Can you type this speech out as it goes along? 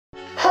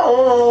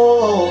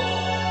Oh,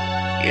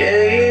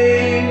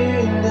 yeah,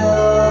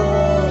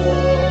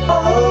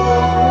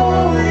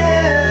 oh,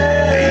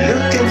 yeah. They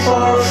looking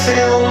for a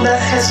film that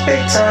has big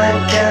time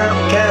count.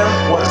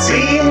 What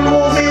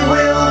B-movie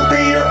will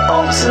be the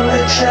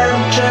ultimate champ?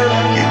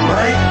 You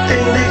might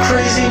think they're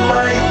crazy,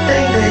 might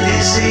think they're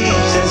diseased,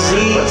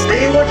 but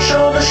they watch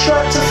all the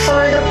shot to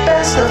find the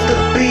best of the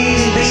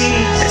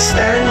beast. It's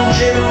Stan,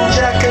 Jim,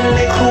 Jack, and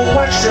Nick who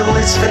watch till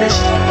it's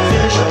finished.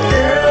 But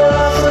their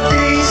love for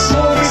these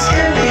movies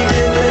can be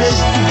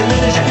diminished.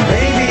 And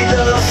maybe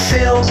the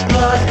film's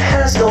plot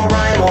has no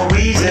rhyme or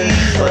reason,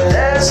 but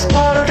that's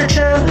part of the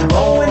jam.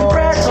 Oh, and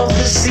Brad of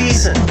the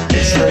season.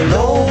 It's the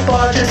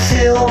low-budget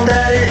film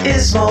that it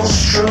is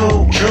most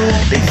true.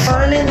 They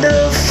find in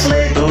the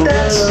flick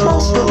that's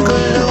most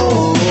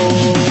boogaloo.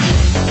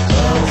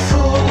 Kung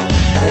Fu,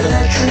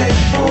 electric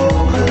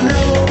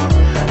boogaloo.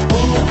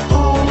 Boom,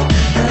 boom,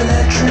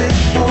 electric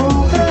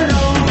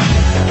boogaloo.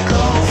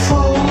 Kung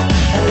Fu,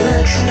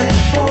 electric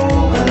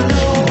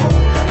boogaloo.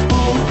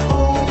 Boom,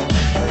 boom,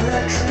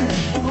 electric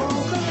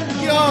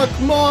boogaloo. Yak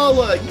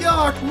Mala!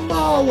 Yak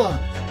Mala!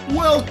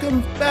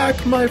 Welcome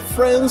back, my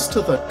friends,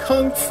 to the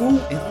Kung Fu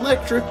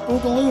Electric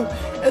Boogaloo.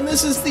 And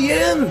this is the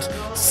end!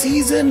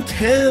 Season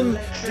 10,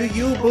 Do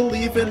You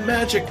Believe in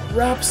Magic,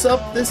 wraps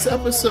up this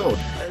episode.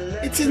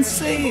 It's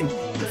insane.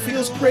 It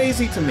feels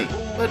crazy to me.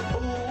 But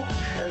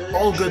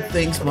all good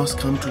things must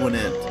come to an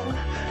end.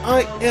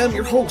 I am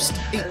your host,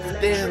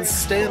 8th Dan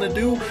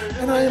Stanadu,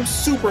 and I am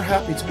super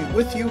happy to be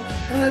with you,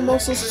 and I'm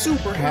also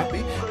super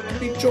happy to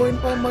be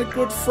joined by my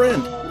good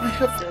friend. I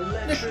have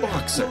Nick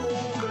Boxer.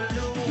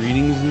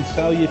 Greetings and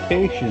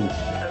salutations.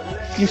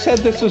 You said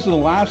this was the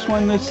last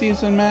one this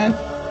season, man?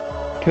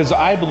 Because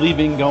I believe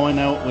in going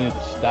out with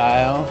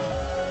style,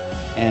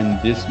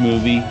 and this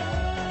movie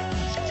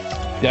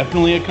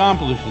definitely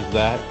accomplishes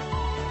that.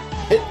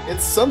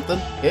 It's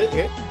something.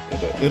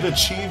 It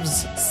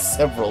achieves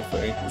several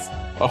things.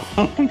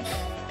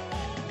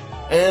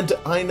 And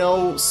I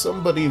know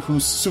somebody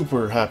who's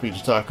super happy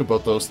to talk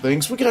about those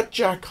things. We got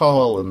Jack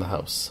Hall in the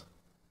house.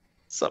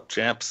 Sup,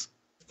 champs?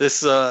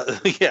 This,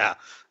 yeah.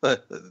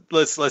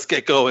 Let's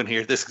get going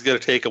here. This is going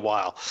to take a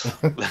while.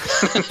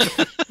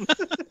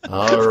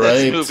 All right.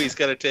 This movie's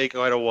going to take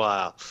quite a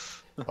while.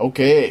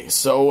 Okay,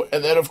 so,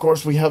 and then of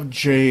course we have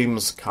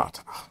James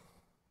Cotta.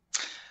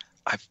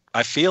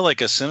 I feel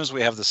like as soon as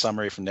we have the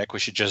summary from Nick, we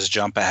should just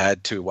jump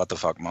ahead to what the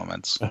fuck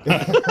moments. Well,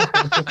 I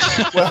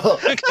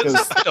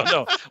don't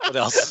know what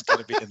else is going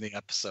to be in the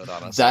episode,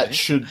 honestly. That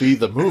should be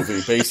the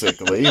movie,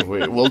 basically.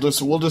 We'll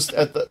just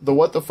at the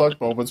what the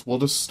fuck moments, we'll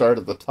just start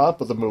at the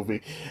top of the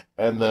movie,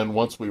 and then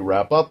once we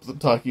wrap up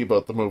talking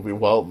about the movie,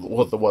 well,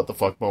 what the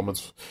fuck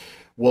moments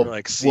will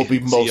be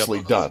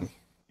mostly done.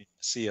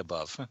 See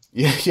above.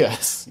 Yeah,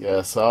 yes.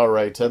 All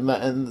right,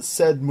 and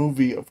said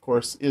movie, of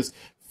course, is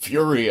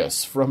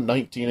Furious from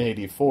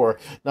 1984,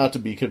 not to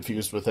be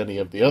confused with any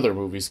of the other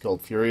movies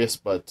called Furious,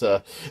 but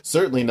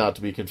certainly not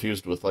to be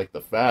confused with like the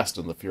Fast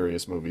and the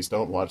Furious movies.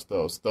 Don't watch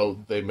those, though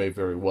they may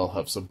very well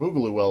have some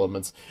boogaloo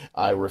elements.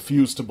 I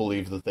refuse to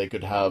believe that they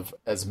could have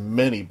as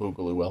many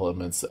boogaloo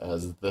elements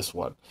as this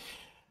one.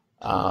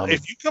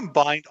 If you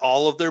combined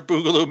all of their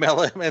boogaloo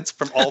elements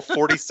from all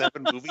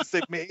 47 movies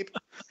they've made,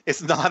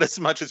 it's not as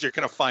much as you're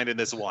going to find in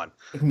this one.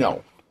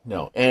 No.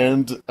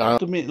 And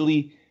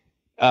ultimately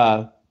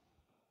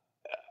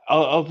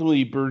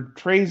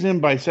betrays him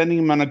by sending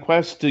him on a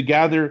quest to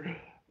gather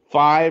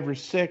 5 or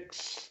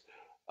 6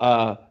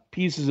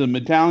 pieces of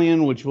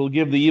medallion, which will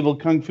give the evil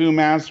Kung Fu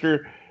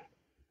master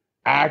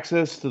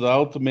access to the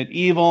ultimate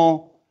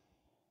evil.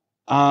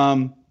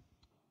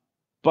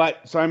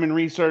 But Simon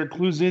Rhee sort of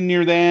clues in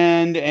near the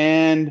end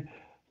and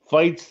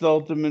fights the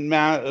ultimate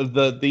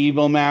the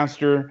evil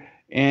master.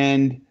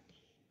 And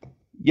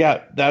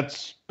yeah,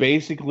 that's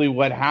basically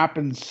what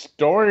happens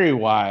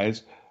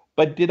story-wise.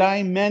 But did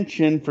I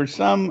mention, for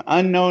some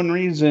unknown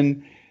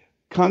reason,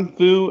 Kung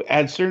Fu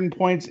at certain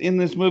points in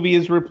this movie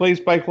is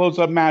replaced by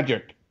close-up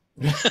magic?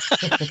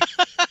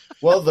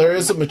 Well, there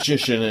is a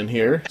magician in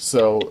here,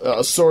 so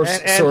a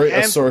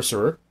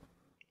sorcerer.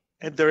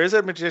 And there is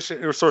a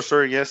magician or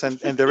sorcerer, yes, and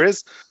there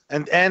is,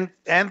 and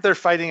they're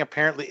fighting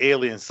apparently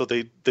aliens, so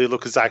they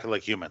look exactly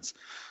like humans.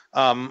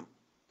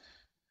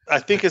 I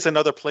think it's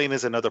another plane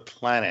is another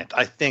planet.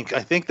 I think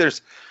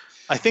there's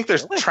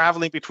really?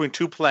 Traveling between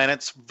 2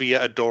 planets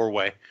via a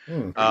doorway,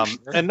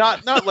 and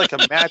not like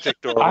a magic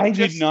doorway. I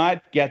did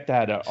not get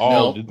that at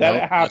all. No, did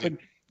that happen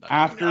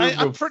after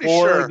I'm pretty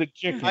before sure. the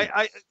chicken?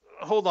 I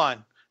hold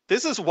on.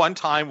 This is one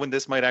time when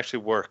this might actually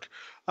work.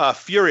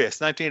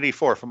 Furious,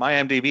 1984, from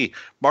IMDb.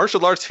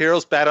 Martial arts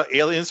heroes battle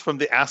aliens from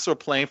the astral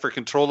plane for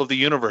control of the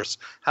universe.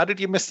 How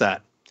did you miss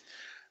that?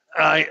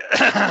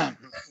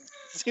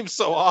 Seems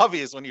so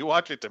obvious when you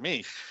watch it to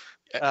me.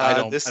 I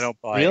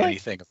don't buy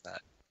anything of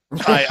that.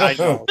 I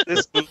know.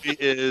 This movie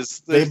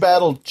is... They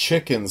battled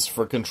chickens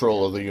for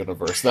control of the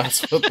universe.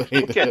 That's what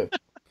they did.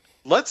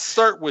 Let's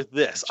start with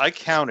this. I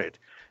counted.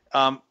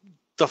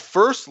 the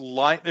first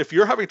line, if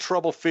you're having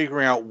trouble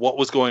figuring out what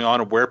was going on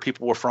and where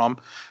people were from,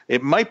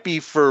 it might be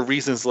for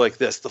reasons like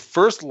this. The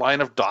first line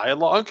of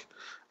dialogue,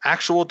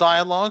 actual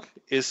dialogue,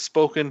 is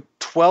spoken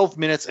 12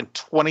 minutes and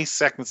 20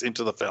 seconds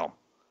into the film.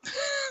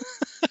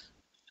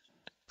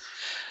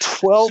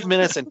 12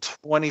 minutes and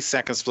 20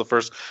 seconds for the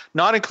first,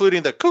 not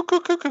including the coo, coo,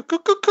 coo, coo, coo,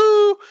 coo,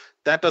 coo.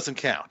 That doesn't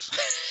count.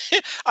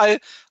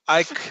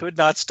 I could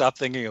not stop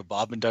thinking of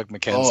Bob and Doug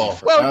McKenzie. Oh,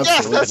 For well,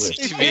 yes, absolutely.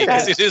 that's TV,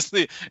 'cause it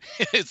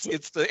is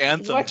it's the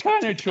anthem. What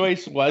kind of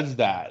choice was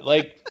that?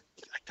 Like,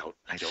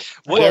 I don't.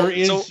 there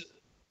is. so-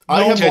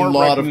 I have a more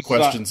lot of reconcil-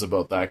 questions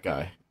about that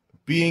guy,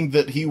 being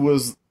that he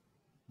was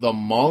the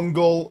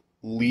Mongol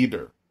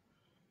leader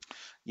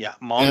Yeah,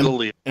 Mongol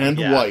leader. and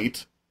Yeah.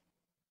 white,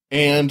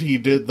 and he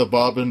did the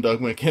Bob and Doug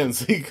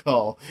McKenzie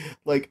call.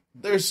 Like,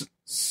 there's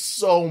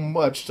so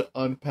much to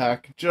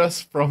unpack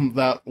just from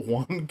that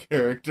one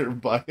character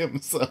by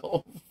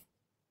himself.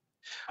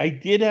 I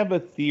did have a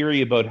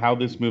theory about how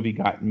this movie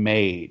got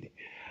made.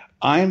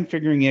 I'm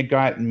figuring it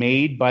got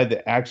made by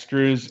the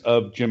extras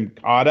of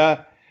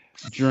Gymkhana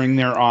during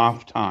their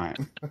off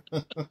time.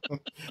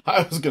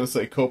 I was going to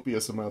say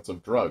copious amounts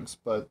of drugs,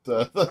 but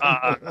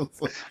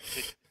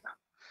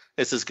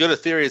It's as good a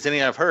theory as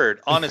any I've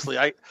heard. Honestly,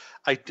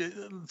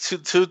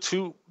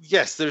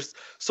 yes.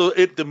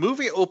 The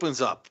movie opens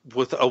up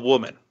with a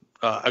woman,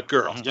 a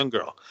girl, young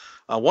girl,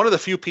 one of the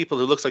few people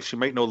who looks like she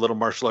might know a little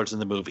martial arts in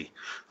the movie.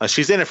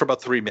 She's in it for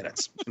about 3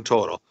 minutes in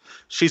total.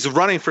 She's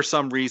running for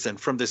some reason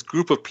from this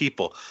group of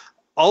people.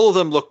 All of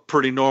them look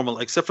pretty normal,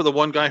 except for the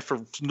one guy, for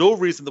no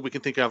reason that we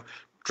can think of,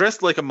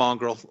 dressed like a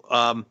mongrel,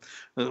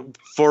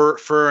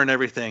 fur and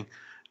everything.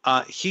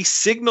 He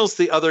signals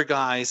the other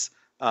guys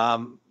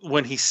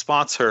when he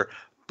spots her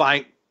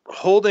by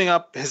holding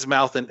up his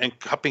mouth and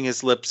cupping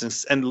his lips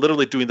and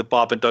literally doing the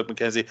Bob and Doug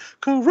McKenzie,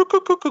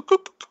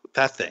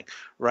 that thing,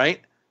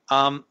 right?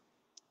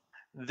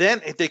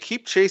 Then they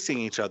keep chasing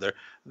each other.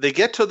 They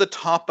get to the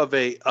top of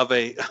a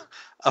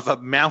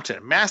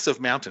mountain, massive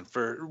mountain,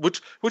 for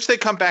which they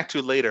come back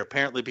to later,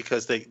 apparently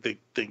because they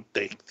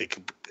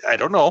I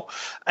don't know.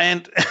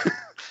 And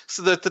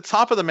so at the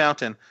top of the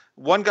mountain,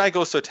 one guy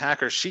goes to attack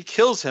her. She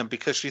kills him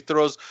because she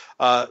throws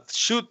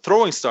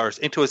throwing stars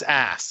into his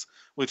ass,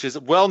 which is a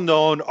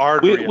well-known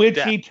artery Which of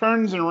death. he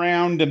turns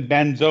around and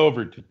bends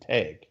over to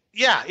take.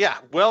 Yeah.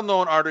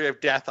 Well-known artery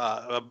of death,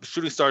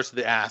 shooting stars to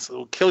the ass. It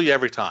will kill you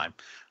every time.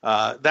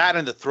 That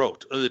and the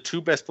throat are the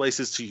two best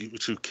places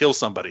to kill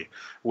somebody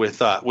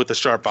with a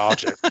sharp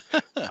object.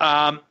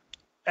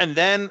 And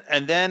then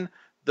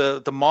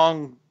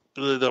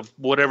the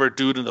whatever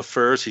dude in the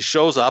furs, he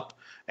shows up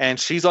and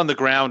she's on the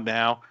ground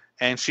now,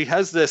 and she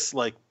has this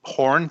like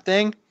horn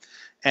thing,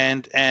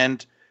 and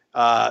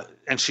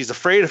she's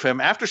afraid of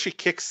him after she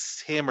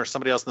kicks him or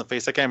somebody else in the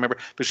face. I can't remember,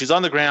 but she's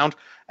on the ground,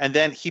 and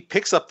then he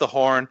picks up the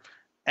horn.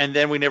 And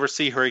then we never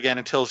see her again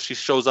until she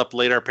shows up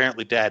later,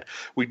 apparently dead.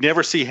 We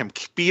never see him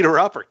beat her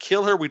up or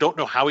kill her. We don't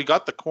know how he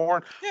got the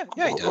horn. Yeah,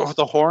 he does.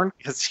 The horn,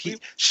 because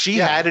she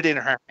had it in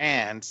her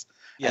hands,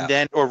 and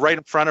then or right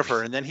in front of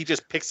her, and then he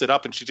just picks it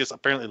up, and she just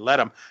apparently let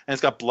him, and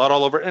it's got blood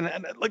all over it,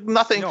 and like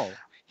nothing. No,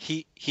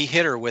 he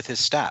hit her with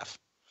his staff.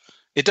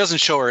 It doesn't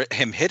show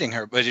him hitting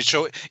her, but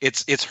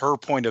it's her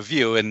point of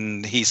view,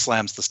 and he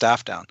slams the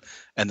staff down.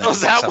 And then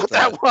is that what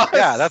that was?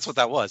 Yeah, that's what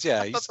that was.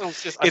 Yeah,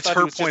 it's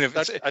her point of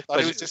view. I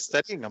thought he was just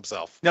studying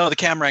himself. No, the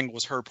camera angle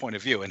was her point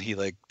of view, and he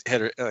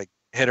hit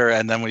her,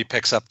 and then when he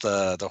picks up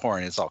the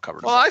horn, it's all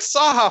covered. Well, I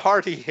saw how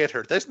hard he hit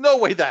her. There's no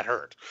way that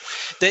hurt.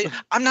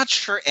 I'm not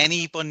sure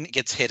anyone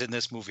gets hit in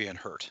this movie and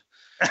hurt.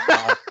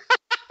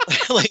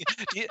 Like,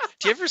 do you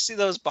ever see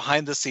those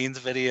behind the scenes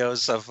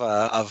videos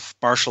of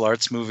martial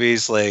arts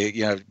movies, like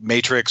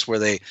Matrix, where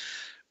they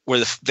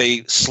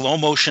slow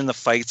motion the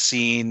fight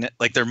scene,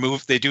 like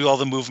they do all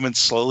the movements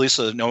slowly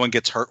so that no one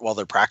gets hurt while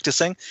they're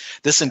practicing?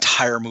 This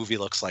entire movie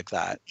looks like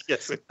that.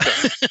 Yes, it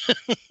does.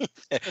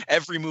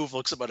 Every move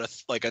looks about a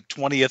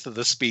 20th of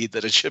the speed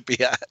that it should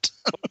be at.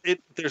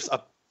 There's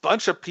a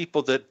bunch of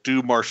people that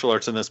do martial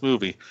arts in this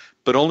movie,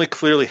 but only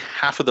clearly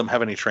half of them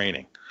have any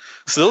training.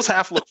 So those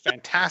half look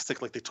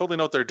fantastic, like they totally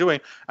know what they're doing,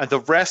 and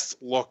the rest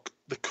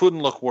they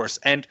couldn't look worse.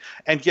 And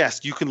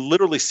yes, you can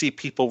literally see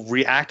people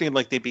reacting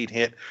like they've been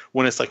hit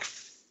when it's like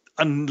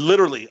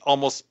literally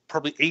almost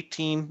probably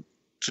 18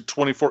 to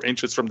 24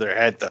 inches from their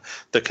head,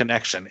 the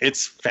connection.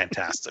 It's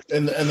fantastic.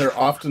 And they're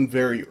often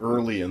very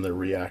early in their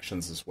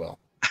reactions as well.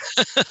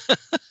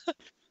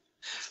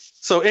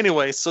 So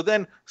anyway, so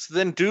then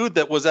dude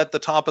that was at the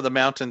top of the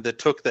mountain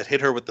that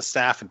hit her with the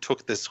staff and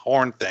took this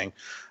horn thing.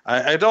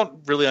 I don't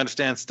really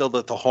understand still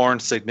the horn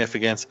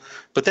significance,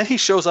 but then he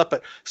shows up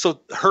so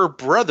her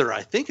brother,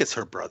 I think it's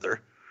her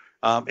brother,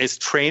 is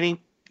training,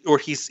 or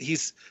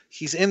he's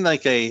in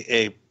like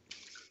a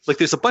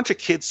there's a bunch of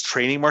kids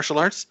training martial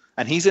arts,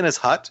 and he's in his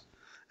hut,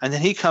 and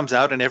then he comes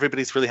out and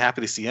everybody's really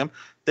happy to see him.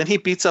 Then he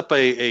beats up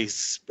a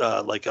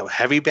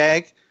heavy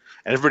bag.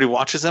 And everybody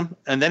watches him,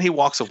 and then he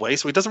walks away,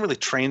 so he doesn't really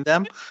train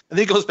them. And then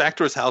he goes back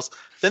to his house.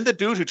 Then the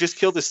dude who just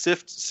killed his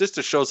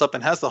sister shows up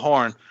and has the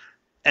horn.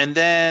 And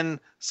then,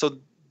 so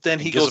then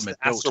he gives goes him to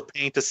a note. astral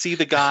plane to see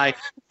the guy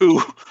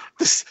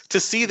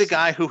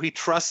who he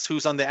trusts,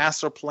 who's on the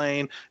astral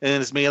plane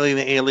and is mailing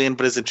the alien,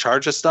 but is in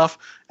charge of stuff.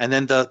 And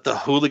then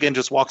the hooligan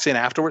just walks in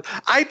afterward.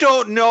 I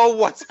don't know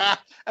what's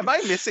happening. Am I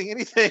missing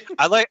anything?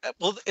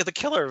 The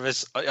killer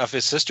of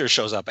his sister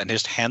shows up and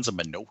just hands him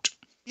a note.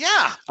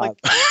 Yeah,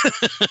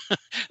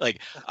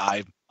 like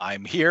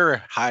I'm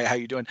here. Hi, how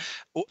you doing?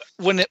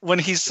 When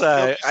he's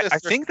I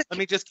think that let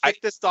me just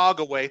kick this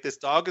dog away. This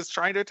dog is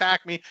trying to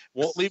attack me.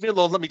 Won't leave me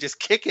alone. Let me just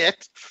kick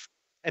it.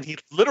 And he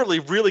literally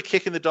really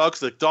kicking the dog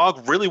because the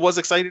dog really was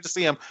excited to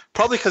see him.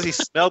 Probably because he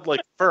smelled like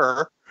fur.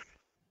 What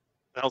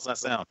the hell's that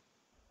sound?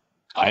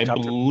 I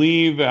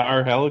believe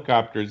our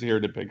helicopter's here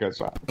to pick us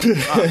up.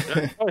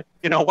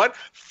 You know what?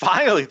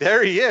 Finally,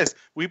 there he is.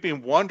 We've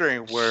been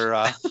wondering where.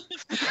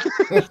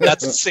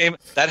 That's the same.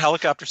 That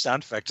helicopter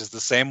sound effect is the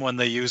same one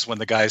they use when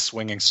the guy's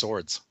swinging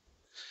swords.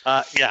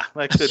 Yeah,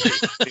 that could be.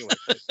 Anyway,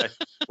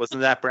 wasn't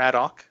that Brad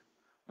Ock?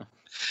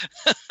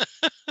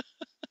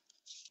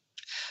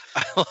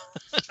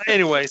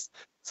 Anyways,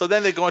 so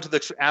then they go into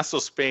the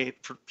astral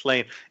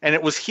plane, and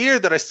it was here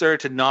that I started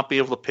to not be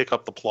able to pick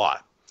up the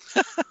plot.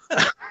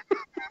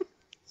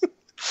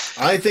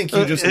 I think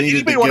you just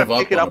needed to want give to up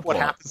pick it on up what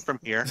happens from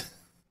here.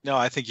 No,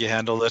 I think you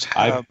handled it.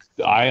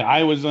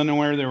 I was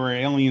unaware there were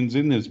aliens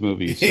in this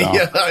movie. So.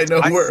 Yeah, I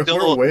know.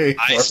 We're way.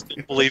 I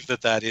still believe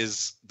that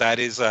is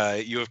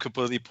you have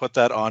completely put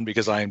that on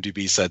because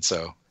IMDb said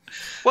so.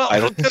 Well, I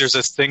don't think there's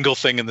a single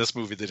thing in this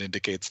movie that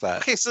indicates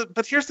that. Okay,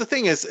 but here's the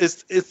thing: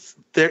 is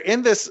they're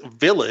in this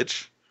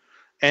village,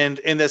 and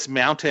in this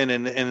mountain,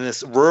 and in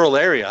this rural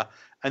area,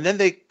 and then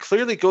they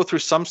clearly go through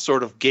some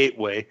sort of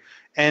gateway,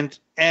 and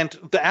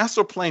the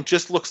astral plane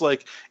just looks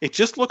like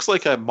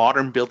a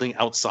modern building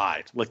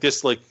outside, like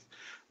this,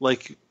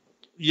 like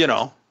you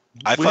know.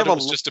 I thought it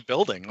was just a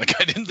building. Like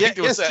I didn't think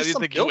it was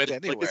anything you went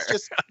anywhere.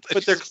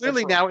 But they're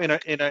clearly now in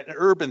an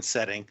urban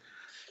setting.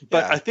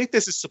 But I think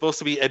this is supposed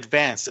to be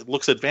advanced. It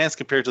looks advanced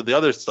compared to the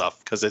other stuff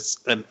because it's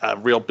a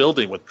real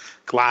building with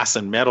glass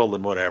and metal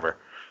and whatever.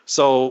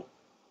 So,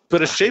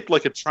 but it's shaped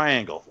like a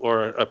triangle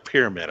or a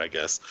pyramid, I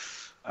guess.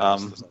 It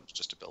was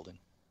just a building.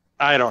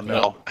 I don't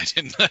know. I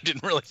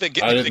didn't really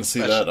think anything I didn't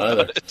see that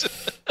either.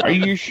 Are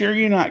you sure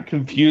you're not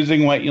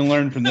confusing what you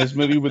learned from this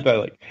movie with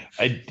a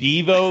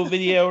Devo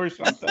video or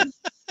something?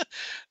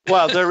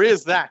 Well, there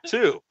is that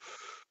too.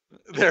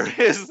 There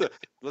is.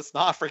 Let's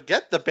not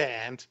forget the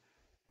band.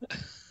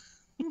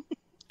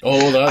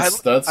 Oh,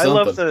 that's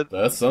something.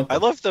 That's something. I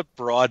love the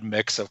broad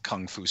mix of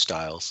kung fu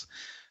styles.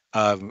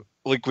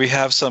 Like we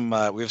have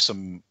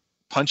some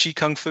punchy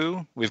kung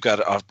fu. We've got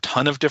a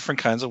ton of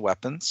different kinds of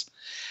weapons.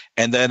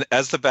 And then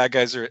as the bad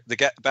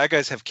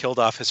guys have killed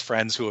off his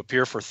friends who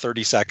appear for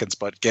 30 seconds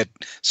but get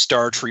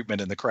star treatment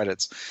in the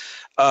credits.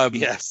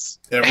 Yes.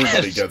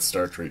 Everybody gets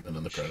star treatment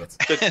in the credits.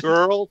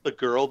 The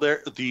girl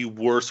there, the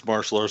worst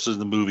martial artist in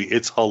the movie.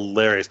 It's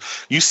hilarious.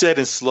 You said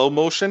in slow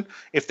motion,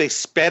 if they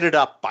sped it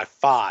up by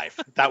 5,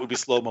 that would be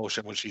slow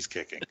motion when she's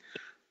kicking.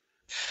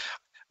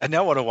 I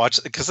now want to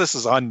watch, because this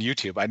is on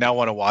YouTube, I now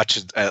want to watch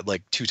it at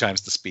like 2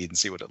 times the speed and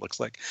see what it looks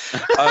like.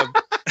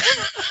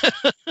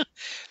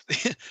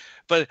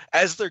 But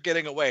as they're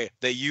getting away,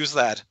 they use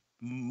that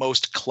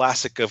most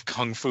classic of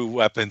kung fu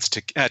weapons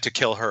to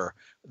kill her,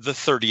 the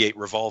 .38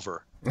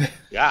 revolver.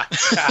 Yeah.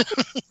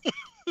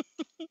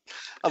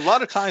 A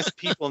lot of times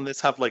people in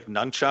this have like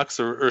nunchucks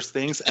or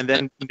things and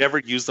then never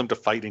use them to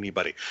fight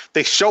anybody.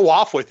 They show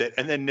off with it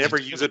and then never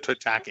use it to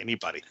attack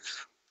anybody.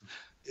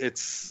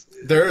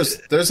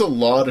 There's a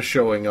lot of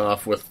showing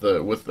off with the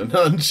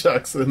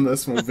nunchucks in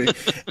this movie,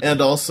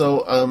 and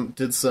also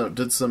did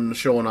some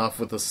showing off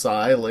with the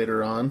sai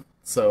later on.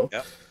 So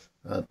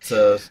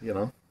that you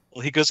know.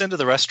 Well, he goes into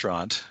the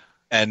restaurant,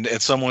 and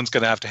someone's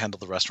going to have to handle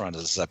the restaurant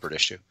as a separate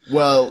issue.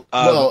 Well,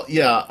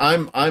 yeah.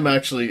 I'm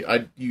actually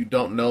you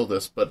don't know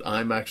this, but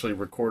I'm actually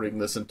recording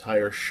this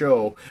entire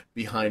show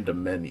behind a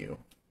menu.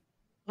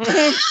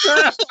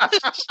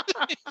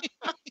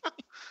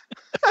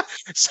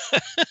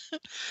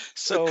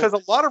 So because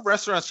a lot of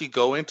restaurants you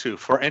go into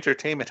for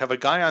entertainment have a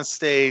guy on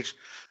stage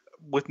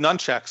with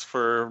nunchucks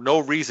for no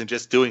reason,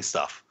 just doing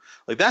stuff.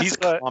 Like that's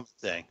a common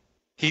thing.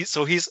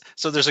 So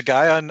there's a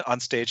guy on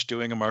stage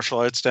doing a martial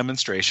arts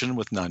demonstration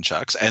with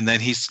nunchucks, and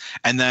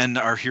then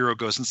our hero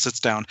goes and sits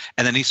down,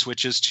 and then he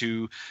switches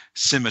to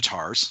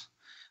scimitars,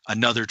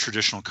 another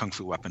traditional kung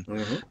fu weapon.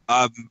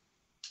 Mm-hmm.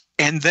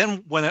 And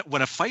then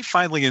when a fight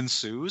finally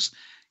ensues,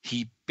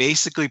 he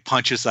basically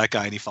punches that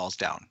guy and he falls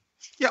down.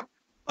 Yep.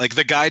 Like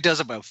the guy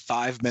does about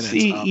 5 minutes.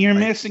 See, you're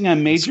missing a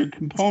major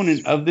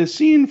component of the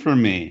scene for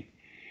me.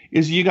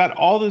 Is you got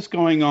all this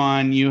going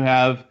on. You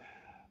have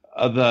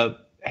the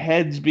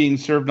heads being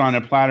served on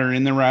a platter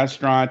in the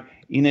restaurant,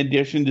 in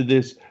addition to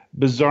this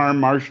bizarre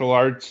martial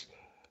arts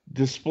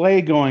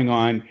display going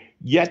on.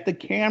 Yet the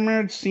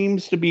camera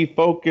seems to be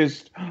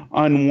focused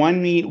on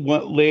one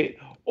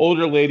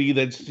older lady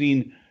that's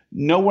seen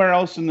nowhere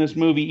else in this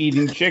movie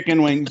eating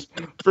chicken wings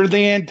for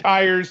the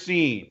entire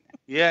scene.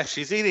 Yeah,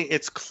 she's eating.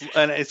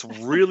 And it's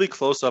really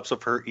close-ups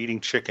of her eating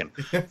chicken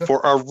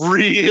for a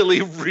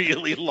really,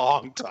 really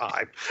long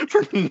time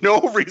for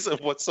no reason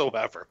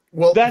whatsoever.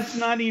 Well, That's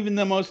not even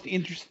the most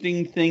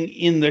interesting thing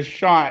in the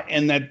shot,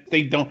 and that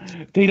they don't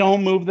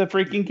move the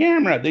freaking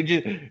camera.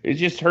 It's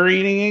just her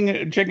eating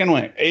a chicken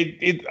wing.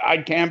 I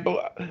can't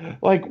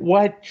like,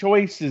 what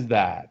choice is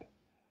that?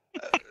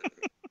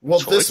 well,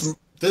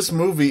 this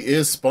movie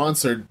is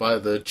sponsored by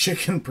the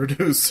chicken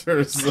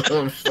producers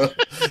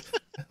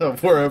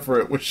of wherever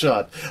it was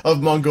shot,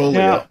 of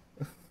Mongolia.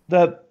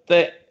 Now,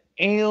 the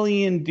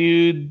alien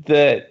dude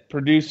that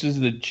produces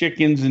the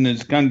chickens in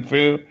his kung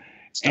fu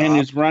and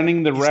is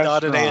running the He's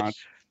not an restaurant.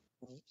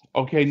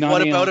 Okay, not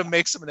What alien. about him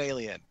makes him an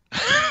alien?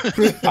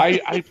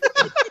 I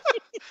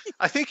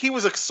I think he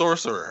was a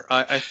sorcerer.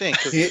 I think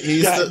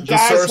He's the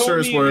guys told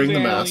sorcerer's me he wearing was the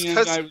an mask.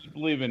 alien, I was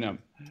believing him.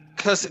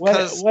 because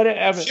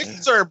Whatever.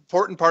 chickens are an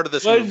important part of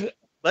this movie.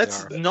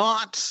 Let's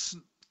not.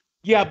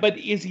 Yeah, but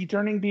is he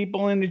turning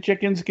people into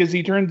chickens? Because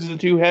he turns the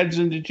two heads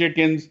into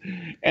chickens,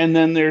 and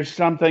then there's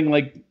something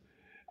like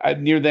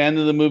near the end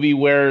of the movie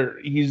where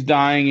he's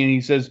dying, and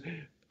he says,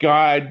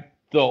 "God,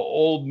 the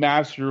old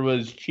master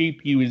was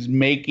cheap. He was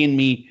making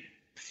me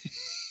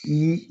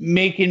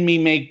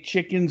make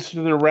chickens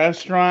for the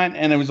restaurant."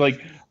 And I was like,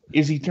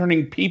 is he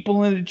turning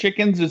people into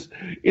chickens?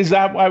 Is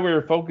that why we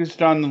were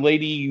focused on the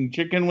lady eating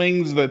chicken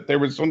wings? That there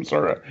was some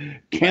sort of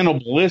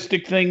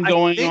cannibalistic thing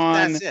going on?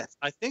 I think that's it.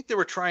 I think they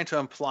were trying to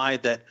imply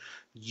that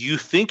you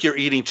think you're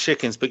eating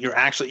chickens, but you're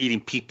actually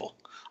eating people.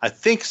 I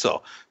think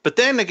so. But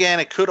then again,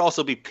 it could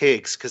also be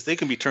pigs, because they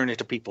can be turned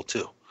into people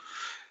too.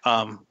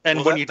 And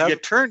when you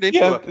get turned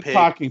into a pig,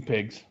 talking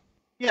pigs.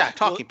 yeah,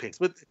 talking pigs.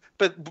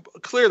 But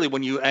clearly,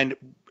 when you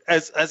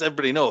as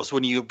everybody knows,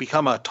 when you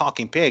become a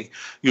talking pig,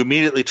 you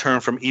immediately turn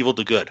from evil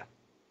to good.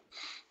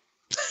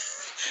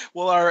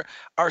 Well,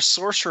 our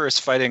sorcerer is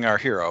fighting our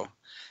hero,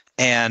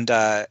 and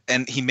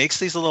he makes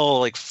these little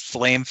like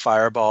flame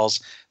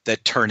fireballs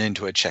that turn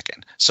into a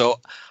chicken. So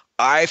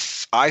I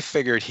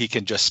figured he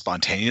can just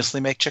spontaneously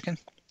make chicken.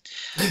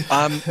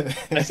 I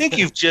think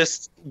you've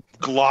just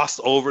glossed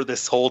over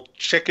this whole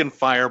chicken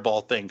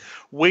fireball thing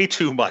way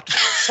too much.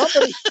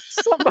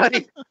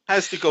 Somebody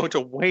has to go into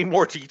way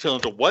more detail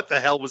into what the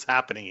hell was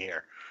happening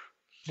here.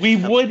 We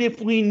would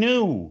if we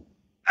knew.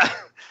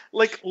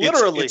 Like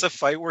literally, it's a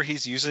fight where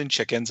he's using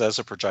chickens as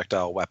a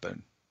projectile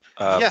weapon.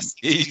 Yes,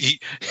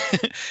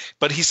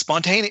 but he's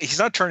spontaneous. He's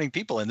not turning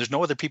people in. There's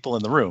no other people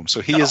in the room, so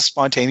he is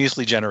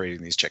spontaneously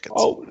generating these chickens.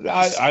 Oh,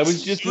 I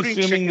was just Shooting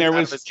assuming there chickens out of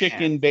was his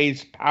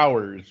chicken-based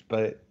powers,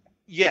 but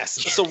yes.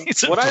 So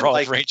It's a what I broad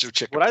like, range of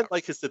chicken. what I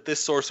like is that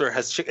this sorcerer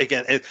has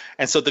again,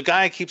 and so the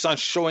guy keeps on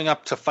showing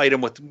up to fight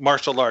him with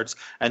martial arts,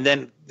 and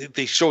then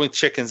they showing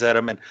chickens at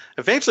him, and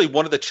eventually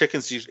one of the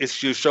chickens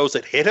shows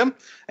that hit him,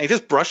 and he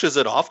just brushes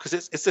it off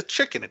because it's a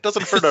chicken. It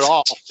doesn't hurt at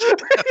all.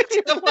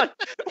 You're like,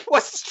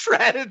 what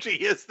strategy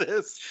is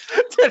this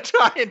to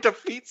try and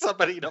defeat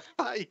somebody in a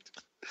fight?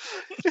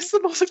 It's the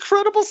most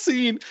incredible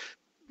scene,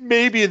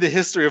 maybe in the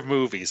history of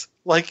movies.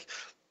 Like.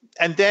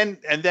 And then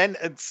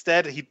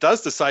instead he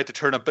does decide to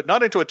turn him, but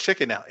not into a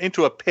chicken now,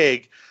 into a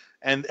pig,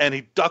 and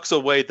he ducks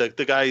away the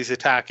guy he's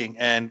attacking,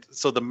 and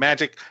so the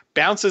magic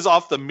bounces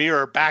off the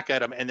mirror back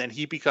at him, and then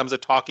he becomes a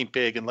talking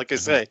pig. And like I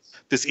say,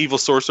 this evil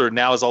sorcerer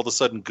now is all of a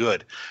sudden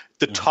good.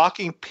 The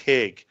talking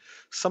pig.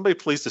 Somebody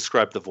please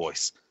describe the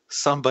voice.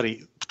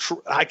 Somebody,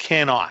 I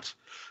cannot.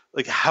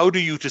 Like, how do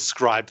you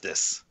describe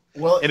this?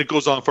 Well, And it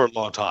goes on for a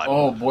long time.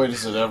 oh boy,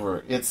 does it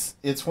ever! It's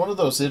one of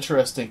those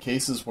interesting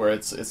cases where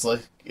it's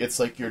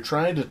like you're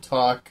trying to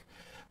talk,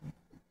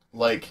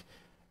 like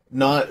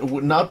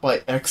not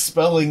by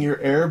expelling your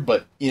air,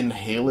 but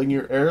inhaling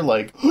your air.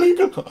 Like I'm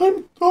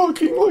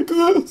talking like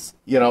this,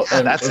 you know.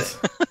 And That's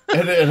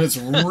and it's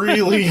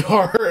really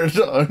hard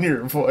on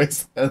your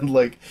voice,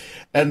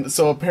 and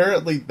so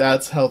apparently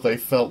that's how they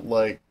felt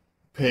like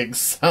pigs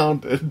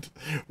sounded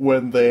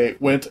when they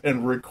went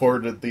and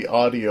recorded the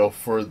audio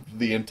for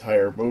the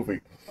entire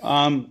movie.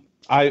 I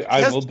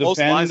has will the most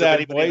defend lines of that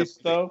anybody in the voice,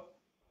 though.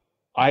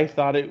 I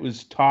thought it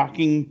was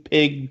talking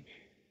pig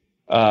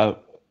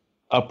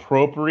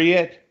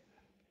appropriate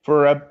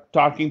for a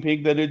talking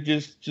pig that had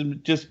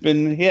just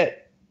been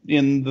hit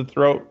in the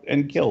throat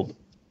and killed.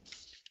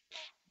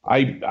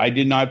 I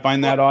did not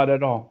find that odd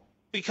at all.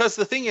 Because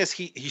the thing is,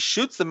 he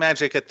shoots the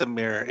magic at the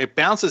mirror. It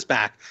bounces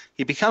back.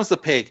 He becomes the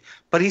pig,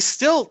 but he's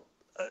still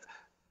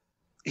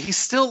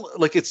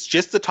like, it's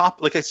just the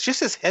top, like it's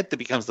just his head that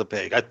becomes the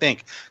pig, I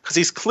think, because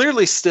he's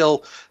clearly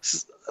still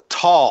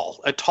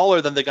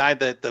taller than the guy,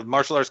 the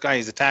martial arts guy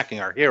he's attacking,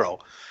 our hero,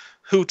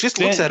 who just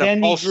looks at him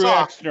Then all he grew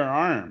shocked. extra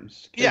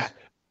arms. 'Cause Yeah.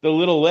 the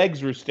little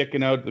legs were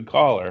sticking out the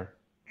collar.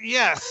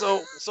 Yeah,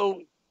 so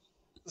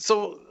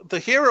the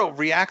hero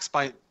reacts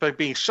by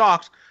being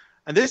shocked.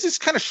 And then just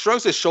kind of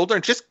shrugs his shoulder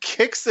and just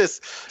kicks this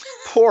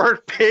poor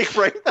pig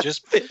right in the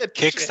Just chin.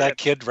 kicks that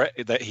kid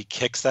he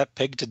kicks that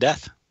pig to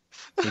death.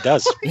 He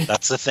does.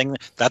 That's the thing.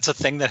 That's a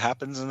thing that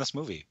happens in this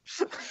movie.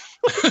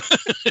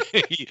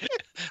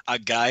 A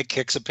guy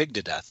kicks a pig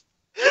to death.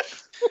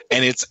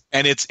 and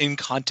it's in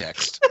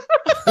context.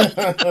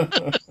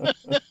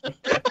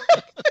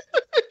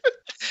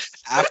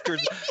 After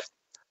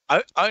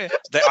the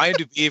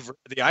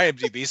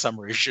IMDb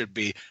summary should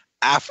be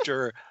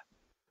after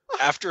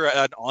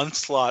an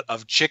onslaught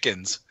of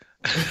chickens,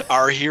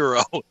 our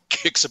hero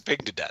kicks a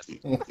pig to death.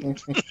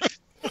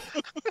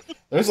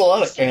 There's a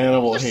lot of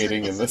animal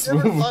hating in this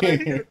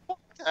movie.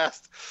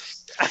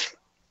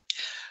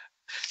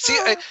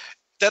 See,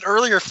 that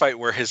earlier fight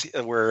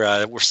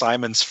where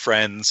Simon's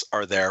friends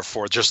are there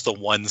for just the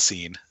one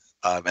scene,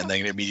 and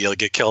then immediately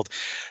get killed.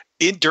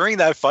 During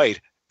that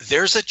fight,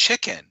 there's a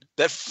chicken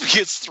that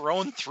gets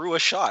thrown through a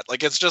shot.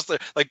 Like, it's just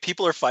like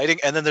people are fighting,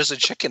 and then there's a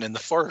chicken in the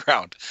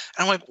foreground.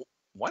 And I'm like,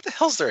 why the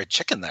hell's there a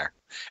chicken there?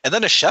 And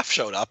then a chef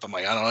showed up. I'm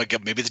like, I don't know,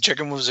 maybe the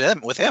chicken was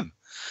with him.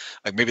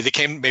 Like, maybe they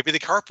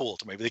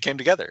carpooled, maybe they came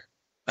together.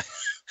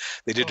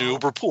 They did an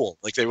Uber pool.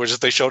 Like,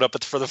 they showed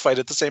up for the fight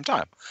at the same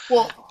time.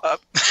 Well,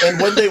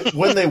 and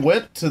when they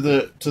went to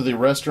the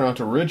restaurant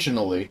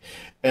originally,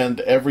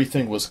 and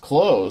everything was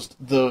closed,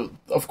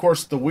 of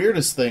course the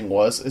weirdest thing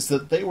is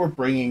that they were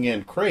bringing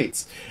in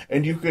crates,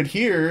 and you could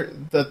hear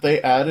that they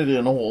added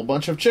in a whole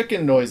bunch of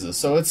chicken noises.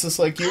 So it's just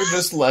like you're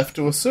just left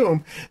to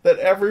assume that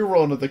every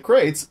one of the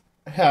crates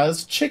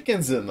has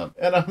chickens in them,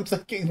 and I'm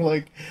thinking,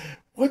 like,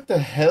 what the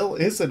hell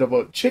is it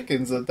about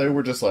chickens that they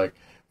were just like,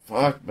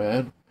 fuck,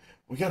 man,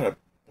 we gotta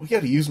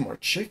use more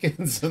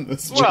chickens in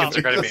this. Well, chickens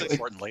are going to be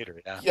important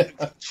later.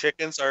 Yeah.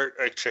 Chickens are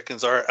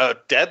a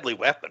deadly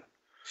weapon.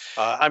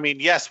 I mean,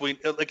 yes, we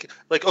like.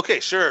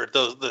 Okay, sure,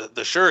 the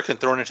shuriken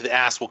thrown into the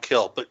ass will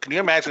kill, but can you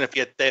imagine if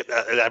you had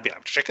a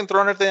chicken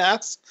thrown into the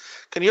ass?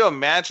 Can you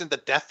imagine the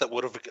death that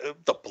would have,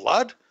 the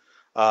blood?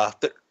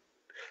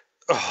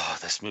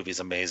 This movie's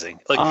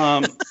amazing.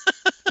 Like,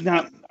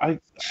 now,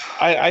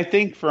 I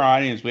think for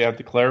audience we have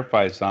to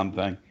clarify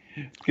something,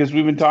 because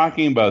we've been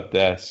talking about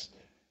this.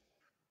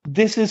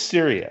 This is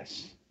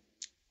serious.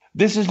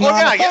 This is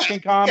not a fucking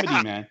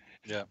comedy, man.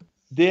 Yeah.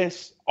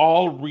 This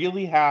all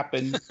really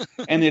happened,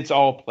 and it's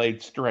all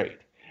played straight.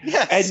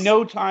 Yes. At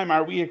no time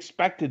are we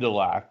expected to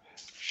laugh.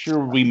 Sure,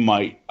 we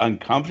might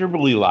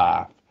uncomfortably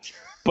laugh,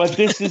 but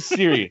this is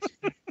serious.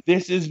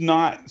 This is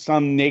not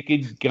some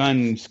Naked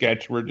Gun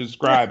sketch we're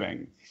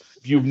describing.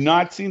 If you've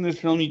not seen this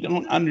film, you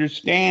don't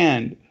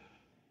understand.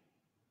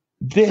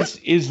 This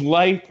is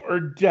life or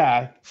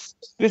death.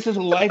 This is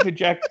a life or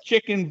death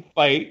chicken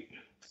fight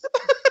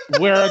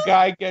where a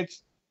guy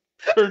gets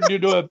turned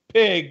into a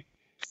pig,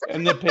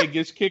 and the pig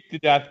is kicked to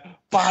death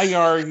by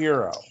our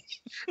hero.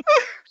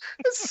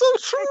 It's so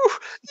true.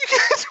 You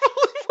can't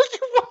believe what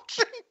you're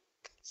watching.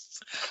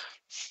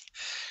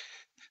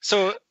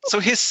 So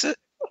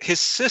his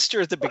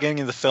sister at the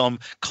beginning of the film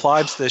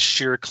climbs this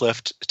sheer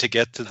cliff to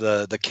get to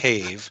the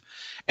cave,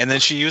 and then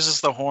she uses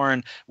the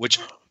horn, which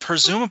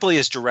presumably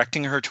is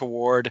directing her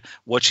toward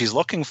what she's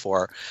looking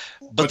for.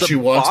 But the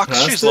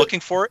box she's looking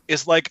for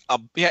is like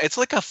it's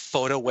like a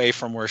foot away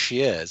from where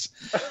she is.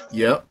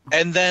 Yep.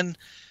 And then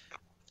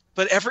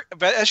but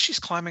as she's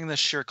climbing this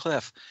sheer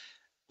cliff,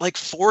 like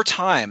 4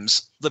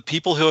 times the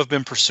people who have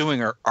been pursuing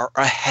her are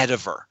ahead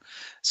of her.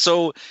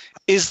 So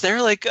is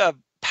there like a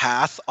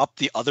path up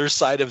the other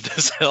side of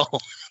this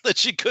hill that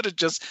she could have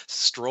just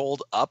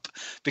strolled up,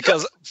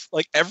 because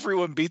like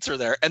everyone beats her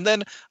there, and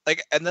then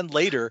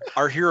later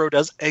our hero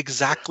does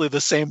exactly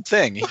the same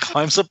thing. He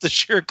climbs up the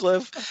sheer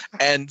cliff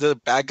and the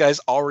bad guy's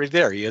already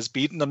there. He has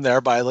beaten them there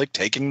by like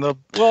taking the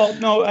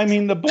bad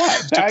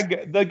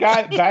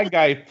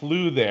guy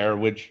flew there,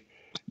 which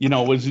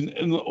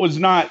was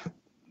not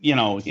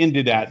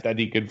hinted at that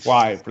he could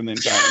fly for the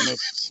entire movie.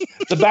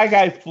 The bad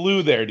guy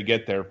flew there to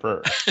get there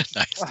first.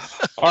 Nice.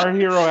 Our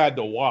hero had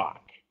to walk.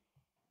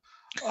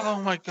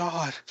 Oh my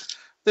God.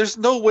 There's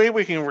no way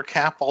we can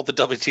recap all the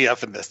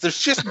WTF in this.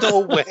 There's just no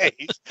way.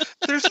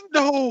 There's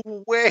no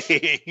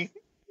way.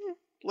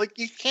 Like,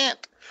 you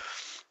can't.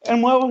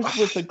 And what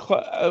was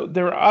with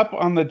they're up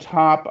on the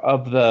top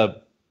of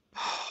the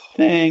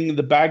thing.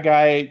 The bad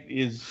guy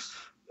is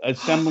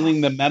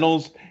assembling the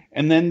metals,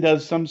 and then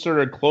does some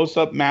sort of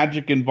close-up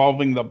magic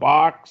involving the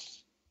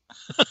box.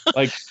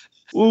 Like,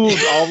 ooh,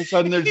 all of a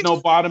sudden there's no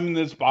bottom in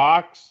this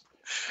box,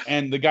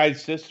 and the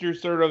guy's sister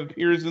sort of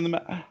appears in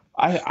the...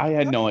 I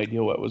had no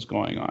idea what was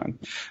going on.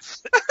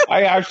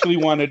 I actually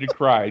wanted to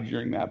cry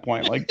during that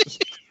point. Like,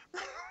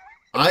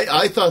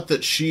 I thought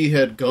that she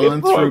had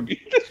gone through...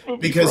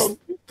 Because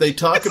they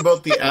talk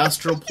about the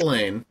astral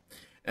plane,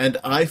 and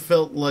I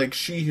felt like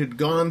she had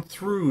gone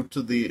through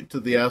to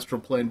the astral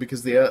plane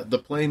because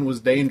the plane was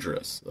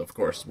dangerous. Of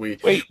course, we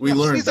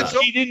learned that.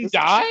 She didn't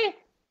die?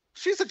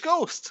 She's a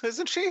ghost,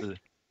 isn't she?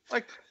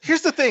 Like,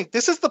 here's the thing.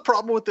 This is the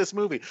problem with this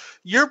movie.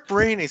 Your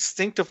brain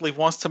instinctively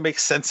wants to make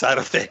sense out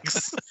of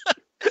things.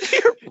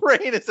 Your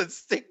brain is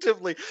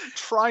instinctively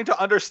trying to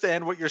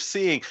understand what you're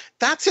seeing.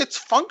 That's its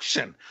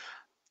function.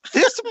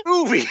 This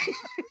movie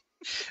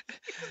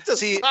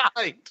See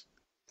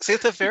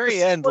at the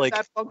very end, like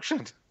that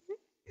functioned.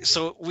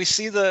 So we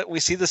see the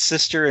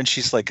sister, and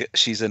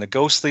she's in a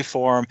ghostly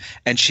form,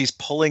 and she's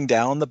pulling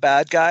down the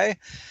bad guy,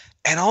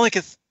 and all I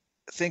could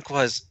think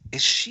was,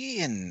 is she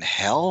in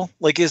hell?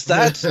 Like, is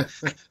that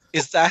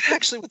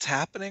actually what's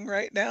happening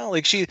right now?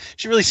 Like, she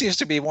really seems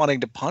to be wanting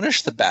to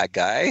punish the bad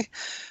guy.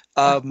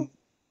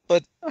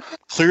 But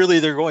clearly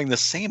they're going the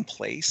same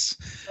place.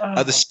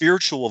 The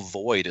spiritual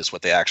void is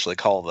what they actually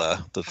call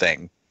the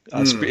thing.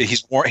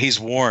 He's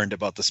warned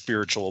about the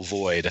spiritual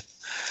void.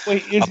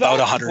 Wait, is about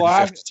that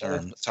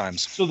 150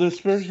 times. So the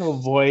spiritual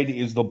void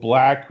is the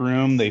black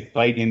room they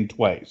fight in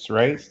twice,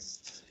 right?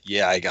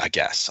 Yeah, I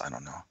guess. I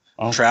don't know.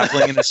 Oh.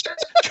 Traveling in a...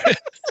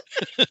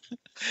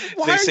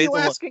 Why are you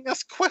asking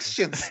us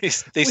questions?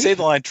 They say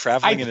the line,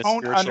 traveling in a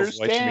spiritual understand.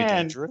 void can be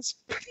dangerous.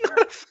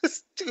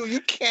 You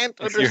can't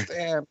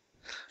understand.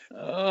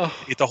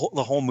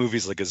 The whole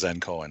movie's like a Zen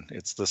koan.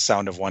 It's the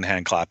sound of one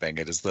hand clapping.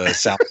 It is the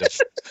sound of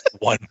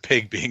one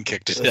pig being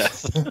kicked to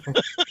death.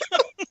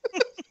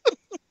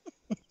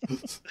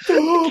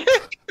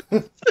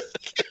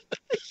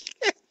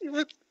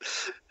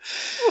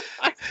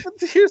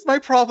 Here's my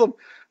problem.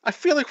 I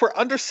feel like we're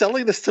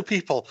underselling this to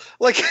people.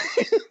 Like,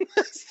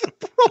 that's the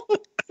problem.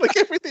 Like,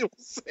 everything we're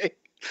saying,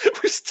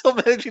 we're still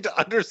managing to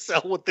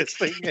undersell what this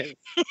thing is.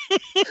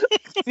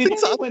 Did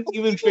anyone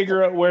even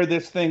figure out where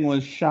this thing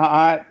was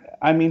shot?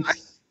 I mean,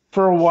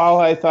 for a while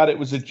I thought it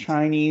was a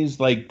Chinese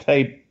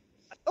type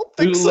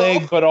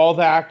bootleg, but all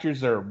the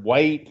actors are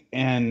white,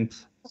 and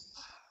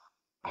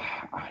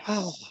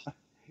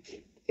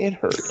it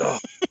hurt.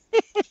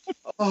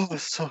 Oh,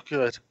 it's so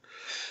good.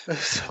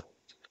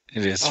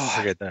 It is.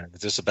 Forget that.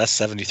 It's just the best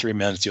 73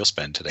 minutes you'll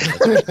spend today.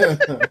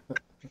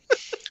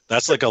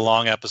 That's like a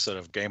long episode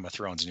of Game of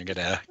Thrones, and you're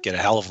gonna get a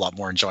hell of a lot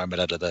more enjoyment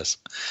out of this.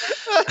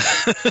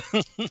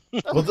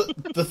 Well,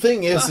 the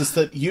thing is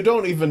that you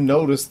don't even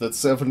notice that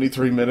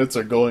 73 minutes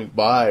are going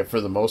by for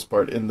the most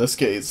part in this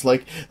case.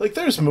 Like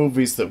there's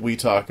movies that we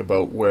talk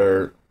about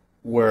where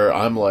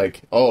I'm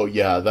like, oh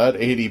yeah, that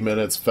 80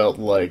 minutes felt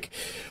like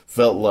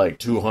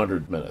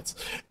 200 minutes.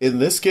 In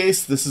this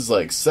case, this is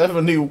like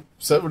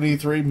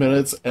 73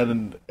 minutes,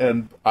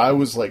 and I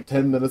was like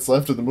 10 minutes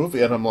left of the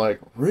movie, and I'm like,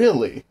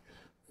 really?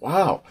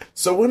 Wow.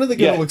 So when are they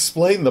going to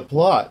explain the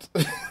plot?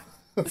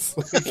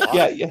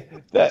 Yeah.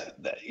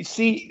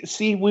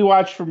 See, we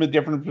watched from a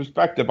different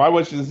perspective. I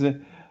was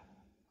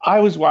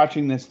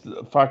watching this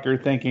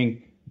fucker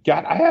thinking,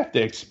 God, I have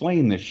to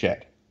explain this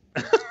shit.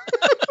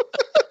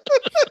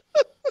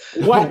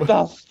 What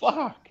the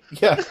fuck?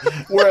 Yeah.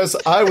 Whereas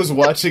I was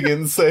watching it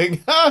and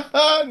saying, ha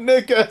ha,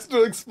 Nick has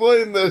to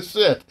explain this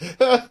shit.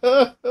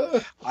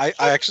 I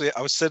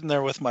was sitting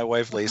there with my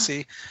wife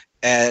Lacey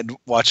and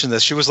watching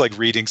this. She was like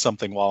reading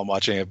something while I'm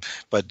watching it,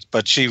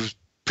 but she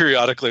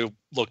periodically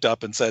looked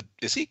up and said,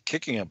 "Is he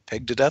kicking a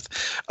pig to death?"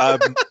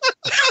 And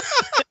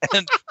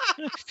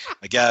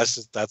I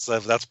guess that's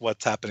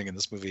what's happening in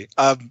this movie.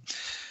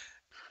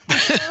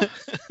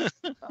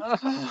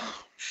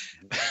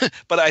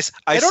 But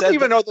I don't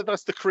even know that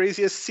that's the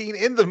craziest scene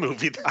in the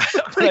movie.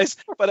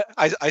 But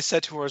I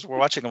said to her as we're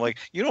watching, I'm like,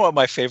 you know what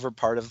my favorite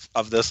part of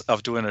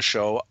doing a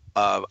show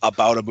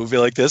about a movie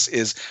like this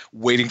is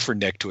waiting for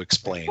Nick to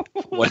explain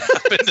what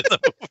happened in the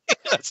movie.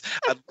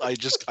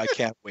 I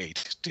can't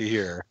wait to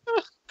hear.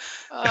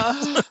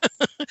 Oh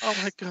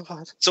my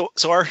God. So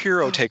our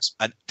hero takes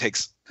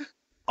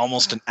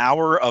almost an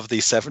hour of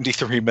the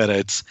 73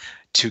 minutes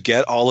to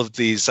get all of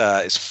these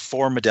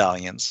 4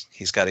 medallions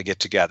he's got to get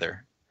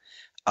together.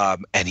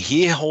 And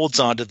he holds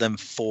on to them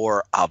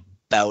for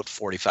about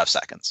 45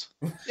 seconds.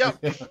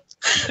 Yep.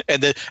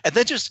 and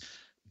then just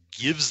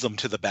gives them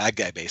to the bad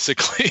guy,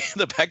 basically.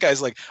 The bad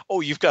guy's like,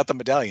 "Oh, you've got the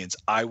medallions.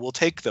 I will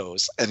take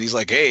those." And he's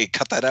like, "Hey,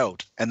 cut that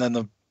out." And then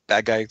the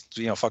bad guy,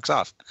 fucks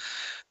off.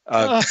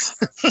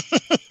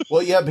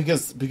 Well, yeah,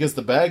 because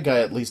the bad guy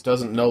at least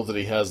doesn't know that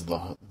he has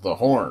the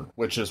horn,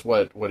 which is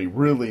what he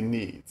really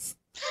needs.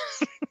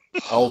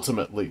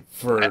 Ultimately,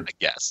 for I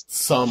guess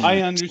some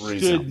I understood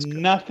reasons.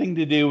 nothing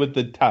to do with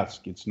the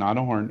tusk. It's not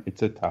a horn;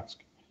 it's a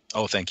tusk.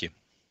 Oh, thank you.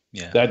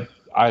 Yeah.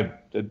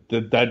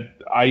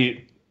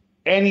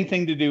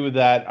 Anything to do with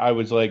that, I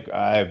was like,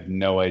 I have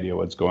no idea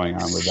what's going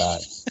on with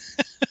that.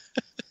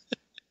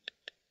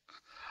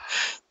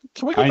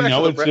 Can we go I back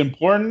know to the it's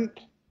important,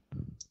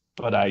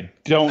 but I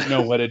don't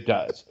know what it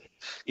does.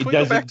 It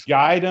doesn't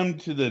guide him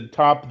to the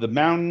top of the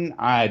mountain.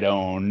 I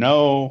don't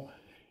know.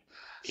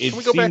 It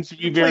seems to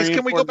be very important.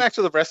 Can we go back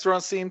to the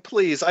restaurant scene,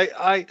 please?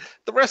 The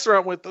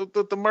restaurant with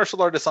the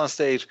martial artist on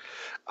stage.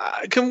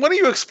 Can one of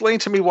you explain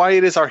to me why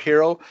it is our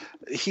hero?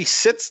 He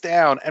sits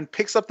down and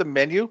picks up the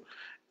menu,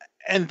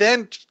 and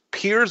then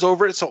peers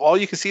over it, so all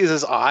you can see is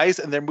his eyes,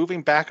 and they're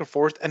moving back and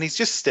forth, and he's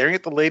just staring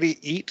at the lady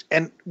eat,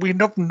 and we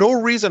know no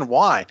reason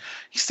why.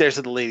 He stares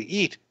at the lady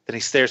eat, then he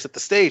stares at the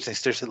stage, then he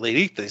stares at the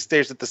lady eat, then he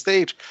stares at the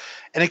stage,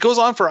 and it goes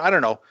on for, I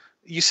don't know.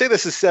 You say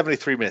this is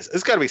 73 minutes.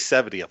 It's got to be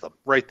 70 of them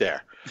right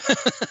there.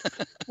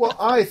 Well,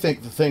 I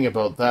think the thing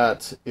about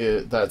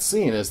that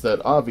scene is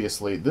that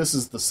obviously this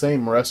is the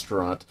same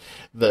restaurant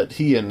that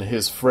he and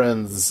his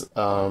friends,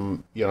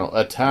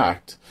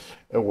 attacked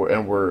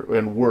and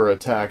were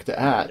attacked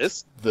at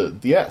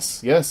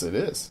yes, it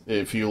is.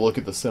 If you look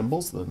at the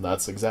symbols, then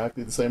that's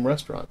exactly the same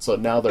restaurant. So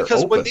now they're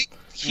Because open. when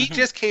he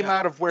just came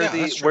out of Yeah,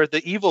 that's true. where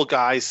the evil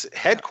guy's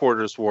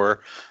headquarters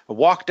were,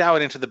 walked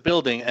out into the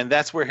building, and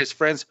that's where his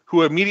friends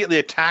who immediately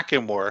attack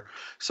him were.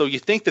 So you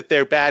think that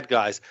they're bad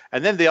guys,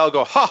 and then they all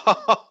go, ha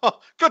ha ha, ha,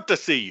 good to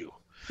see you.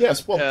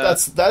 Yes, well,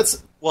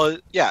 that's Well,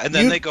 yeah, and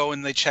then they go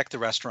and they check the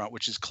restaurant,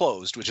 which is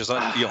closed, which is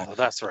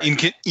that's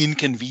right.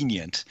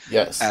 Inconvenient.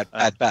 yes.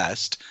 At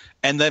best.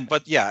 And then,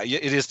 but yeah,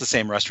 it is the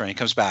same restaurant. He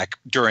comes back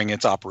during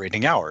its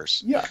operating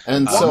hours. Yeah,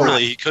 and so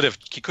Really, he could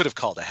have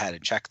called ahead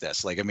and checked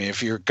this. Like, I mean,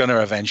 if you're gonna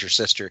avenge your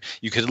sister,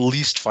 you could at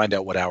least find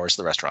out what hours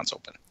the restaurant's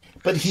open.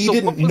 but he So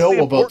didn't what was know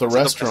the about the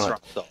importance of the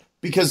restaurant. though?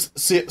 Because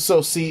see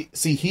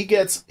he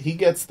gets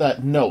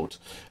that note,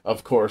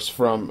 of course,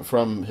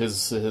 from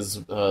his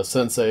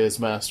sensei, his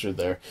master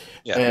there,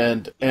 Yeah.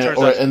 and turns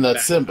out to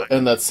be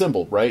that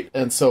symbol, right?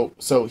 And so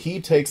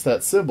he takes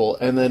that symbol,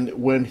 and then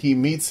when he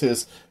meets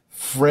his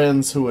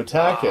friends who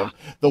attack him,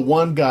 the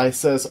one guy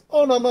says,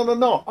 "Oh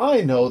no,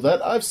 I know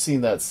that, I've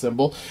seen that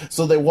symbol."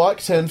 So they walk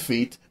 10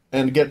 feet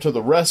and get to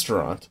the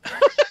restaurant,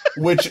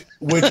 which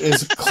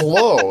is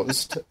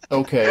closed.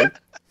 Okay.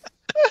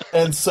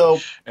 And so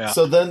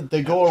then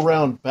they go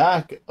around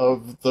back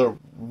of the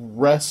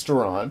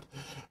restaurant,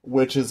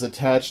 which is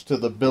attached to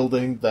the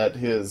building that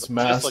his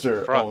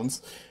master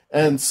owns.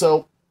 And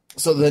so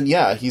then,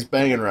 he's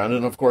banging around.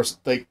 And of course,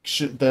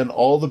 then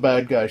all the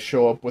bad guys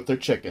show up with their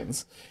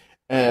chickens,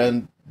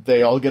 and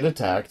they all get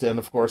attacked. And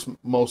of course,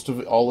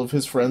 all of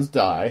his friends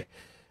die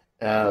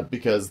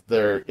because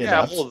they're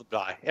inept. Yeah, all of them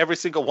die. Every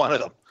single one of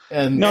them.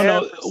 And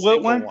No,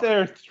 weren't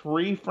there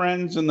 3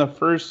 friends in the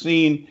first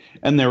scene,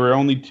 and there were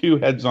only 2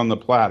 heads on the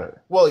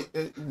platter? well,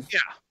 but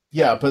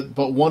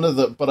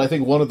I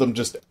think one of them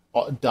just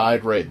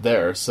died right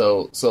there.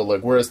 So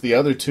like, whereas the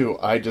other 2,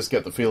 I just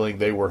get the feeling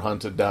they were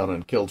hunted down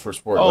and killed for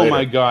sport. Oh later.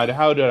 my God!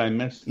 How did I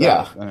miss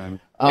that?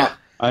 Yeah.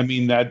 I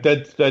mean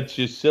that's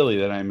just silly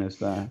that I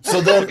missed that.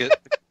 So then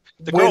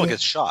The girl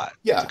gets shot.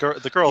 Yeah.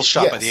 The girl's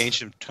shot by Yes. the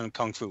ancient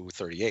Kung Fu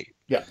 38.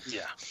 yeah.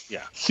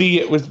 Yeah. See,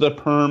 it was the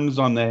perms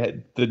on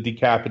the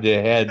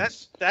decapitated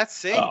heads That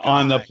same guy,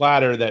 on the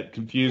platter that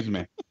confused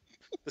me.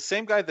 the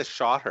same guy that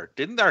shot her.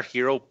 Didn't our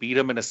hero beat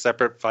him in a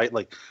separate fight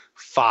like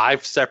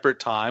 5 separate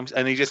times,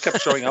 and he just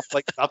kept showing up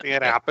like nothing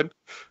had happened?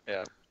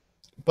 Yeah.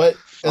 But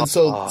and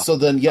so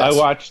then yes. I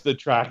watched the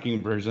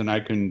tracking version. I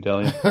couldn't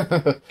tell you.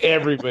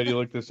 Everybody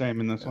looked the same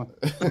in this one.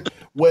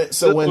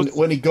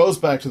 when he goes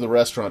back to the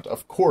restaurant,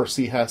 of course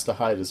he has to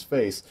hide his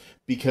face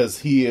because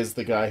he is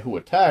the guy who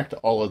attacked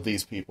all of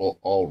these people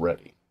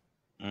already.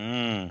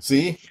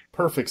 See?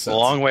 Perfect sense. A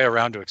long way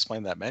around to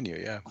explain that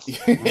menu,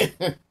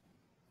 yeah.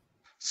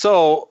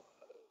 So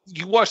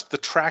you watch the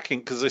tracking,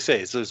 because they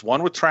say so there's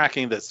one with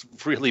tracking that's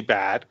really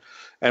bad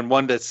and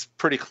one that's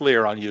pretty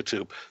clear on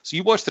YouTube. So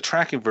you watch the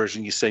tracking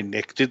version, you say,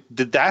 Nick,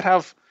 did that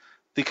have,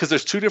 because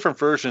there's 2 different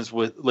versions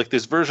with, like,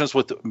 there's versions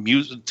with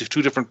music,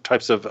 2 different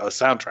types of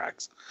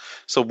soundtracks.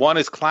 So one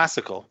is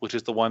classical, which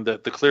is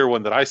the clear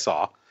one that I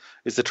saw.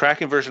 Is the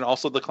tracking version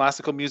also the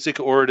classical music,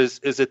 or is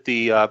it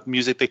the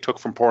music they took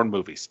from porn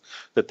movies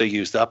that they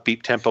used, the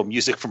upbeat tempo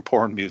music from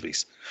porn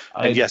movies?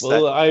 And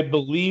I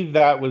believe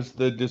that was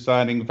the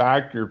deciding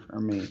factor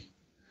for me,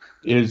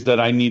 is that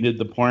I needed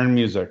the porn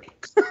music.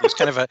 It was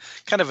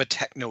kind of a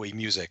techno-y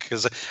music,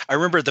 because I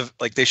remember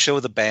they show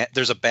the band.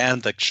 There's a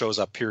band that shows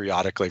up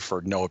periodically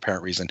for no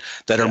apparent reason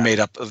that are made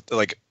up of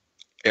like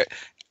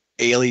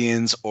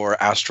aliens or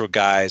astro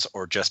guys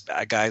or just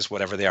bad guys,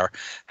 whatever they are,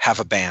 have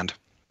a band.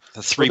 The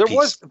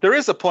 3-piece. There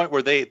is a point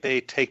where they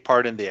take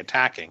part in the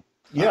attacking.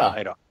 Yeah.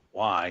 I don't know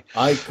why.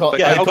 I call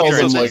Yeah, them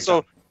like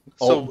so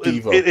alt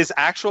Devo. it is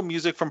actual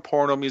music from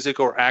porno music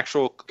or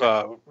actual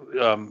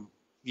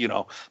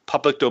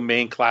public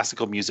domain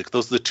classical music.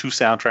 Those are the 2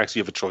 soundtracks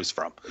you have a choice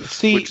from.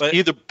 See,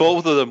 Either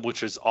both of them,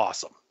 which is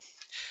awesome.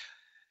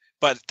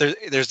 But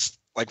there's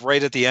like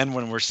right at the end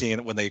when we're seeing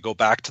it, when they go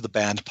back to the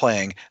band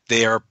playing,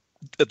 they are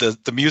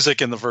the music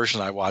in the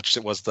version I watched,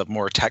 it was the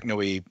more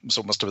techno-y,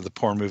 so most of the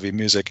porn movie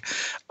music.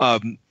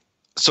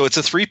 So it's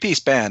a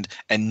 3-piece band,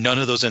 and none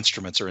of those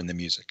instruments are in the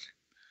music.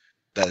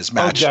 That is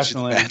matched to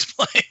the band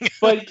playing.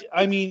 But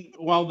I mean,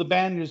 while the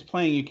band is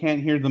playing, you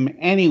can't hear them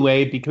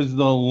anyway because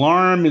the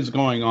alarm is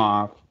going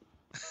off.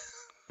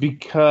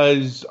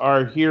 Because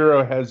our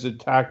hero has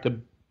attacked a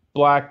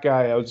black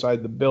guy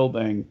outside the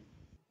building,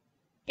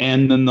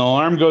 and then the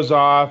alarm goes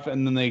off,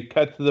 and then they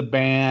cut to the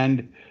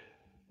band,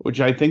 which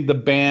I think the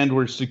band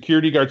were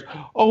security guards.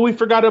 Oh, we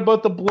forgot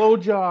about the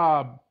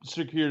blowjob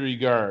security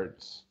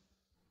guards.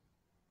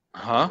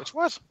 Huh? Which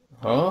was?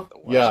 Huh?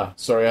 Yeah.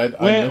 Sorry, I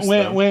missed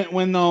them.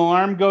 When the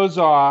alarm goes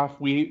off,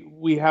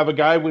 we have a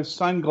guy with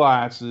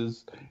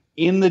sunglasses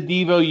in the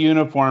Devo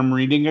uniform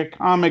reading a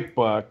comic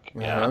book.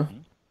 Yeah.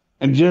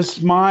 And just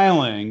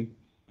smiling.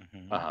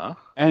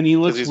 And he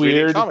looks he's weird.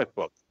 reading a comic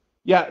book.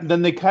 Yeah.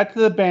 Then they cut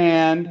to the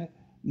band.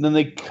 Then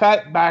they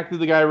cut back to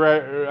the guy,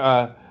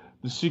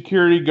 the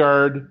security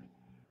guard,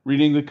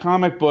 reading the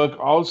comic book.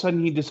 All of a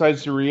sudden, he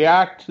decides to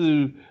react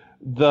to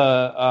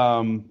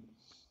the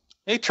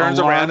He turns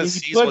around and he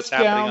sees puts what's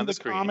happening down on the the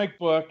screen. comic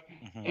book,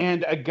 Mhm.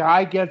 and a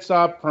guy gets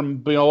up from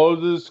below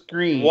the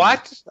screen.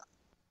 What?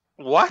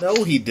 What?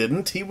 No, he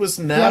didn't. He was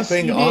Yes,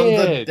 napping he on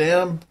the did.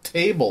 damn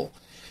table.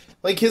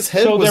 Like his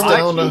head So was there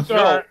were down. two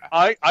No,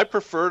 I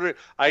prefer to.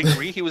 I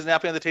agree he was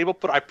napping on the table,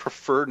 but I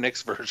prefer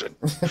Nick's version.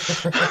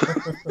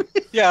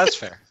 Yeah, that's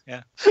fair.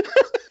 Yeah.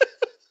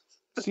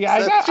 See, I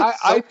That's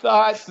just I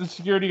thought the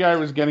security guy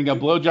was getting a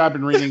blowjob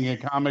and reading a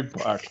comic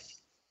book.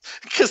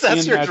 Because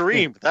that's In your that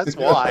dream. That's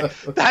why.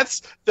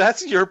 That's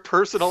your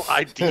personal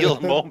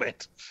ideal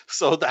moment.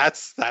 So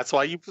that's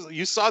why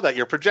you saw that.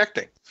 You're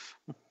projecting.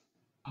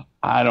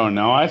 I don't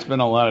know. I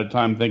spent a lot of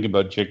time thinking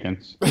about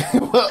chickens.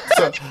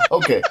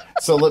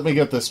 So let me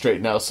get this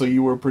straight now. So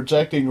you were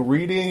projecting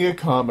reading a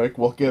comic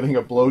while getting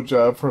a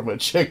blowjob from a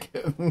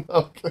chicken.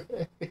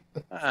 Okay.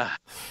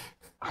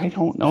 I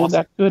don't know.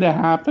 That could have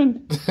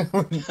happened.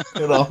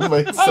 It all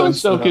makes sense. I was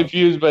so now.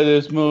 confused by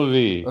this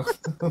movie.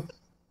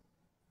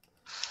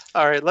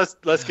 All right, let's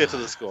get to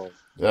the score.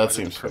 That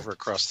seems fair.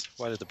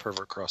 Why did the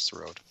pervert cross the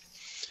road?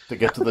 To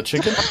get to the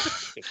chicken?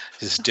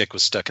 His dick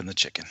was stuck in the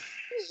chicken.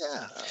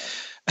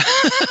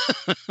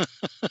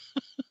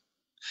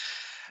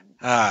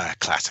 Yeah.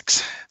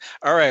 Classics.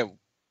 All right.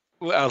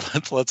 Well,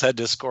 let's head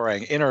to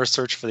scoring. In our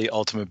search for the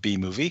ultimate B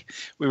movie,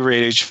 we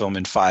rate each film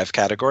in 5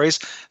 categories.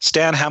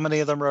 Stan, how many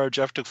of them are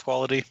objective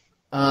quality?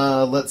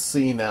 Let's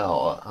see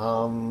now.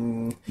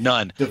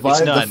 None. Divide It's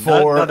the none.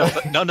 four.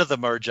 None of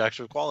them are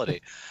objective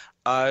quality.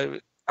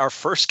 Our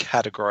first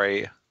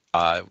category,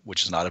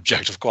 which is not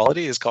objective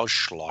quality, is called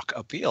schlock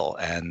appeal.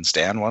 And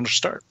Stan, why don't you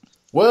start?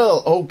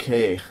 Well,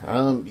 okay.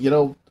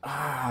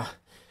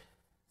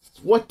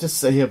 What to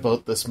say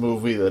about this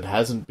movie that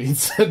hasn't been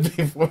said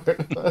before?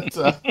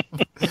 But,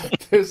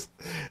 there's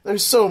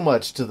so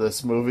much to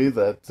this movie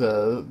that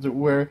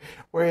where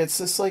it's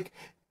just like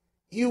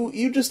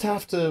you just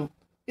have to.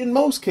 In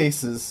most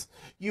cases,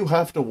 you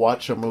have to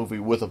watch a movie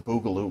with a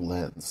boogaloo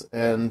lens,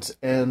 and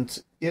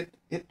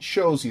it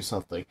shows you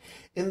something.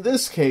 In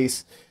this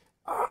case,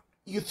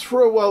 you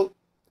throw out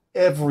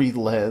every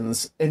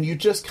lens, and you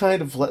just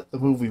kind of let the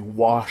movie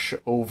wash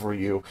over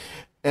you,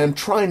 and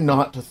try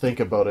not to think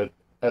about it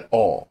at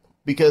all.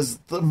 Because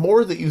the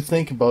more that you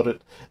think about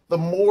it, the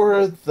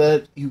more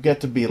that you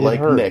get to be like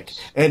hurts. Nick,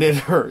 and it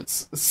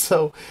hurts.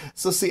 So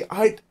see,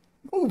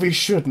 movies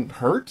shouldn't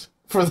hurt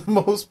for the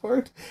most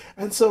part,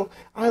 and so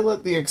I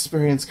let the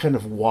experience kind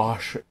of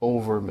wash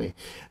over me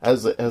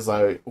as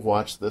I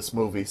watch this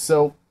movie.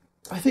 So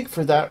I think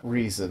for that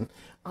reason,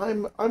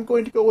 I'm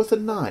going to go with a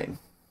 9.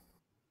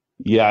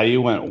 Yeah,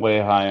 you went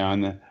way high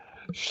on the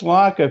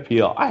schlock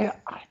appeal. I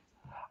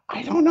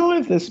don't know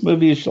if this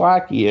movie is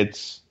schlocky.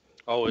 It's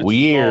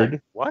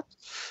weird. What?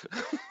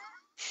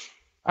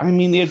 I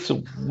mean, it's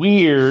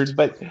weird,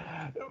 but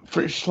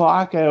for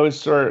schlock, I always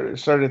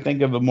sort of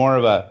think of more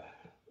of a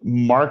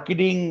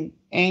marketing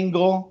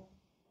angle,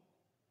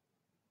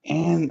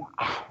 and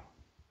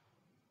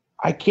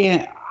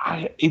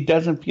it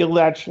doesn't feel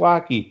that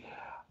schlocky.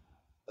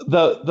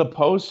 The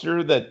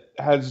poster that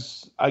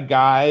has a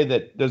guy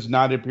that does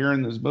not appear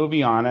in this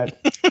movie on it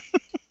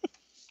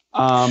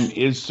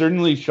is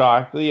certainly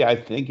shocky. I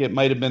think it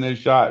might have been a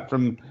shot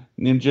from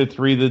Ninja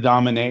 3: The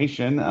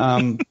Domination.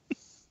 I'm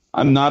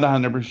not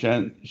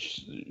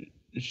 100%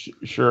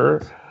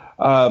 sure.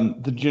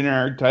 The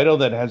generic title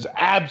that has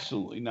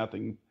absolutely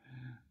nothing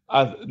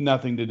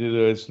to do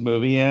with this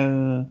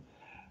movie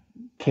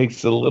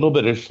takes a little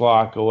bit of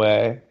schlock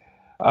away.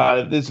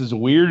 This is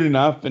weird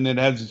enough, and it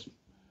has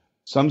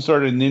some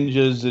sort of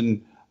ninjas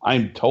and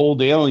I'm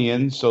told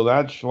aliens, so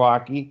that's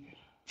schlocky.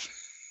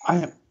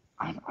 I'm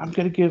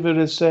gonna give it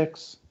a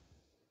 6.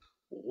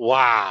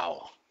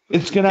 Wow.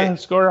 It's gonna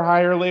score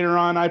higher later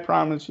on, I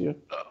promise you.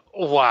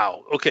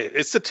 Wow. Okay,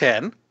 it's a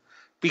 10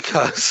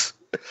 because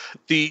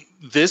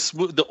this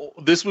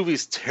movie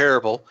is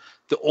terrible.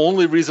 The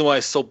only reason why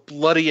it's so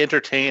bloody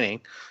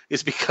entertaining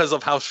is because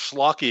of how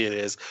schlocky it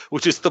is,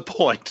 which is the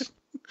point.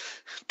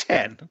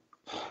 10.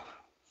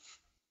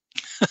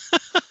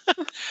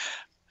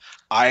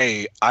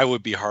 I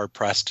would be hard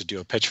pressed to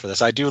do a pitch for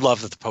this. I do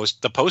love that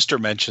the poster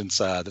mentions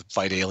the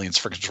fight aliens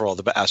for control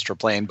of the astral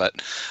plane,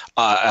 but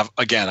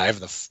again, I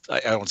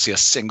don't see a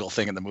single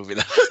thing in the movie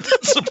that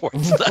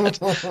supports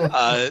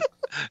that.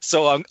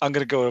 So I'm going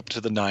to go up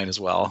to the 9 as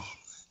well.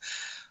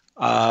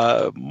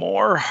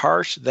 More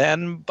heart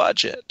than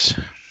budget.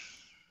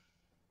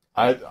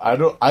 I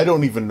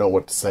don't even know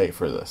what to say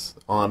for this,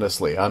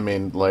 honestly. I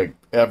mean, like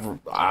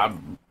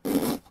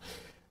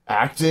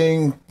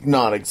acting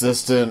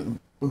non-existent.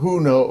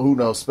 Who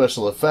knows?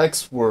 Special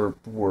effects were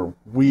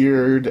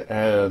weird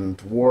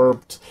and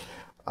warped.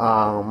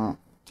 7.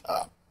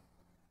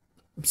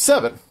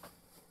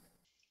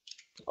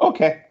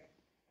 Okay.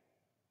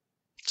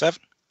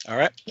 7. All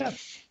right. Yeah.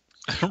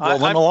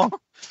 Rolling along.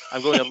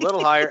 I'm going a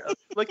little higher.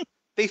 Like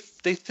they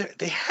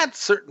had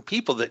certain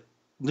people that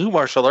knew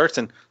martial arts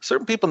and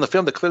certain people in the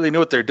film that clearly knew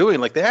what they're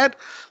doing. Like they had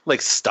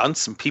like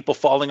stunts and people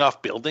falling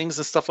off buildings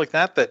and stuff like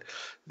that.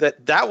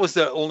 That was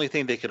the only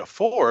thing they could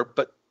afford.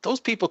 But those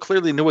people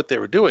clearly knew what they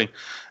were doing.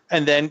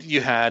 And then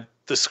you had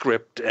the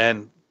script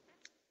and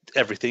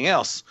everything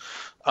else.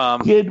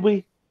 Did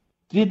we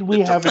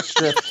have a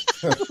script?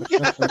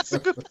 Yeah, that's a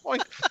good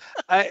point.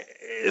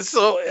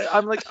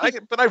 I'm like,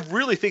 but I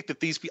really think that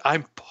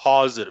I'm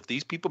positive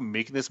these people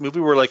making this movie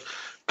were like,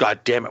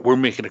 God damn it, we're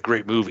making a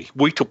great movie.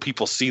 Wait till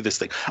people see this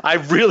thing. I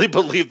really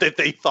believe that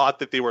they thought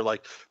that they were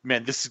like,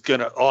 man, this is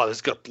gonna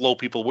blow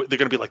people. They're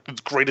gonna be like the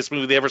greatest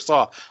movie they ever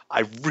saw.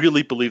 I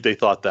really believe they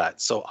thought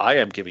that. So I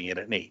am giving it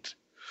an 8.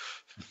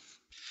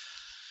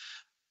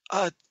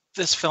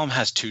 This film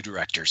has 2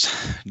 directors.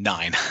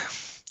 9.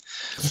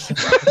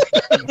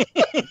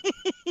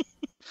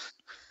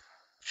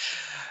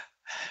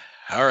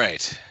 All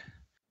right.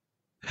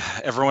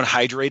 Everyone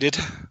hydrated?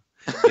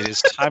 It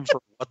is time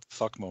for what the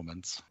fuck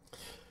moments.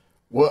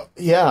 Well,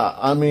 yeah,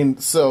 I mean,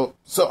 so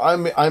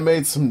I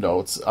made some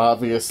notes.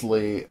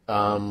 Obviously,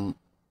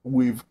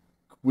 we've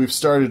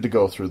started to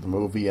go through the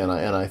movie, and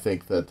I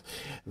think that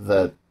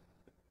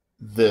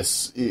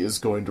this is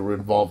going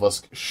to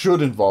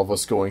should involve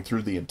us going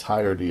through the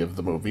entirety of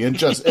the movie and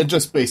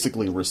just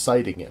basically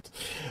reciting it.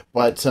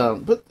 But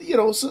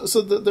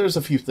there's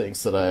a few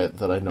things that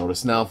I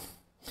noticed. Now,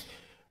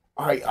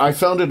 I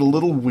found it a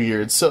little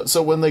weird.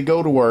 So when they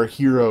go to our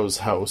hero's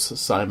house,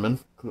 Simon,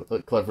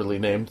 cleverly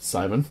named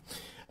Simon,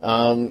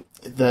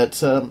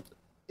 that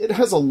it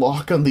has a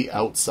lock on the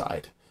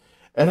outside.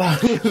 And I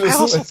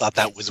also thought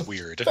that was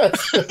weird.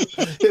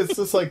 It's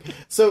just like,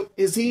 so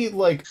is he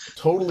like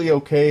totally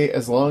okay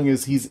as long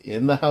as he's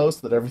in the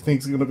house that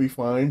everything's going to be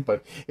fine?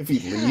 But if he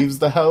leaves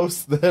the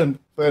house, then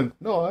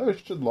no, I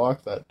should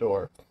lock that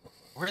door.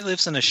 Or he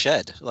lives in a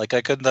shed. Like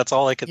that's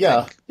all I could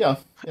think. Yeah.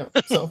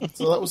 So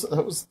that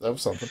was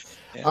something.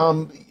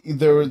 Yeah.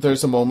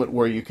 There's a moment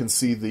where you can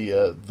see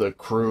the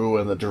crew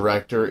and the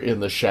director in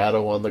the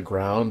shadow on the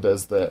ground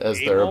as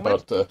they're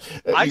about to.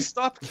 I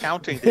stopped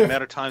counting the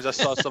amount of times I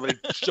saw somebody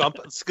jump.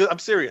 I'm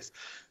serious,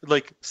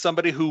 like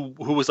somebody who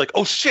was like,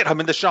 "Oh shit,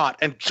 I'm in the shot,"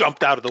 and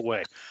jumped out of the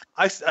way.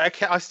 I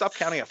stopped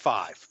counting at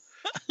 5.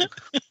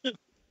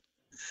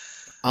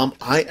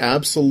 I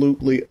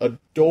absolutely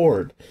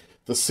adored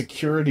the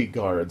security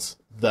guards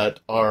that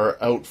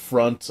are out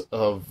front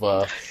of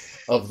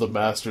the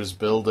Master's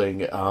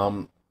building,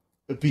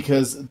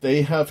 because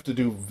they have to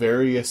do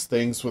various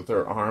things with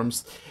their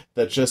arms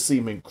that just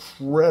seem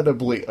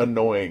incredibly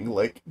annoying.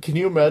 Like, can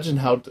you imagine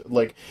how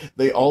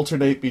they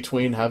alternate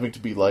between having to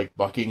be like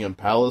Buckingham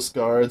Palace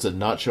guards and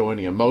not show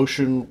any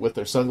emotion with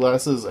their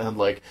sunglasses, and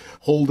like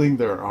holding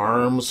their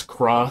arms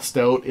crossed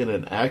out in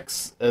an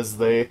X as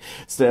they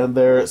stand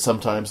there.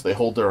 Sometimes they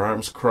hold their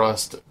arms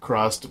crossed,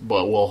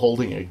 but while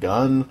holding a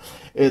gun.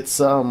 It's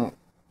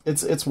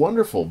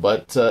wonderful,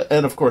 but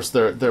and of course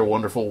their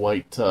wonderful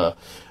white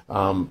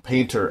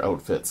painter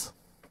outfits.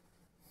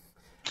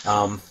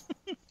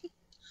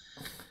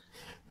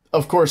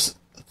 Of course,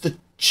 the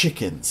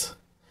chickens.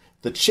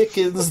 The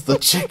chickens.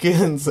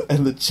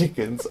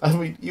 I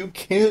mean, you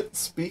can't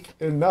speak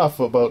enough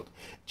about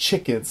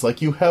chickens.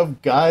 Like, you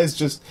have guys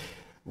just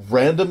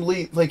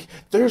randomly, like,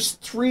 there's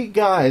 3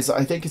 guys,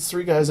 I think it's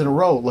 3 guys in a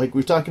row. Like,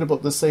 we're talking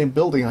about the same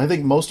building. I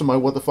think most of my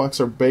what the fucks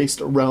are based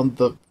around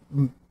the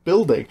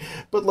building.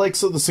 But, like,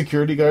 so the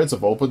security guards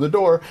have opened the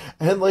door,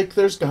 and, like,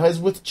 there's guys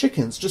with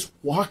chickens just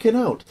walking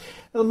out.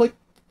 And I'm like,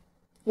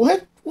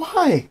 what?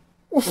 Why?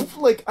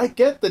 Like, I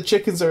get that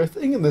chickens are a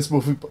thing in this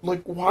movie, but,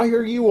 like, why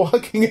are you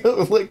walking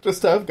out? Like,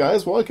 just have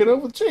guys walking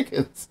out with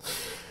chickens.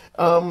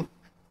 Nick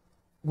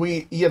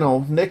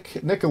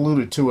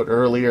alluded to it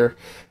earlier.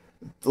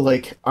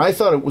 Like, I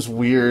thought it was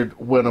weird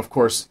when, of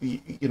course,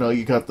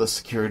 you got the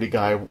security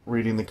guy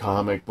reading the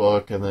comic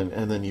book, and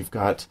then you've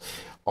got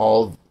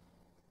all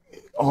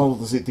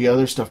the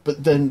other stuff,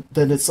 but then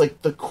it's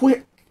like the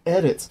quick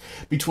edits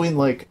between,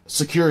 like,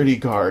 security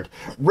guard,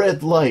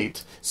 red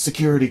light,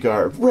 security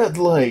guard, red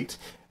light,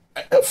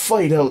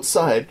 fight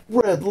outside,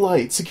 red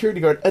light,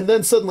 security guard, and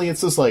then suddenly it's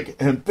just like,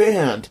 and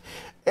band,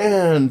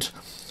 and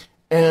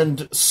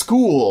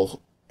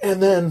school,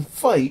 and then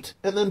fight,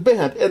 and then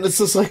band, and it's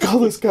just like all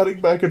this cutting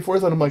back and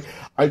forth, and I'm like,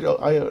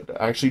 I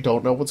actually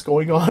don't know what's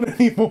going on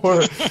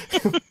anymore.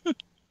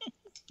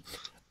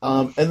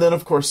 And then,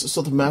 of course,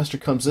 so the Master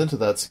comes into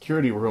that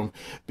security room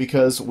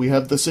because we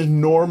have this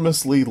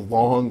enormously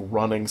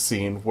long-running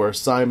scene where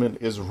Simon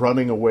is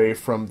running away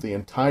from the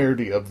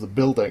entirety of the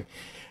building.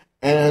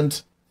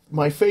 And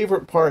my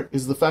favorite part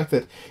is the fact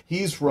that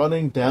he's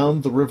running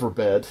down the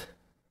riverbed,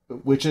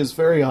 which is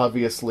very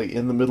obviously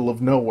in the middle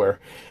of nowhere,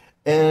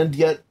 and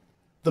yet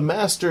the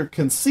Master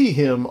can see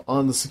him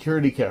on the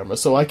security camera,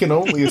 so I can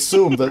only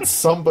assume that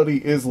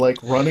somebody is, like,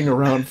 running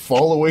around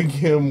following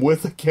him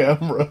with a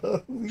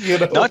camera,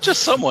 Not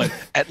just someone,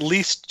 at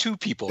least 2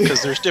 people,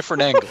 because there's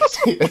different angles.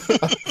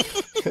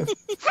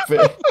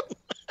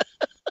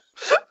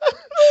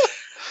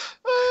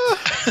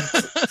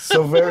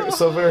 So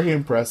very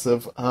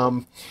impressive.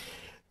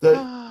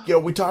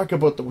 We talked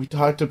about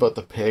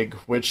the pig,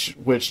 which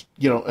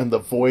and the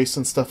voice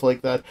and stuff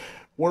like that.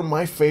 One of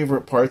my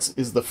favorite parts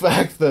is the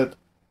fact that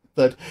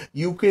that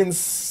you can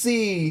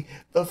see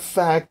the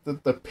fact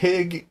that the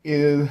pig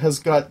has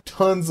got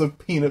tons of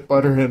peanut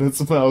butter in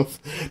its mouth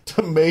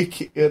to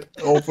make it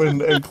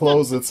open and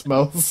close its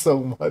mouth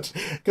so much,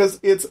 because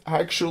it's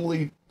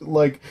actually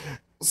like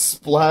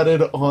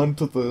splatted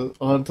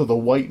onto the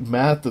white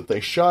mat that they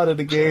shot it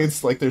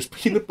against. Like, there's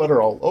peanut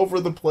butter all over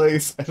the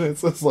place, and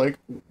it's just like,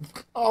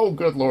 oh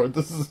good lord,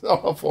 this is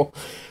awful.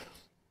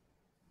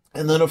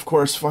 And then of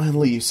course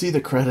finally you see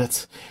the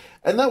credits,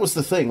 and that was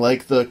the thing,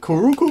 like the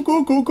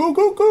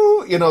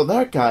kurukukukukukuku, you know,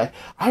 that guy,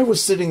 I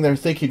was sitting there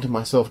thinking to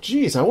myself,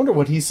 geez, I wonder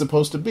what he's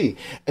supposed to be.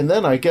 And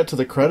then I get to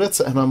the credits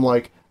and I'm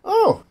like,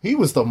 oh, he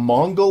was the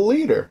Mongol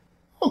leader.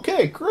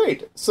 Okay,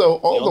 great. So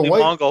all the white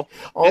Mongol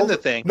in the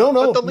thing.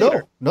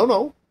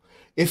 No.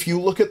 If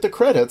you look at the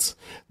credits,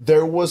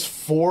 there was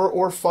 4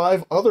 or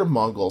 5 other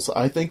Mongols.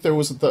 I think there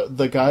was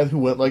the guy who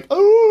went like,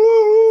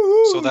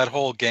 oh. So that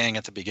whole gang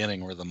at the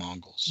beginning were the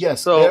Mongols.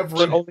 Yes. So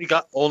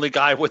the only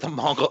guy with a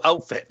Mongol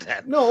outfit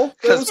then. No,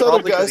 there was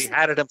other guys. He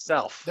had it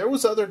himself. There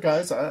was other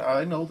guys.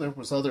 I know there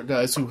was other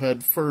guys who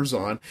had furs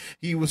on.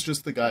 He was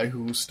just the guy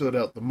who stood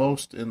out the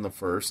most in the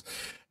furs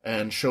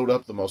and showed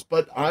up the most.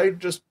 But I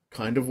just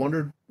kind of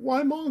wondered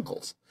why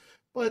Mongols.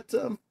 But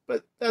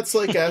that's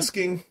like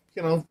asking,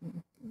 you know,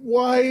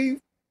 why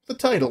the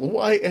title?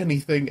 Why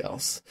anything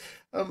else?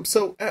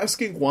 So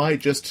asking why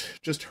just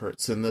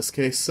hurts in this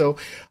case. So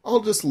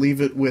I'll just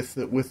leave it with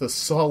a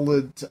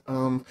solid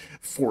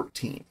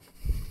 14.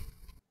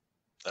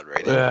 That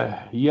right?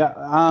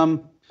 Yeah.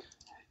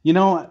 You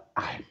know,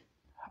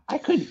 I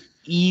could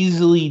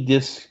easily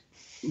dismiss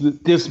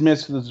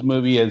this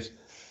movie as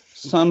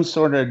some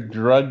sort of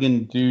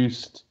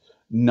drug-induced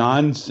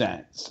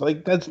nonsense.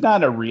 Like, that's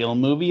not a real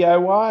movie I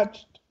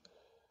watched.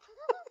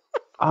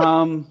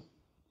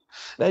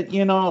 That,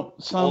 you know,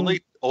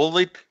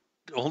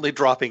 only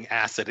dropping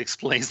acid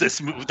explains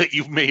this movie, that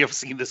you may have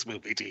seen this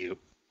movie to you.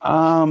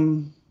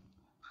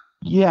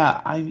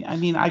 Yeah, I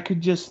mean, I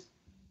could just,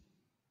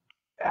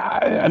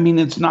 I mean,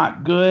 it's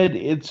not good.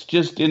 It's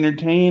just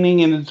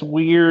entertaining and it's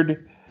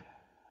weird.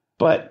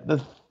 But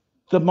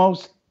the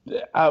most,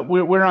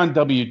 we're on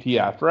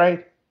WTF,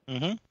 right?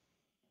 Mm-hmm.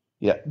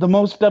 Yeah, the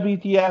most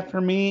WTF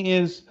for me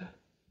is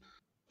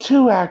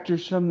 2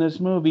 actors from this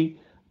movie,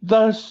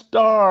 the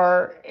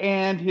star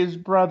and his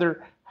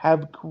brother,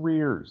 have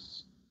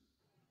careers.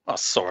 Oh,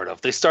 sort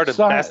of. They started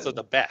best of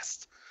the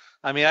best.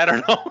 I mean, I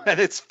don't know. And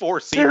it's 4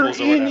 sequels.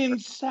 They're in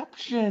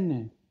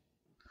Inception.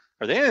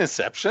 Are they in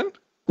Inception?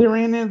 They're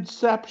in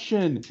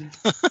Inception.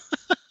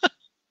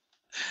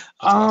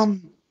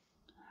 Awesome.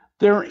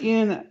 They're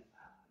in.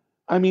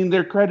 I mean,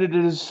 they're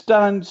credited as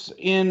stunts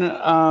in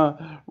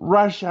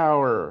Rush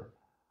Hour.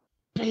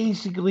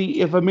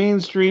 Basically, if a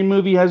mainstream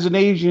movie has an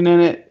Asian in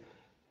it,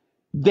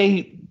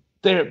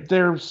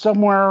 they're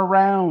somewhere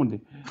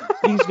around.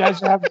 These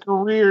guys have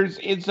careers.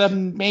 It's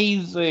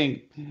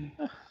amazing.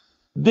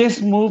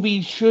 This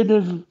movie should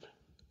have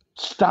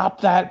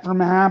stopped that from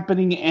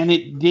happening, and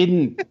it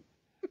didn't.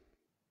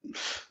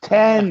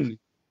 10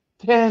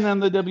 on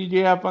the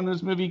WTF on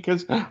this movie,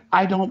 because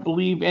I don't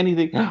believe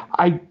anything.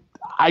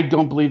 I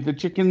don't believe the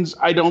chickens.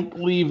 I don't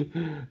believe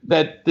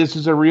that this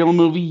is a real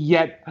movie,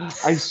 yet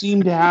I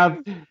seem to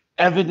have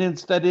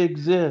evidence that it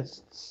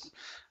exists.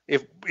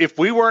 If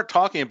we weren't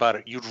talking about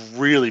it, you'd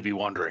really be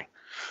wondering.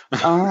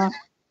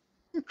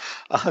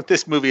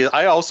 This movie,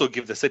 I also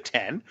give this a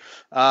 10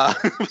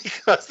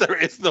 because there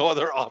is no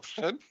other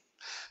option.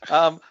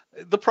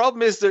 The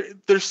problem is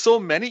there's so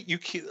many.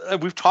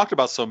 We've talked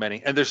about so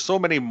many, and there's so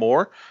many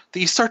more that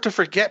you start to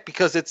forget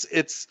because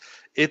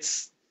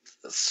it's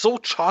so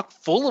chock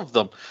full of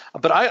them.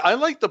 But I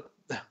like the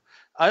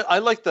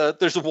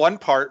there's one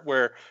part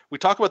where we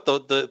talk about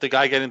the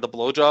guy getting the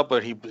blowjob,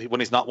 but when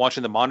he's not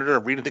watching the monitor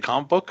and reading the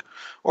comic book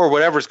or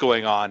whatever's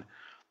going on.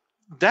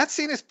 That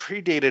scene is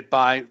predated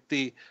by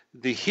the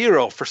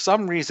hero for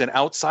some reason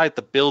outside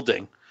the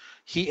building.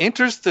 He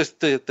enters there's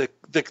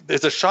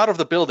a shot of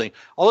the building.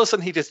 All of a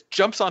sudden he just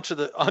jumps onto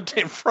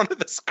in front of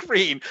the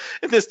screen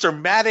in this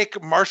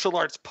dramatic martial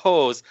arts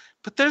pose.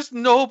 But there's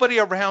nobody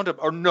around him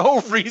or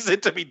no reason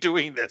to be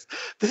doing this.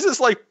 This is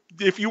like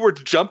if you were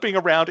jumping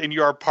around in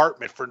your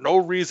apartment for no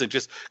reason,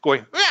 just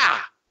going,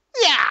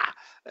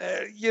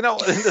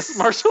 in this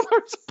martial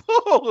arts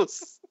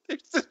pose.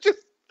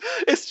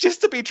 It's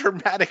just to be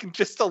dramatic and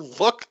just to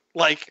look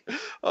like,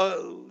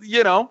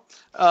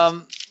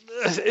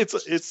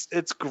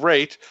 it's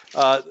great.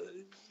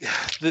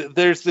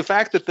 There's the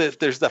fact that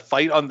there's the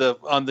fight on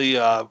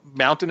the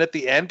mountain at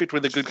the end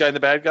between the good guy and the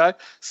bad guy.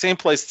 Same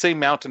place, same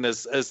mountain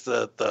as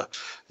the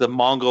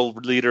Mongol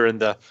leader and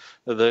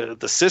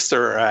the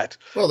sister are at.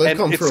 Well, they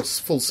come for a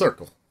full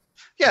circle.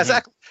 Yeah,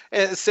 exactly.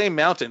 Same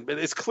mountain, but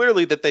it's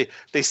clearly that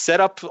they set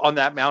up on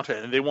that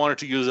mountain and they wanted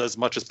to use it as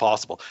much as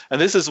possible.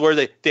 And this is where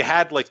they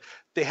have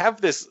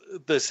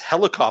this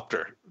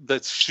helicopter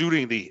that's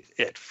shooting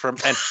it from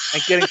and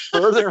getting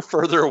further and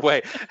further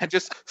away and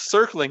just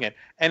circling it,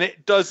 and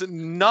it does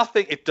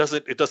nothing. It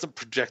doesn't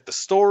project the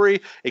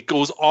story. It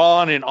goes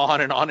on and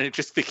on and on, and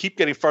they keep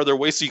getting farther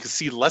away so you can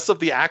see less of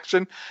the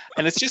action.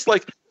 And it's just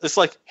like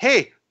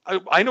hey,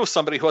 I know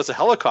somebody who has a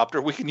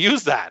helicopter. We can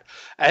use that.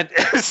 And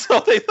so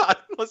they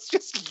thought, let's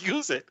just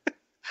use it.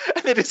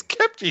 And they just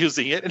kept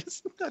using it.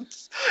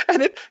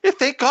 And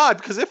thank God,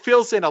 because it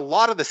fills in a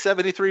lot of the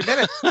 73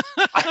 minutes.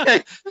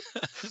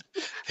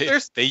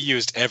 They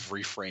used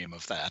every frame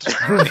of that.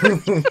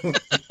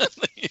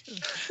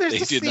 They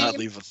did not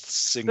leave a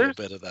single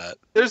bit of that.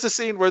 There's a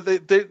scene where they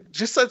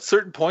just at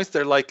certain points,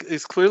 they're like,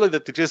 it's clearly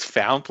that they just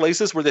found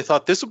places where they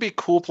thought this would be a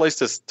cool place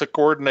to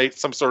coordinate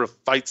some sort of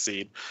fight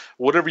scene,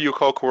 whatever you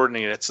call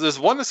coordinating it. So there's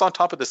one that's on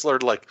top of this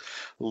sort of like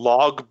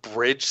log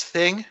bridge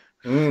thing.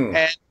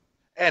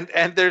 And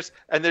there's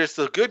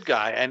the good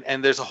guy,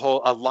 and there's a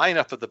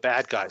lineup of the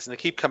bad guys, and they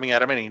keep coming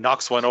at him, and he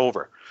knocks one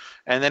over,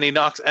 and then he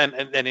knocks and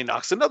then he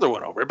knocks another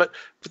one over. But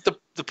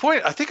the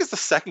point, I think, is the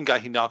second guy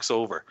he knocks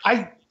over.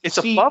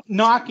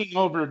 Knocking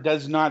over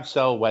does not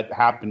sell what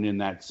happened in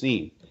that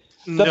scene.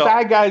 The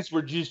bad guys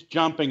were just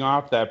jumping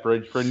off that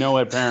bridge for no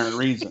apparent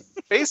reason.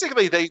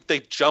 Basically, they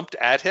jumped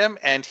at him,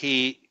 and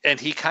he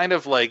kind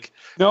of like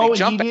he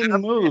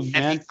didn't move,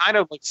 man. And he kind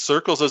of like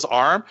circles his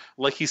arm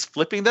like he's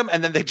flipping them,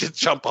 and then they just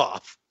jump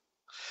off.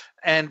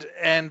 And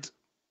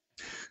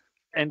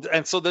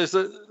so there's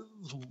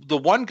the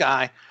one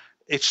guy.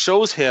 It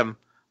shows him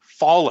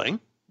falling,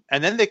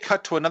 and then they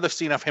cut to another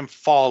scene of him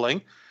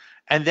falling,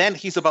 and then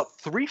he's about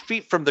 3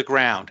 feet from the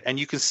ground, and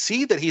you can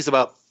see that he's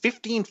about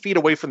 15 feet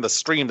away from the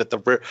stream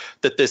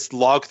that this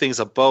log thing's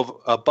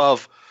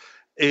above.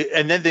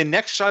 And then the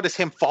next shot is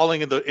him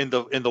falling in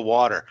the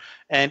water,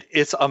 and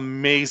it's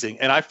amazing.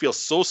 And I feel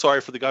so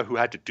sorry for the guy who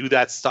had to do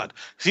that stunt.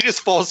 He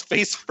just falls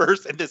face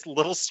first in this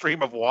little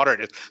stream of water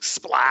and just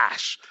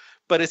splash.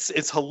 But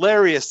it's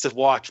hilarious to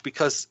watch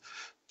because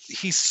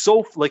he's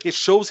so like it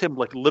shows him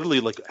like literally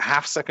like a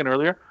half second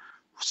earlier,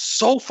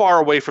 so far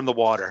away from the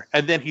water,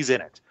 and then he's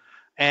in it,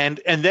 and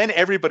then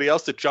everybody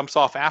else that jumps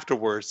off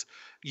afterwards.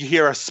 You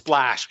hear a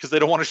splash because they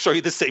don't want to show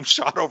you the same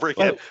shot over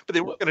again, but they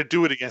weren't going to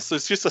do it again. So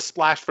it's just a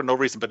splash for no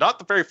reason, but not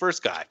the very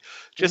first guy,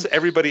 just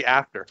everybody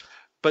after.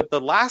 But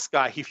the last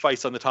guy he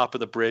fights on the top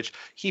of the bridge,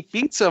 he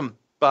beats him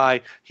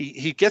by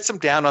he gets him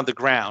down on the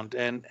ground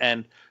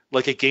and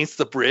like against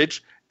the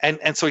bridge.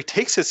 And so he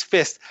takes his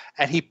fist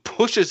and he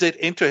pushes it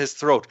into his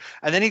throat.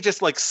 And then he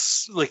just like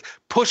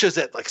pushes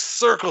it, like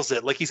circles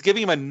it, like he's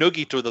giving him a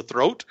noogie to the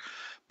throat.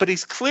 But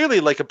he's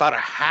clearly like about a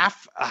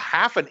half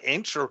an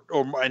inch or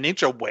an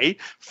inch away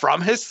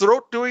from his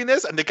throat doing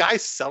this. And the guy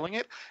selling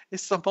it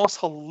is the most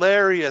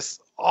hilarious,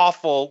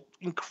 awful,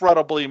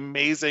 incredibly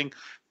amazing,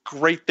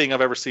 great thing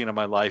I've ever seen in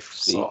my life.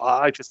 So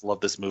I just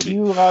love this movie.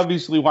 You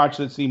obviously watched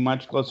the scene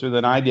much closer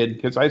than I did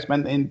because I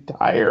spent the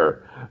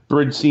entire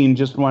bridge scene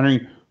just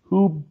wondering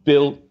who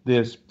built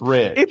this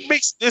bridge.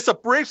 It's a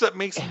bridge that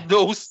makes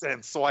no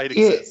sense why it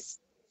exists.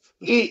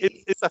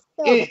 It's a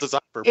horrible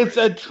design for a bridge. It's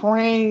a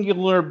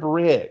triangular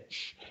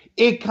bridge.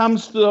 It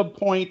comes to a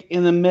point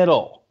in the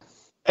middle.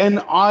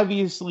 And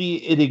obviously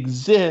it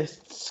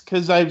exists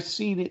because I've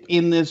seen it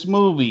in this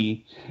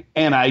movie.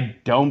 And I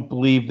don't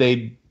believe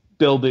they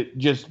built it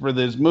just for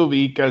this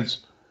movie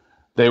because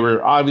they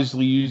were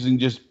obviously using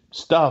just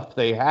stuff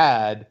they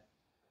had.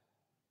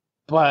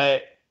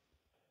 But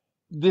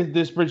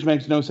this bridge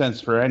makes no sense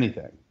for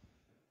anything.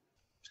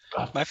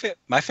 My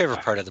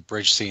favorite part of the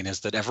bridge scene is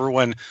that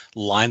everyone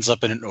lines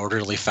up in an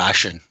orderly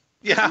fashion.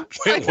 Yeah,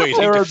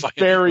 they're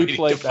very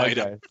polite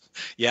guys.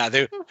 Yeah,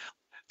 they're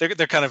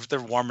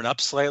warming up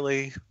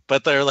slightly,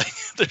 but they're like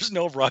there's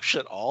no rush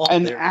at all.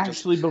 And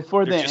actually,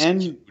 before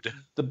the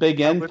big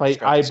end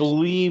fight, I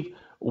believe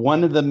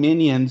one of the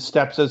minions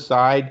steps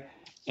aside,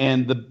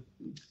 and the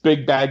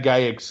big bad guy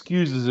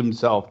excuses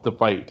himself to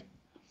fight.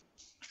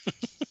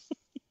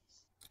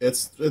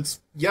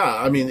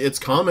 I mean, it's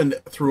common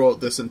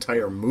throughout this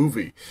entire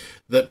movie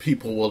that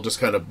people will just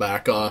kind of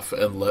back off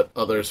and let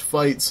others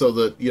fight so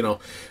that,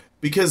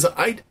 because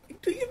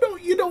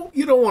you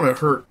don't want to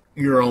hurt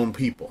your own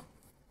people.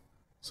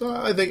 So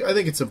I think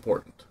it's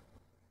important.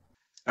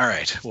 All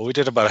right. Well, we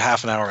did about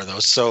half an hour of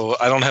those, so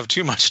I don't have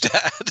too much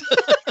to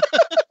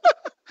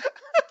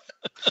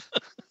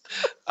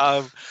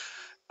add.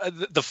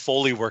 The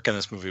Foley work in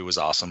this movie was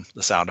awesome.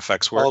 The sound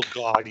effects work. Oh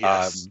God,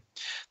 yes.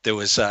 There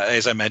was,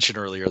 as I mentioned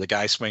earlier, the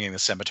guy swinging the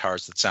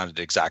scimitars that sounded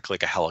exactly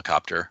like a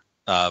helicopter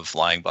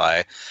flying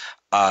by.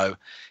 And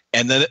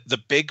then the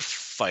big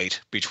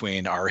fight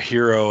between our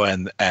hero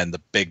and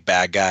the big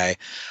bad guy.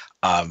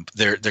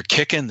 They're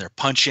kicking, they're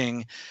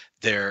punching,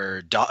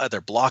 they're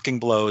blocking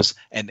blows,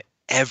 and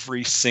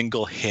every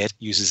single hit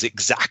uses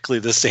exactly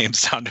the same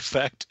sound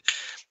effect.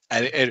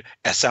 And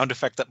a sound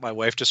effect that my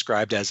wife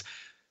described as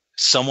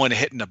someone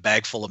hitting a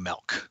bag full of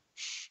milk.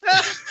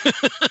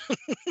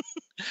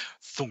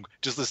 Thunk,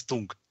 just this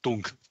thunk,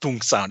 thunk,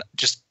 thunk sound.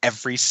 Just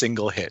every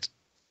single hit.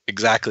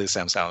 Exactly the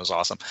same sound. It was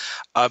awesome.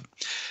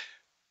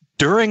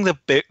 During the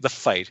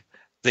fight,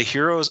 the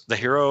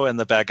hero and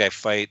the bad guy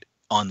fight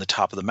on the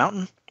top of the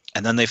mountain,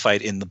 and then they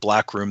fight in the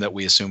black room that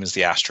we assume is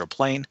the astral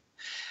plane.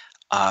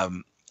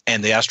 And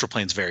the astral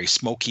plane's very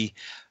smoky.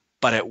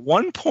 But at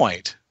one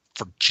point,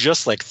 for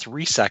just like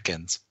 3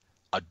 seconds,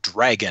 a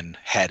dragon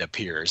head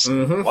appears.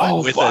 Mhm.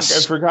 Oh, with fuck, a,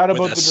 I forgot with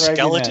about a the dragon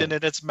skeleton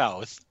head. in its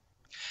mouth.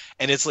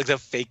 And it's like the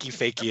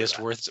fakiest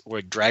worst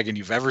dragon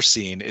you've ever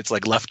seen. It's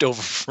like left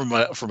over from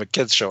a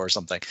kids show or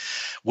something,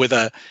 with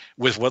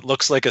what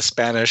looks like a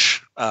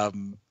Spanish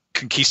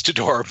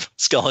conquistador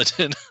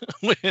skeleton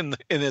in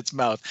its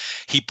mouth.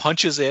 He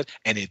punches it,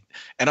 and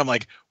I'm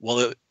like,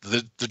 well,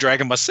 the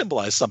dragon must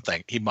symbolize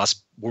something. We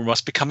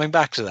must be coming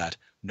back to that.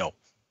 No,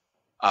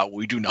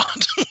 we do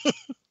not.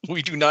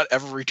 We do not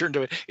ever return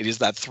to it. It is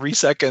that 3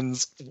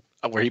 seconds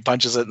where he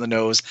punches it in the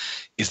nose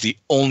is the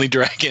only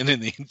dragon in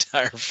the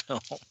entire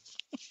film.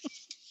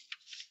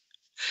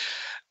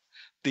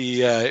 We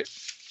have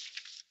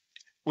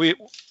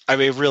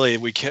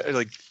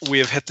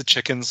hit the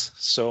chickens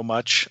so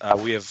much.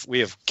 We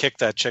have kicked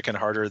that chicken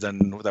harder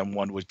than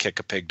one would kick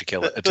a pig to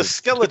kill it. The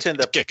skeleton,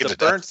 the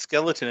burnt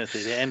skeleton at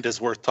the end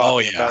is worth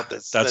talking about.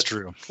 That's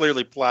true.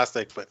 Clearly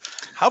plastic, but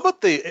how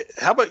about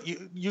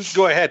you? You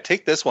go ahead,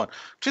 take this one.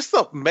 Just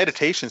the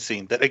meditation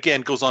scene that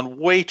again goes on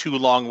way too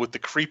long with the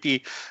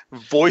creepy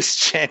voice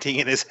chanting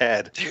in his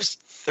head.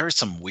 There's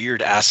some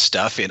weird ass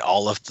stuff in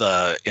all of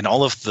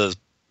the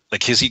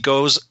like he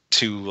goes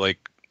to like.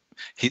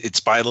 It's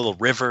by a little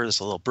river.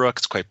 There's a little brook.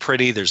 It's quite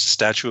pretty. There's a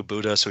statue of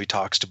Buddha, so he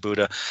talks to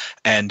Buddha,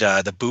 and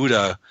the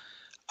Buddha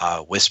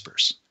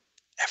whispers.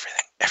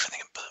 Everything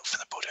from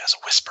the Buddha has a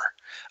whisper,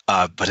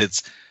 but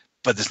it's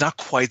not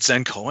quite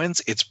Zen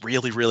koans. It's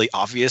really, really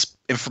obvious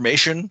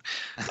information.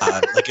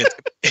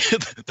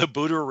 The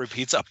Buddha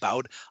repeats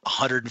about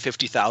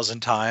 150,000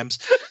 times.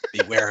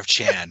 Beware of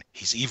Chan.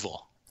 He's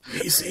evil.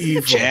 He's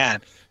evil.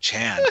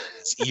 Chan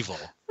is evil.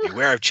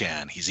 Beware of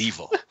Chan. He's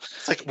evil.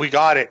 It's like we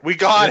got it.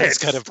 It's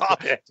kind of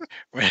stop it.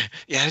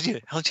 Yeah,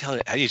 how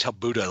do you tell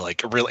Buddha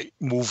like really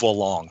move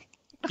along?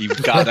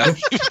 You've gotta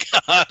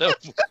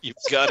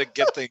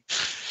get things.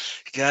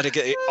 You gotta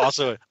get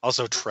also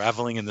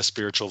traveling in the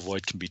spiritual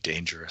void can be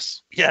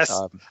dangerous. Yes,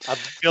 a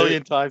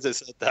billion times I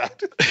said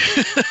that.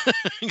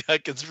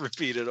 That gets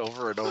repeated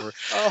over and over.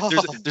 Oh.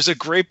 There's a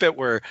great bit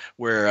where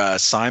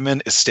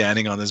Simon is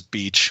standing on this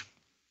beach,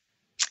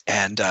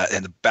 and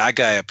the bad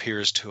guy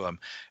appears to him,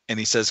 and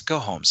he says, "Go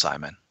home,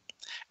 Simon."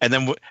 And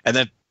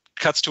then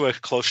cuts to a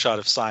close shot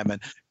of Simon,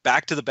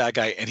 back to the bad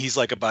guy, and he's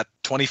like about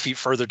 20 feet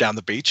further down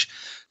the beach.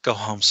 Go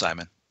home,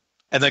 Simon.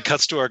 And then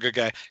cuts to our good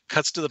guy,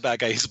 cuts to the bad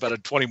guy. He's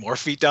about 20 more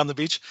feet down the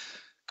beach.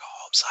 Go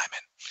home, Simon.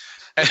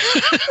 And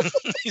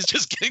he's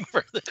just getting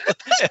further.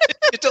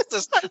 It does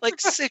this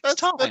like 6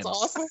 times. That's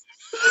awesome.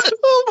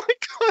 Oh my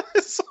god,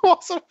 it's so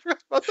awesome. I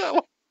forgot about that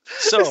one.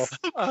 So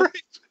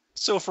great.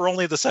 So for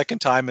only the second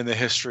time in the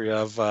history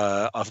of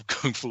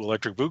Kung Fu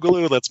Electric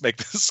Boogaloo, let's make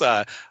this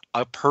a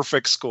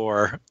perfect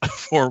score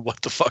for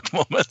what the fuck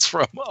moments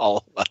from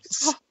all of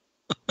us.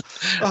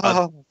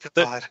 Oh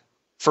God.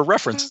 For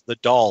reference, The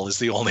Doll is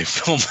the only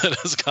film that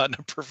has gotten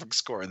a perfect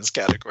score in this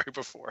category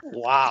before.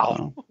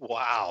 Wow.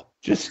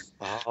 Just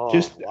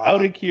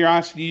out of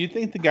curiosity, do you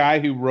think the guy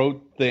who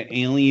wrote the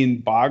alien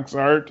box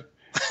art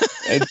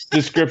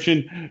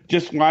description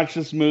just watched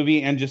this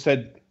movie and just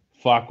said,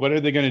 fuck, what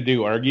are they going to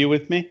do? Argue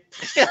with me?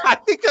 Yeah, I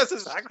think that's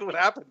exactly what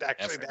happened,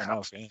 actually. Yeah,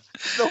 enough, yeah.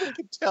 No one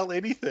can tell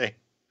anything.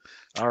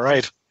 All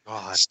right.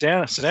 God.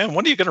 Stan,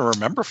 what are you going to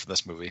remember from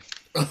this movie?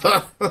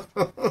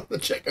 The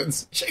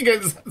chickens,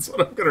 that's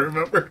what I'm going to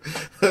remember.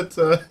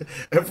 That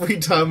every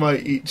time I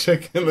eat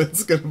chicken,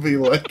 it's going to be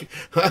like,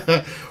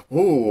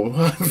 ooh,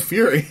 I'm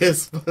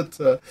furious.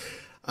 But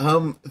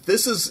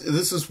this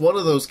is one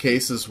of those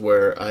cases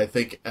where I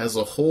think as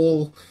a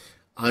whole,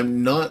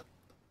 I'm not,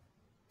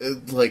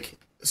 like,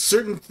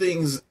 certain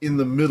things in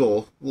the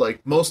middle,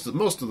 like most of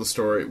the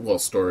story,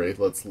 let's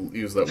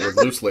use that word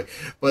loosely,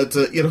 but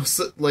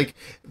like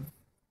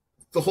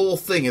the whole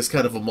thing is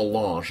kind of a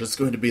melange. It's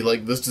going to be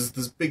like this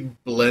big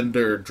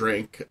blender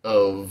drink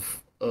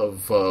of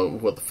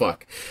what the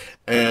fuck.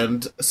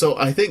 And so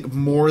I think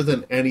more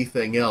than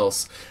anything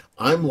else,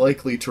 I'm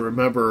likely to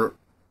remember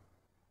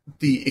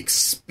the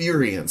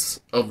experience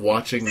of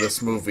watching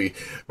this movie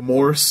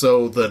more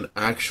so than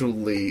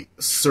actually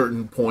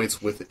certain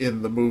points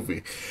within the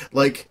movie.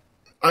 Like,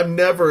 I'm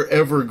never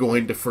ever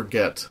going to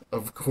forget,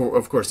 of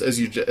course, as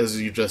you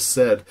just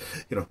said,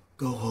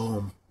 go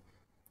home.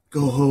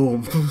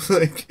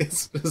 Like,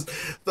 it's just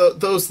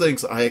those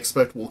things I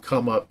expect will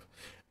come up,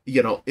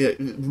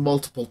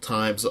 multiple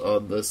times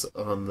on this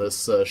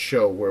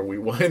show where we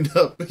wind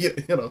up,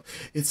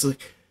 it's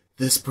like,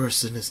 this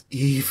person is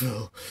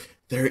evil.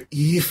 They're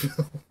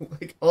evil.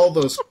 Like, all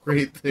those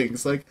great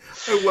things. Like,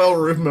 I well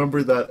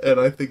remember that, and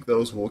I think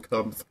those will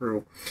come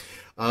through.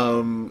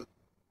 Wow.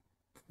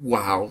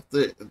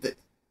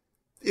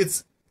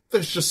 There's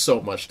just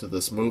so much to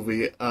this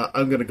movie.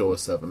 I'm going to go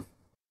with 7.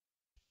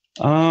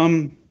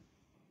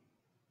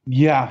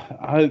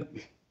 Yeah.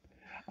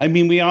 I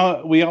mean, we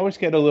always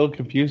get a little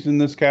confused in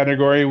this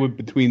category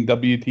between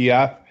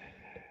WTF.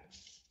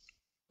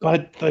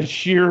 But the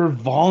sheer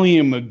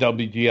volume of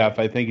WTF,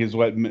 I think, is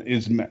what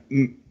is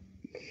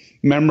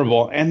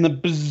memorable, and the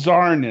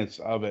bizarreness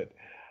of it.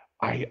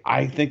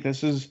 I think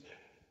this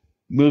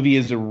movie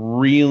is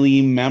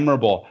really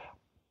memorable.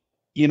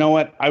 You know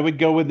what? I would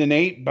go with an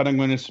 8, but I'm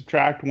going to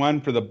subtract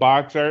 1 for the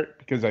box art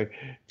because I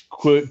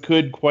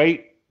could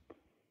quite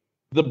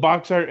the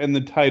box art and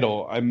the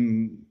title.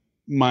 I'm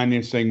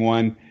minusing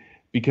 1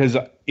 because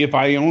if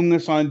I own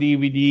this on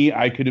DVD,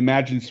 I could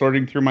imagine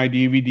sorting through my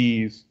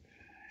DVDs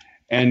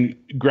and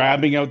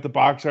grabbing out the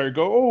box art.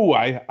 Go, oh,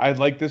 I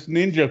like this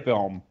ninja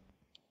film,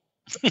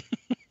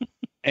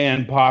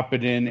 and pop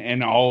it in,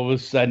 and all of a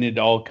sudden it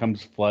all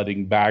comes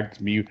flooding back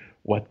to me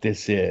what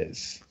this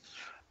is.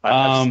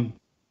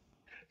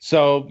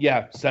 So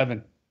yeah,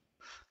 7.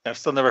 I've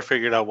still never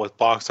figured out what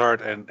box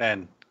art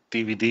and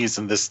DVDs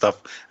and this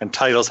stuff and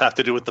titles have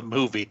to do with the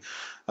movie.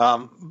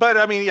 But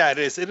I mean, yeah, it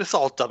is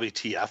all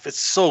WTF. It's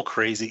so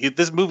crazy.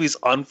 This movie's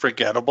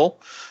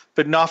unforgettable,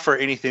 but not for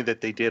anything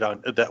that they did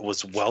on that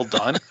was well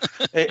done.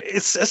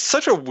 It's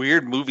such a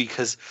weird movie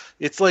because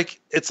it's like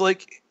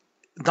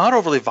not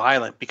overly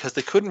violent because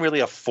they couldn't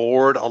really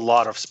afford a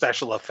lot of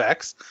special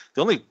effects.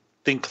 The only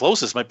thing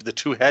closest might be the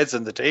 2 heads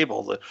and the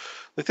table.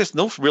 Like there's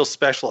no real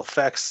special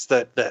effects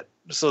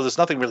so there's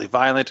nothing really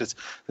violent.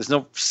 There's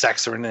no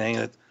sex or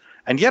anything.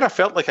 And yet I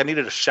felt like I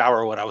needed a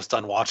shower when I was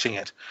done watching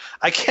it.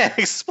 I can't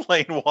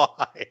explain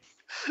why.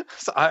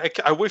 So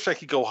I wish I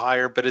could go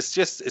higher, but it's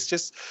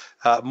just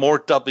more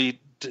WTF.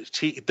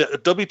 The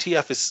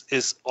WTF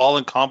is all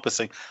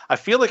encompassing. I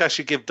feel like I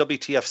should give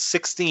WTF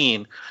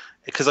 16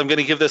 because I'm going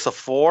to give this a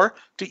 4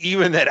 to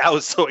even that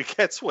out so it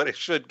gets what it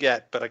should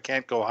get, but I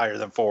can't go higher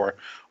than 4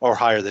 or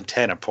higher than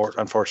 10,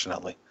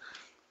 unfortunately.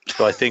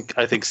 So I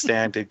think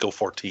Stan did go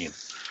 14.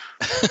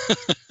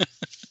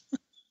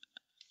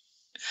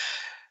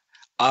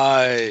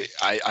 I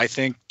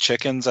think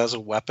chickens as a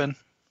weapon,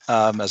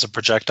 as a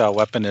projectile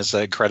weapon, is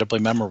incredibly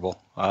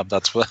memorable.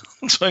 That's what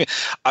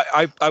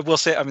I will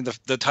say. I mean,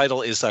 the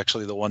title is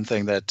actually the one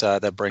thing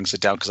that brings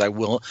it down because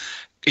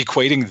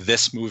equating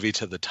this movie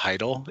to the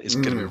title is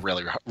going to be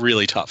really,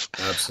 really tough.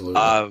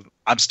 Absolutely.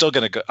 I'm still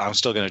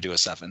gonna do a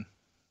 7,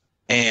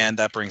 and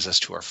that brings us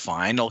to our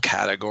final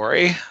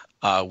category,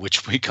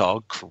 which we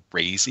call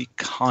crazy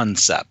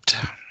concept.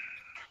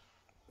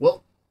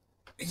 Well,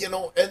 you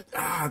know, and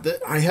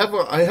I have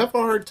a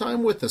hard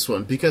time with this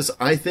one because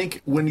I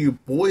think when you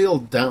boil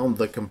down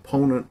the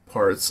component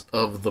parts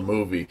of the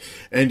movie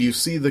and you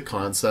see the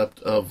concept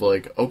of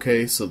like,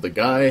 okay, so the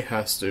guy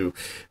has to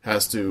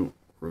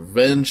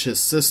revenge his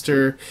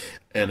sister,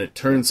 and it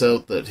turns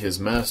out that his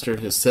master,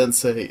 his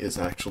sensei, is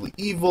actually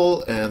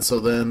evil, and so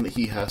then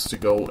he has to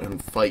go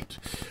and fight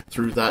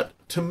through that.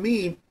 To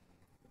me,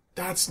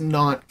 that's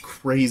not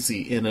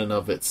crazy in and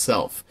of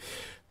itself.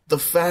 The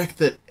fact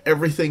that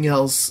everything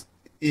else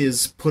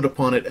is put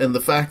upon it, and the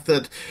fact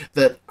that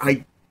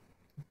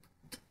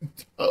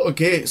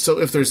okay, so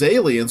if there's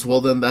aliens,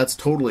 well then that's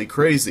totally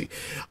crazy.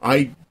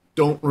 I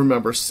don't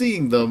remember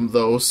seeing them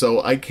though,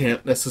 so I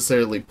can't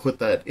necessarily put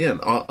that in.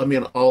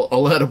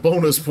 I'll add a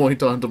bonus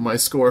point onto my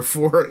score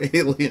for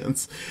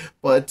aliens,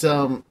 but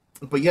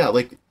yeah,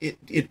 like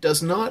it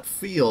does not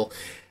feel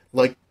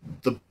like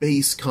the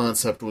base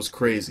concept was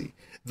crazy.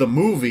 The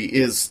movie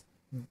is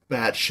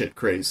batshit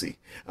crazy.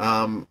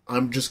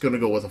 I'm just gonna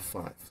go with a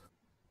 5.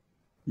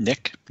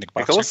 Nick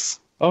Boxer.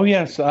 Oh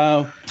yes.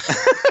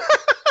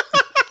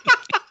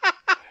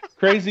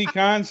 Crazy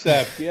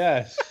concept.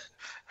 Yes.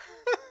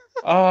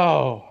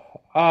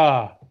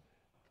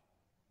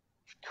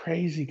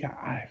 Crazy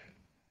guy.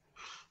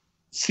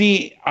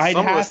 See, I'd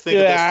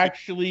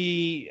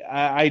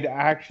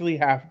actually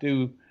have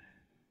to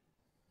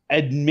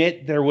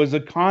admit there was a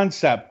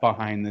concept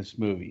behind this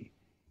movie.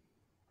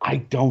 I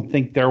don't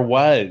think there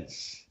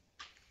was.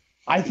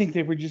 I think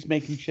they were just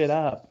making shit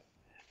up.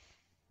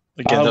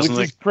 Again, which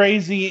is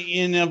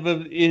crazy in of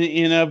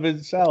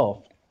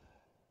itself.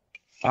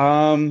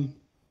 Yeah,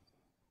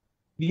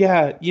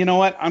 you know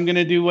what? I'm going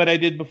to do what I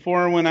did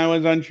before when I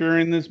was unsure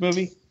in this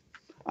movie.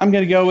 I'm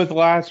going to go with the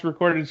last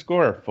recorded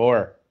score,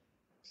 4.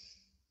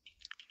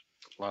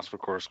 Last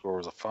recorded score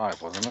was a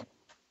 5, wasn't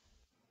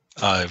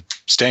it?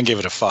 Stan gave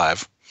it a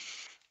 5.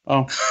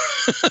 Oh.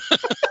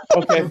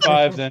 Okay,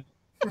 5 then.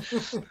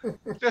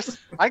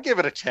 I give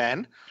it a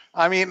 10.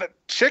 I mean,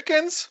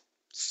 chickens,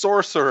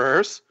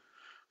 sorcerers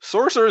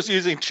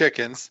using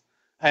chickens,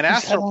 and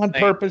astral on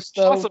purpose,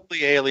 though.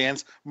 Possibly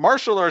aliens,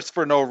 martial arts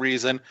for no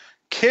reason,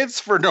 kids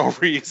for no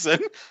reason,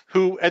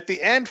 who at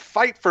the end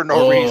fight for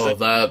no reason.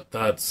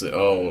 That's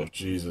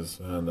Jesus,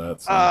 man,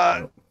 that's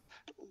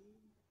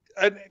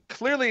and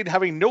clearly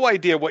having no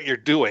idea what you're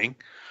doing,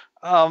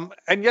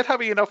 and yet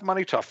having enough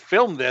money to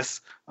film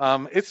this.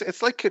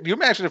 It's like, could you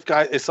imagine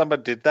if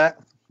somebody did that?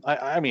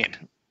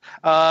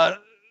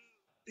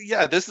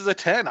 Yeah, this is a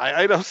 10.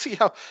 I don't see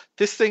how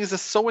this thing is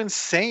just so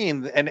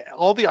insane, and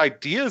all the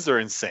ideas are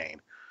insane.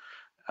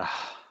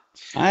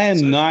 I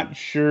am not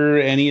sure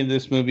any of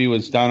this movie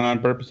was done on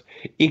purpose.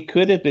 It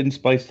could have been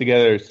spliced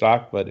together as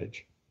stock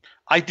footage.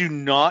 I do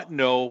not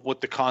know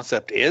what the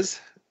concept is,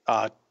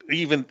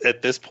 even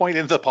at this point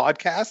in the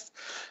podcast,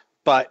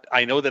 but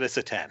I know that it's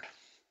a 10.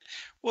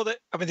 Well,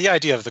 the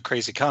idea of the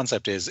crazy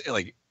concept is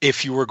like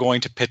if you were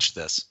going to pitch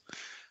this,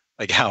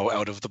 Like, how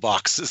out of the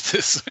box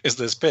is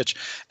this pitch?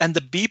 And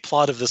the B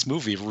plot of this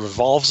movie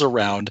revolves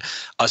around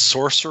a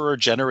sorcerer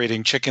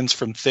generating chickens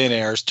from thin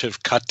air to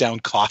cut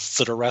down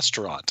costs at a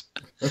restaurant.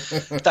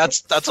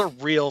 That's a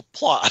real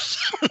plot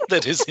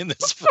that is in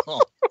this film.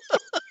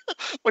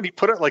 When you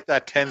put it like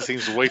that, 10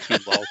 seems way too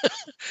low.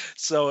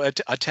 So a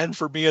 10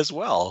 for me as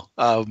well.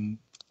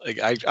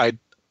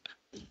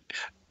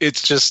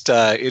 It's just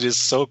it is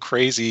so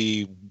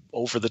crazy,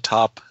 over the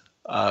top,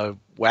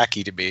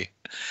 wacky to me.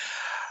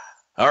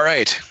 All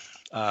right.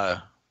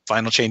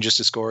 Final changes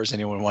to scores.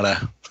 Anyone want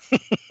to?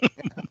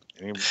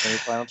 Any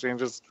final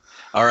changes?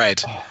 All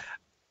right.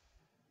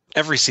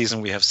 Every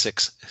season we have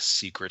 6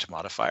 secret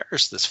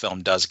modifiers. This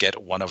film does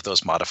get one of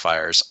those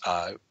modifiers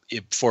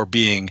for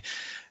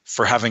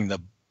having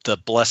the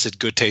blessed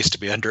good taste to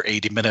be under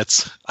 80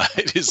 minutes.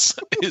 It is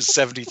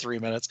 73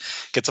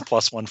 minutes. Gets a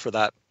 +1 for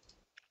that.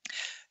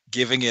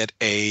 Giving it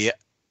a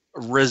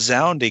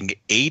resounding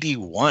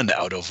 81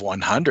 out of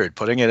 100,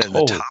 putting it in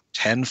the top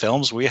 10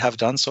 films we have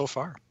done so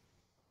far.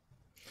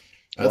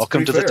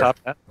 Welcome to the top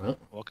 10. Well,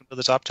 welcome to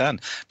the top 10.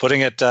 Putting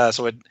it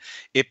so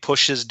it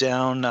pushes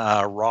down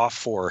Raw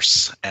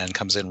Force and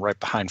comes in right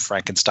behind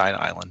Frankenstein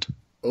Island.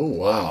 Oh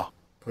wow!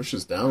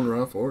 Pushes down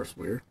Raw Force.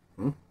 Weird.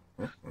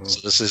 So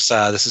this is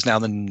now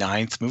the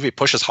 9th movie. It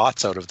pushes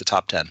Hots out of the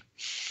top 10.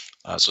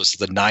 So it's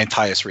the 9th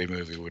highest rated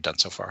movie we've done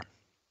so far.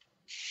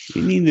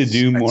 You need to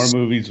do more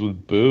movies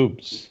with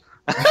boobs.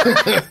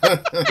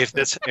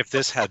 If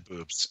this had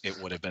boobs, it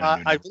would have been.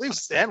 I believe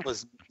Stan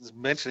was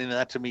mentioning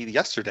that to me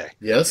yesterday.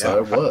 Yes, yeah. I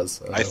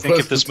was. I think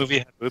if this movie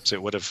had boobs,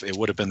 it would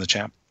have been the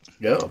champ.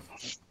 Yeah.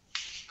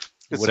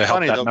 It's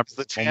funny though, because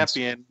the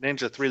champion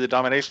Ninja 3: The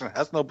Domination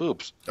has no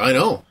boobs. I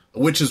know,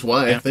 which is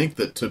why I think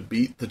that to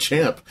beat the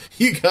champ,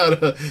 you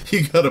gotta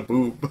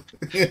boob.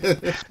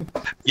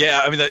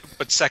 Yeah, I mean,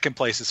 but second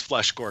place is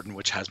Flesh Gordon,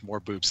 which has more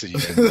boobs than you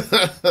do.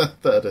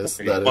 that is.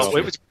 Well,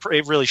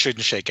 it really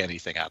shouldn't shake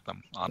anything at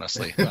them,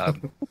 honestly.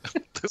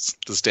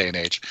 This day and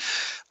age.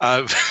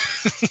 All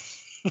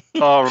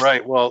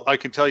right. Well, I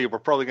can tell you, we're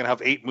probably going to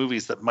have 8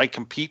 movies that might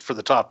compete for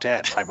the top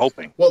 10. I'm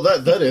hoping. Well,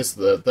 that is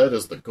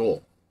the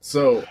goal.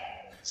 So.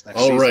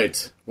 All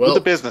right. Well, do the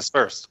business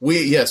first.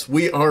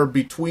 We are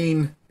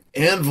between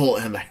anvil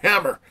and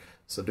hammer,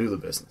 so do the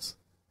business.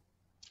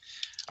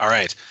 All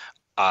right.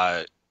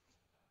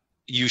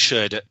 You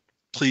should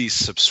please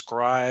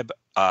subscribe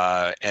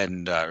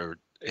and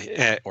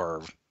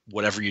or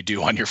whatever you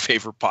do on your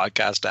favorite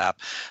podcast app,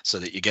 so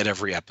that you get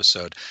every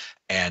episode.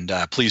 And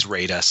please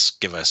rate us,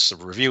 give us a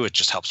review. It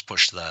just helps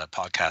push the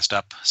podcast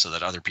up so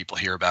that other people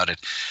hear about it.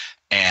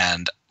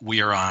 And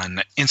we are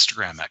on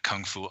Instagram at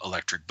Kung Fu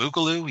Electric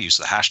Boogaloo. Use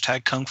the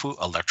hashtag Kung Fu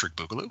Electric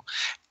Boogaloo.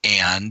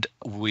 And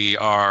we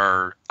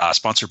are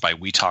sponsored by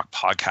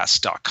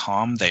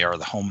WeTalkPodcast.com. They are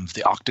the home of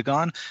the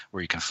Octagon,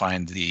 where you can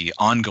find the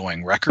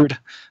ongoing record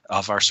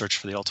of our search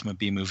for the ultimate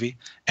B movie.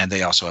 And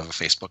they also have a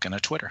Facebook and a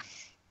Twitter.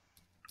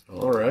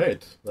 All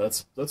right.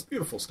 That's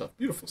beautiful stuff.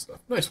 Beautiful stuff.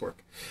 Nice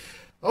work.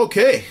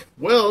 Okay,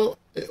 well,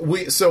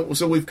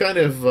 we've kind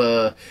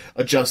of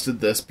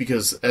adjusted this,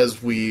 because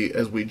as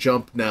we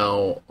jump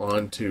now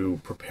onto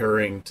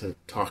preparing to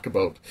talk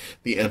about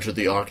the Enter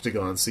the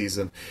Octagon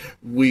season,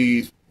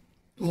 we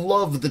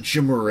love the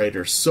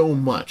Jimmerator so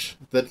much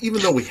that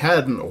even though we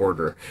had an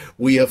order,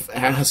 we have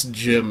asked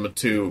Jim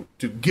to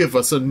give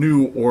us a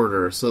new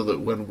order, so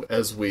that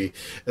as we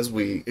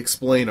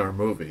explain our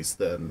movies,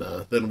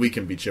 then we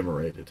can be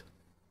Jimmerated.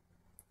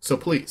 So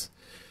please.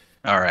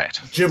 All right.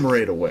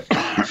 Jimmerate away.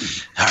 All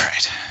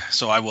right.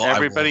 So I will.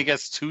 Everybody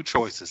gets 2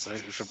 choices. I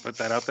should put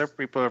that out there for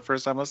people,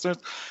 first-time listeners.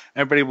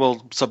 Everybody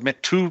will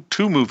submit two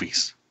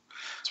movies.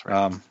 That's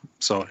right.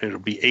 So it'll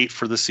be 8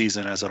 for the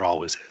season, as it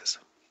always is.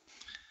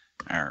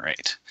 All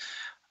right.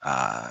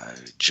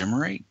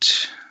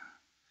 Jimmerate.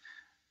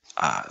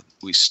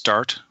 We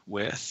start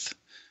with,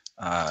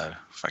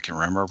 if I can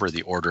remember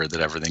the order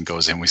that everything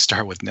goes in, we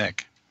start with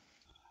Nick.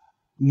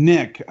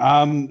 Nick,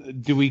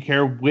 do we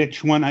care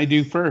which one I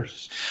do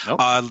first? Nope.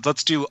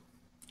 Let's do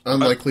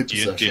Unlikely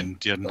Possession.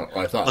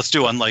 I thought. Let's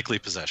do Unlikely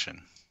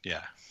Possession.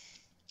 Yeah.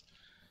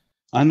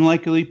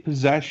 Unlikely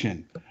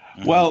Possession.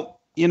 Mm-hmm. Well,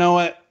 you know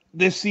what?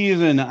 This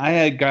season I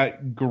had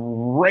got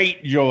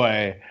great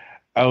joy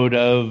out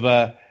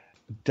of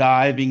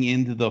diving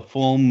into the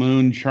Full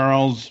Moon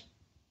Charles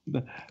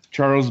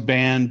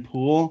Band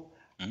pool.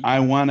 Mm-hmm. I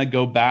want to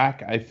go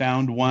back. I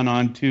found one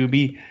on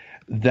Tubi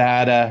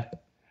that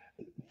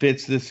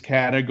fits this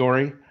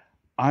category.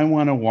 I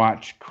want to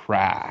watch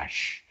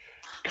Crash.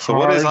 So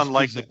what is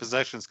Unlikely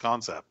Possession's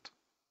concept?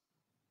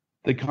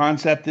 The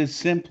concept is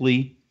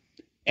simply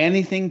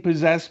anything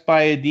possessed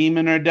by a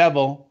demon or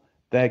devil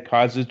that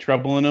causes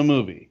trouble in a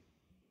movie.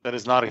 That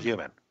is not a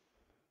human.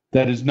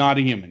 That is not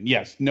a human.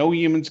 Yes, no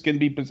humans can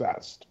be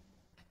possessed.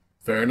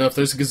 Fair enough.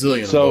 There's a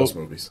gazillion of those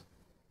movies.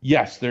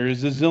 Yes, there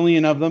is a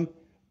zillion of them,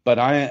 but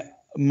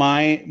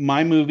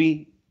my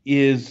movie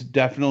is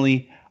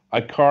definitely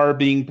a car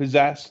being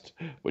possessed,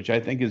 which I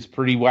think is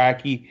pretty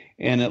wacky,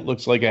 and it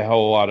looks like a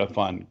hell of a lot of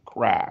fun.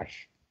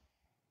 Crash.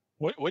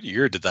 What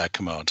year did that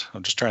come out?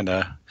 I'm just trying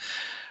to.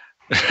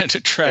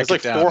 to track There's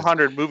like it down.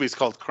 400 movies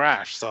called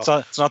Crash. So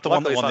It's not the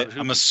one that luckily won. it's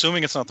not I'm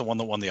assuming it's not the one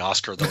that won the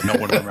Oscar, though. No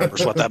one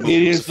remembers what that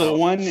movie It was is the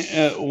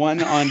about.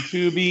 one on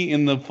Tubi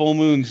in the full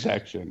moon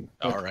section.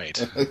 All right.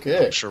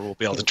 Okay. I'm sure we'll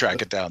be able to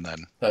track it down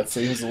then. That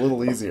seems a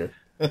little easier.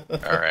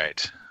 All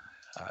right.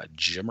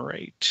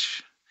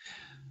 Jimmerate.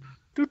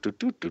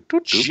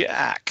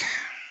 Jack.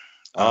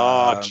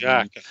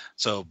 Jack.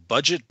 So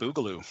Budget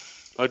Boogaloo.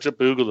 Budget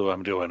Boogaloo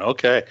I'm doing.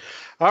 Okay.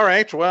 All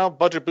right. Well,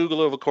 Budget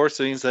Boogaloo, of course,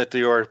 means that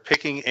you're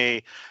picking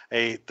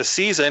the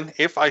season.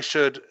 If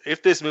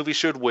this movie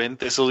should win,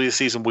 this will be the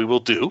season we will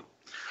do.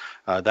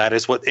 That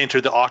is what Enter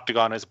the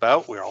Octagon is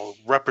about. We're all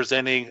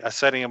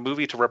setting a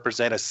movie to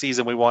represent a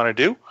season we want to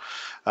do.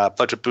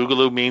 Budget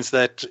Boogaloo means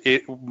that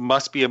it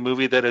must be a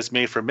movie that is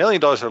made for $1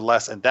 million or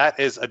less, and that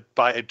is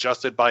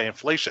adjusted by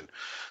inflation.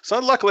 So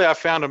luckily I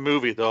found a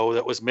movie, though,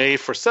 that was made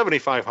for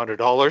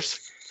 $7,500.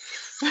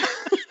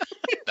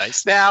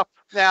 Nice. Now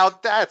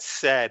that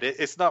said,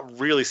 it's not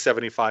really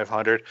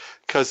 $7,500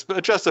 because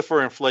adjusted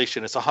for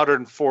inflation, it's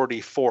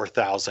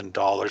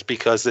 $144,000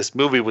 because this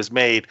movie was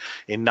made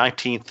in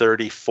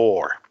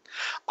 1934.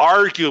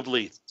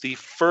 Arguably the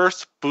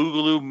first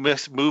Boogaloo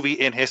movie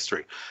in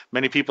history.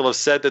 Many people have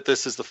said that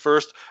this is the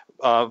first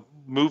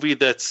movie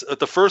that's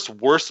the first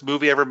worst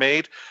movie ever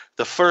made.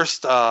 The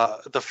first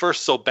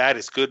so bad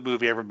it's good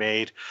movie ever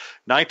made.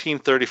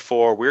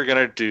 1934. We're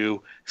gonna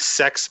do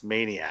Sex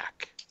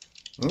Maniac.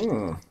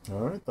 All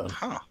right then.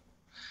 Huh.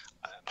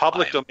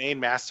 Public domain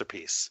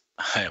masterpiece.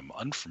 I am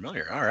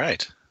unfamiliar. All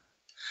right.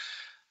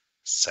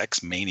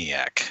 Sex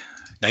Maniac.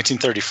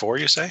 1934,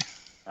 you say?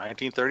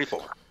 1934.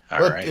 All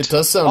But right. it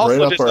does sound Also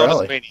right up just our known as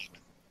alley. Maniac.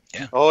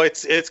 Yeah. Oh,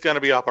 it's going to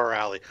be up our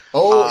alley.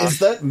 Oh, is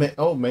that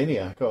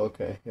Maniac? Oh,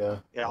 okay, yeah.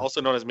 Yeah, also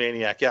known as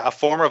Maniac. Yeah, a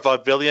form of a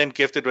villain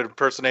gifted with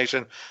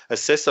impersonation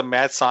assists a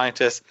mad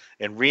scientist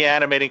in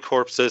reanimating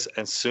corpses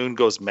and soon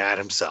goes mad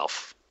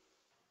himself.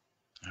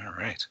 All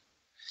right.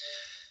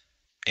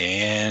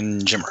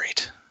 And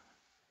Jimmerate.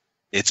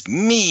 It's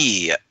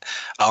me.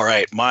 All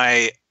right.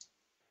 My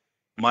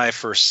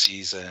first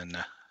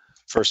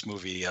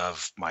movie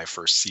of my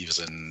first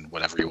season,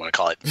 whatever you want to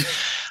call it,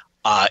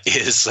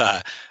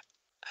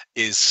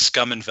 is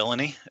Scum and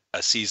Villainy,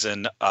 a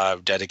season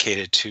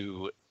dedicated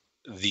to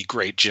the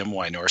great Jim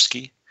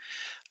Wynorski.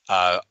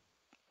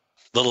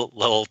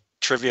 Little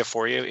trivia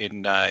for you.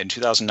 In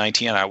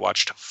 2019, I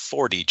watched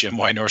 40 Jim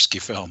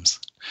Wynorski films.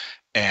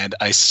 And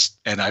I've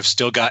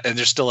still got, and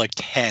there's still like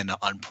 10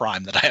 on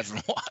Prime that I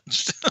haven't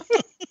watched.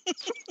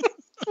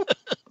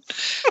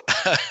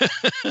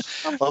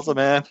 I'm puzzled,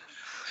 man.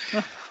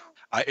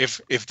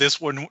 If this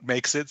one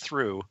makes it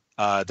through,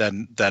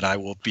 then I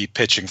will be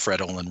pitching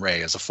Fred Olin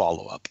Ray as a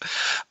follow up.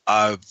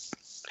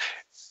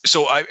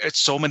 So it's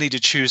so many to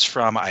choose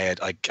from. I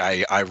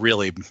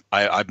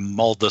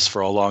mulled this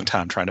for a long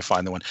time trying to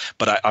find the one,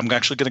 but I'm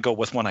actually going to go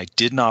with one I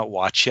did not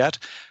watch yet.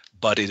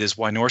 But it is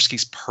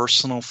Wynorski's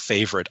personal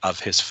favorite of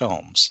his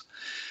films.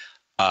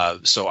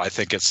 So I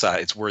think it's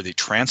worthy.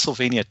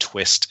 Transylvania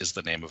Twist is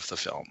the name of the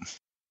film.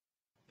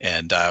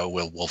 And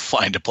we'll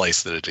find a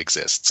place that it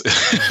exists.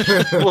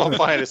 We'll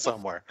find it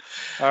somewhere.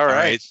 All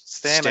right.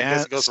 Stan, I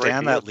guess it goes right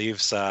to that you.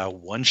 leaves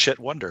One Shit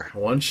Wonder.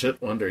 One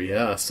Shit Wonder,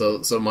 yeah.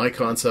 So my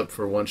concept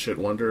for One Shit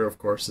Wonder, of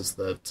course, is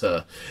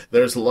that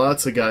there's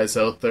lots of guys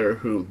out there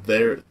who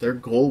their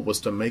goal was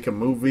to make a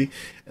movie,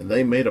 and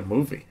they made a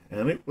movie,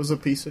 and it was a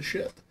piece of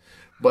shit.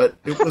 But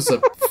it was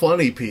a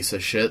funny piece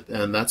of shit,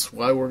 and that's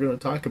why we're going to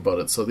talk about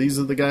it. So these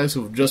are the guys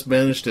who've just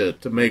managed to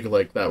make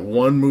like that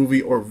one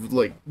movie, or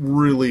like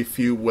really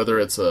few, whether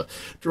it's a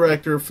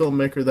director,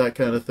 filmmaker, that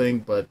kind of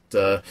thing, but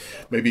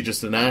maybe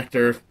just an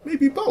actor,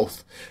 maybe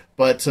both.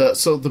 But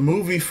so the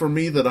movie for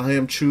me that I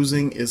am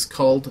choosing is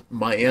called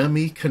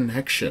Miami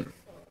Connection.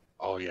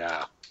 Oh,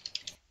 yeah.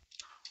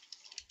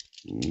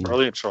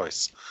 Brilliant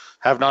choice.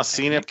 Have not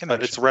seen it,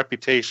 but its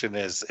reputation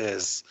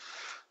is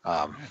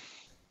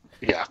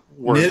yeah,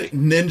 worthy.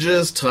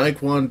 Ninjas,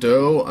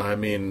 Taekwondo, I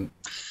mean,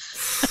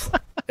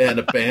 and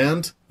a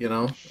band, you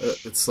know,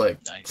 it's like,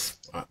 Nice.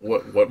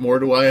 What more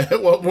do I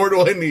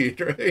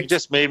need, right? You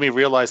just made me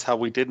realize how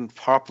we didn't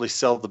properly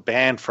sell the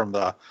band from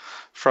That's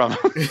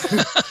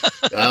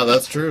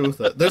true.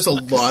 There's a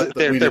lot that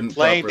they're didn't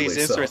playing properly these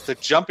sell. instruments. They're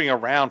jumping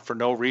around for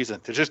no reason.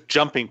 They're just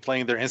jumping,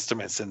 playing their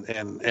instruments,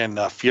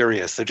 and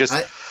furious. They're just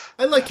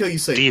I like how you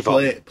say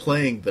Devo.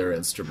 playing their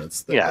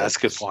instruments. yeah, that's a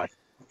good point.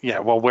 Yeah,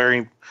 well,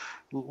 wearing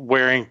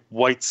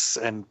whites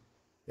and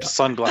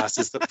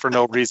sunglasses for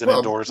no reason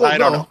indoors. I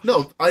don't know.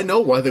 No, I know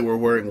why they were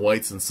wearing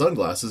whites and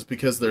sunglasses,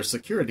 because they're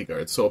security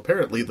guards. So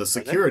apparently the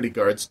security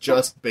guards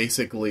just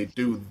basically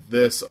do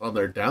this on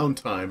their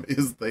downtime,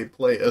 is they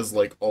play as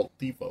like alt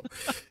Devo.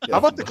 How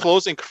about the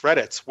closing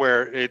credits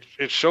where it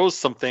shows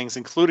some things,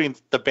 including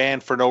the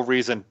band for no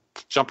reason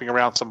jumping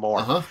around some more.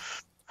 Uh-huh.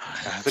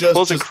 The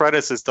closing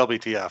credits is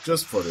WTF.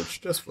 Just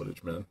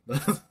footage, man.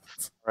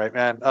 Right,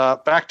 man.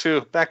 Back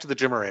to the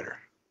Jimmerator.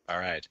 All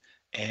right.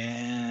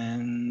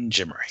 And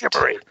Jimmerate.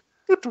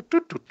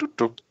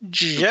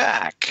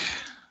 Jack.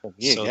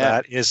 Yeah, So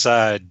that is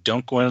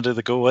don't go into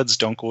the woods,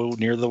 don't go in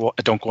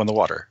the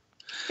water.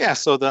 Yeah,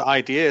 so the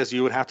idea is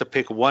you would have to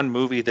pick one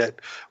movie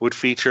that would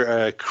feature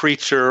a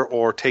creature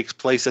or takes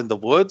place in the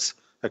woods,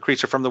 a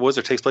creature from the woods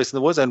or takes place in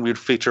the woods, and we'd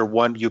feature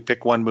one. You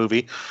pick one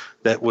movie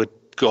that would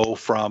go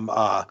from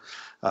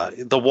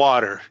the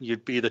water.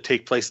 You'd either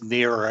take place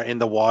near or in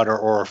the water,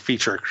 or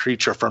feature a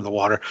creature from the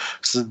water.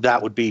 So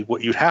that would be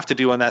what you'd have to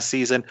do on that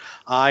season.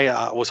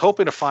 I was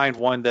hoping to find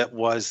one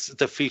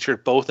that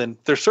featured both, and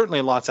there's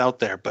certainly lots out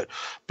there, but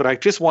I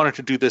just wanted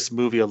to do this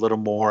movie a little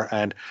more.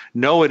 And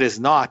no, it is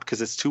not,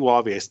 because it's too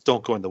obvious.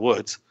 Don't Go in the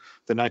Woods,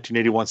 the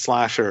 1981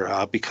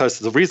 slasher, because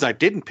the reason I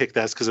didn't pick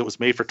that is because it was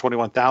made for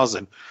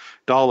 $21,000.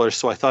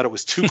 So I thought it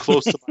was too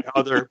close to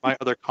my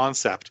other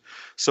concept.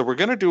 So we're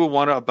going to do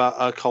one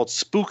about called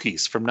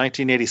Spookies from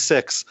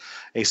 1986.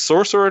 A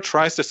sorcerer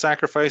tries to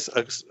sacrifice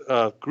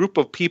a group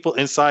of people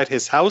inside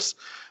his house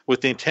with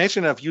the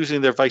intention of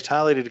using their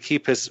vitality to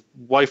keep his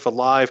wife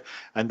alive,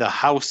 and the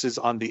house is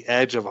on the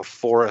edge of a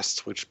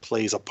forest, which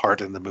plays a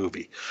part in the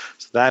movie.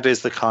 So that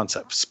is the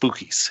concept,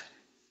 Spookies.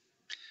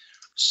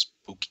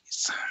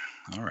 Spookies.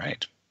 All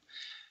right.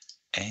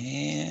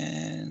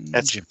 And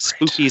that's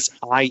Spookies,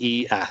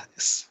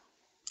 IES.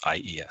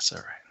 IES, all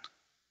right.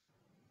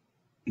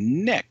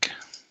 Nick.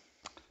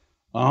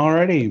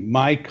 Alrighty,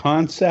 my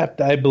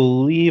concept, I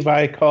believe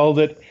I called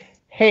it,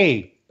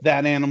 hey,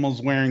 that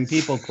animal's wearing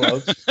people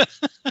clothes.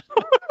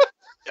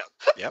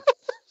 Yep.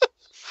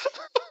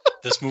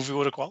 This movie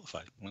would have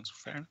qualified. That's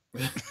fair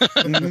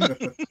enough.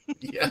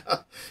 Yeah,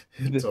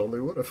 it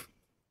totally would have.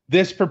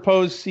 This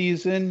proposed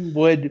season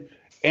would...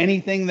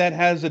 anything that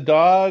has a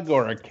dog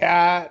or a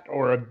cat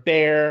or a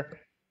bear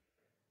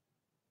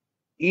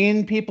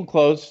in people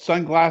clothes,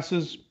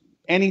 sunglasses,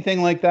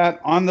 anything like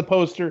that on the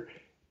poster,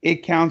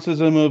 it counts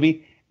as a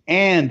movie.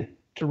 And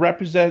to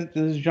represent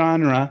this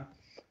genre,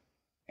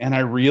 and I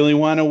really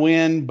want to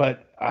win,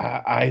 but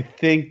I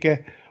think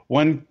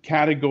one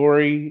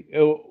category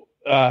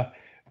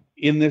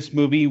in this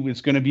movie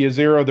is going to be a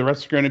 0. The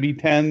rest are going to be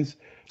 10s.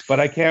 But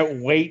I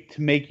can't wait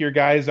to make your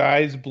guys'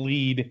 eyes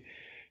bleed,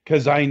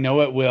 because I know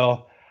it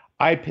will.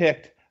 I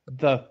picked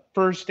the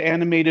first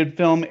animated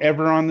film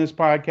ever on this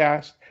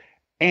podcast,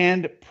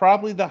 and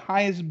probably the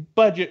highest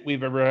budget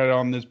we've ever had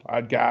on this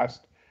podcast.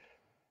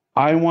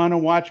 I want to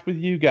watch with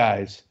you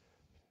guys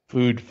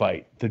Food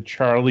Fight, the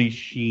Charlie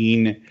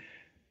Sheen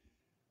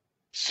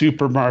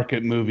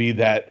supermarket movie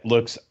that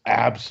looks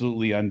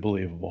absolutely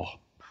unbelievable.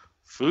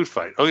 Food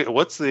Fight. Okay,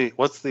 what's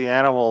the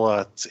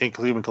animal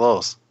including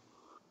clothes?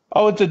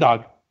 Oh, it's a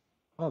dog.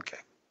 Okay.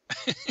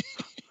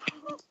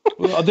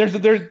 Well,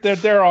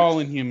 they're all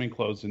in human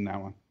clothes in that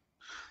one.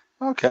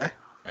 Okay.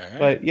 Right.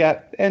 But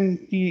yeah, and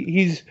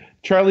he's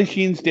Charlie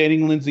Sheen's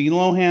dating Lindsay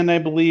Lohan, I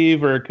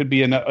believe, or it could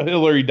be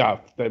Hilary Duff.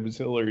 That was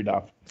Hilary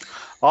Duff.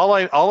 All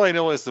I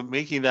know is that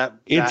making that.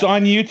 It's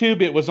on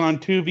YouTube. It was on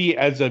Tubi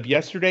as of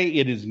yesterday.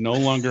 It is no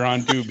longer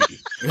on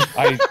Tubi.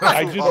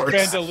 I just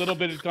spent a little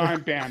bit of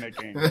time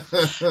panicking.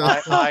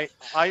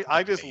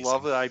 I just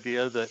love the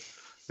idea that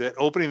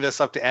opening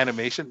this up to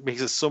animation makes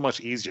it so much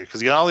easier,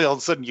 because all of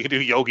a sudden you can do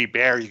Yogi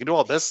Bear, you can do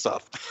all this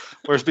stuff,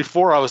 whereas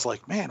before I was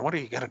like, man, what are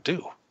you gonna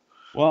do?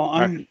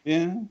 Well,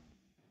 yeah.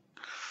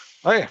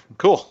 Oh yeah,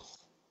 cool.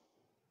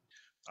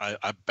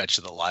 I bet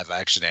you the live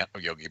action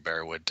Yogi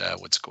Bear would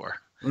score.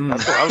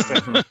 That's what I was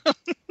thinking.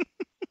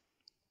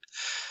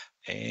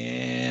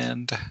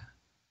 And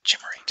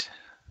Jimmerate.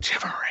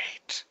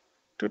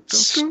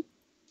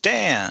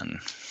 Dan.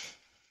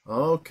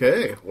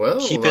 Okay, well,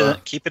 keep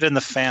it in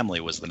the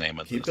family was the name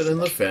of Keep It in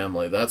the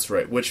Family. That's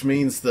right. Which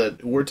means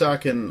that we're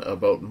talking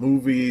about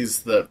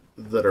movies that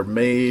are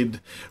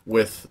made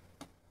with,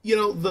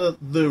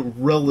 the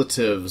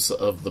relatives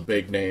of the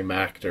big name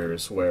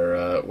actors,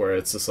 where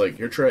it's just like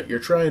you're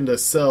trying to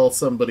sell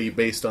somebody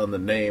based on the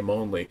name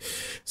only.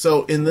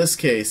 So in this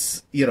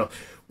case,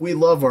 we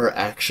love our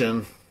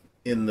action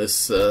in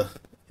this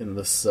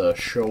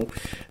show,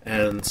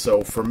 and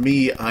so for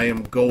me, I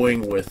am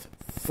going with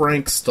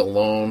Frank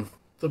Stallone,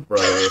 the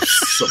brother of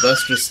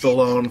Sylvester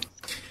Stallone,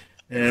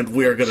 and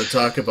we are going to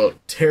talk about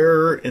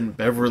Terror in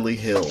Beverly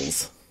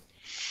Hills.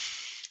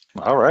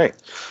 All right.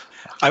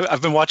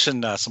 I've been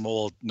watching some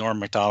old Norm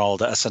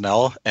Macdonald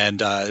SNL, and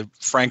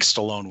Frank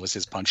Stallone was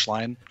his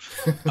punchline.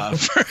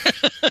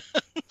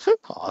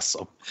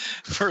 Awesome.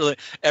 For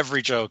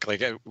every joke,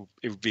 it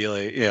would be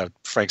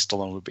Frank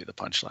Stallone would be the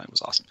punchline. It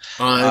was awesome.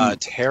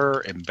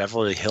 Terror in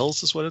Beverly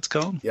Hills is what it's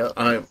called. Yeah,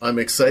 I'm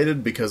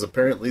excited because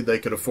apparently they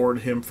could afford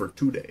him for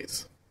 2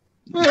 days.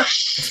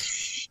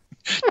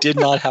 Did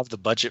not have the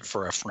budget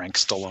for a Frank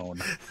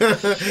Stallone.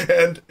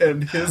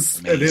 and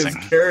his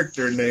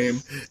character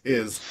name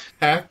is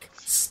Hack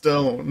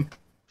Stone.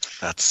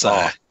 That's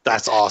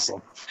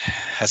awesome.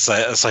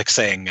 It's like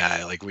saying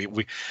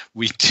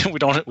we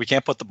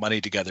can't put the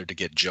money together to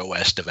get Joe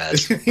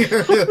Estevez.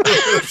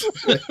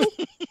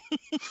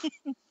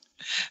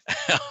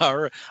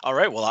 All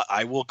right. Well,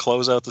 I will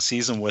close out the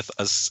season with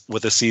a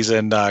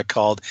season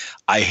called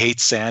 "I Hate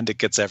Sand. It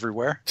Gets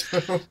Everywhere,"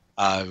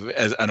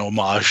 as an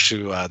homage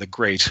to the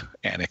great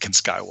Anakin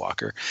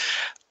Skywalker.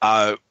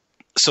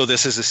 So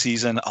this is a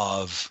season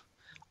of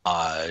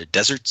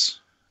deserts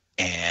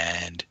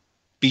and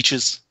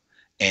beaches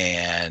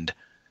and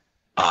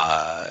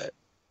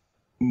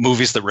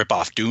movies that rip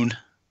off Dune,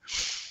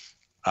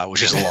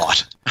 which is a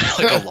lot,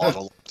 like a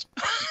lot.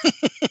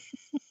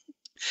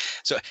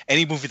 So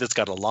any movie that's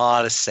got a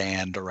lot of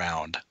sand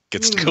around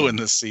gets to go in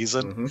this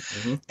season.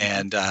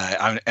 And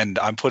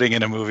I'm putting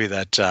in a movie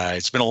that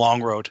it's been a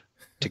long road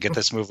to get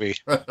this movie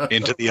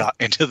into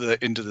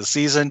the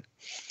season.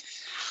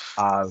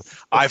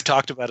 I've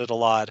talked about it a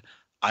lot.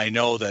 I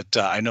know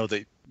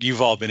that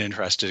you've all been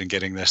interested in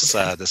getting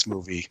this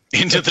movie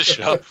into the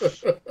show.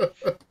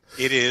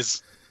 It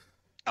is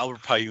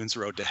Albert Payun's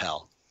Road to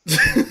Hell.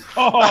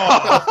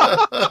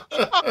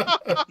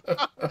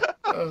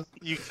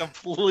 You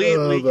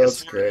completely.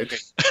 That's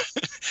great.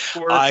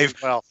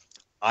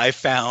 I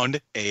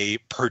found a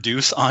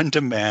produce on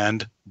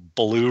demand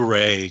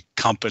Blu-ray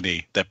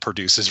company that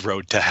produces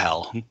Road to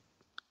Hell.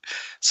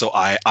 So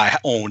I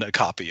own a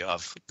copy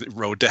of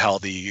Road to Hell,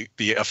 the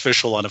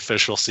official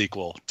unofficial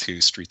sequel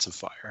to Streets of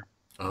Fire.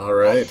 All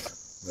right.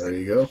 There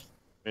you go.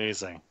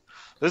 Amazing.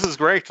 This is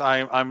great.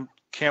 I'm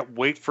can't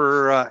wait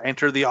for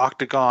Enter the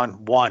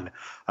Octagon 1.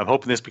 I'm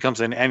hoping this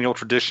becomes an annual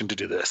tradition to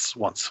do this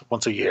once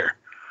a year.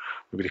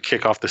 Maybe to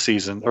kick off the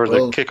season or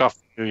the kick off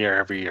the new year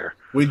every year.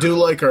 We do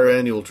like our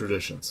annual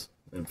traditions,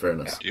 in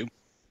fairness. Yeah.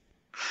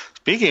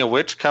 Speaking of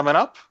which, coming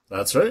up.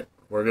 That's right.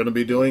 We're going to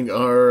be doing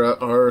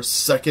our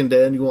second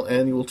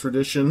annual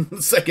tradition,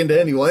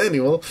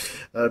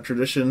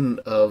 tradition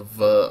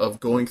of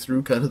going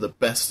through kind of the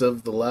best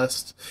of the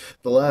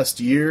last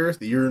year,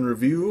 the year in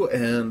review,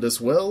 and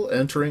as well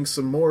entering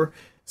some more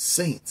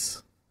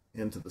saints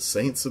into the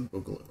Saints of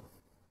Boogaloo.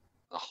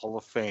 The Hall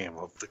of Fame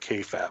of the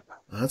KFEB.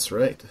 That's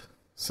right.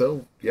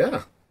 So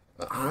yeah,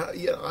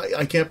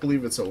 I can't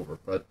believe it's over,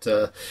 but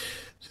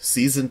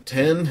season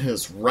 10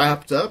 has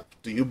wrapped up.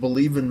 Do you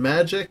believe in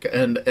magic?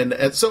 And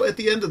so at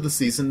the end of the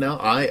season now,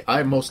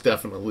 I most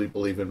definitely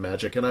believe in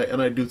magic, and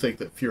I do think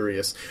that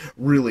Furious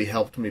really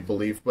helped me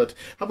believe. But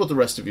how about the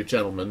rest of you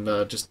gentlemen?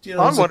 I'm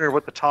wondering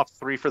what the top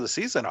 3 for the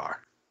season are.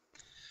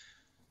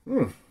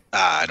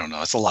 I don't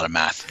know. It's a lot of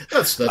math.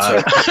 That's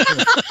right.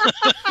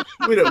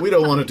 we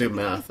don't want to do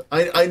math.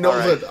 I know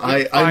right.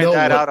 That I know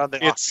that out on the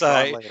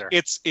later.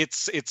 It's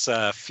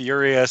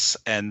Furious,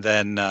 and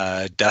then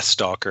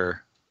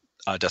Deathstalker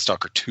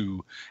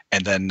 2,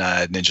 and then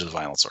Ninja the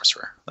Violent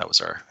Sorcerer. Those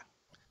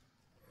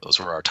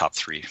were our top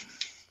 3.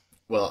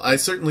 Well, I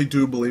certainly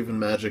do believe in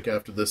magic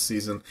after this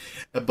season,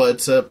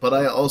 but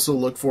I also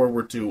look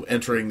forward to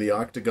entering the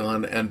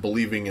Octagon and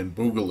believing in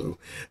Boogaloo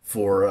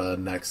for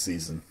next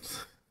season.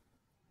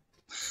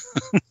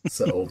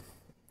 So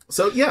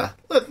yeah,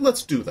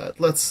 let's do that.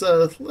 Let's.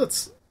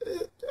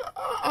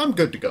 I'm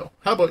good to go.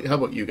 How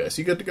about you guys?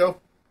 You good to go?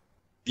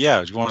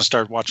 Yeah. Do you want to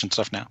start watching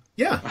stuff now?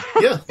 Yeah.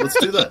 Let's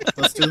do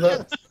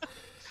that.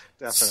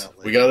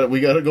 Definitely. We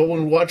gotta go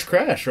and watch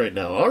Crash right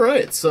now. All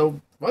right. So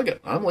fuck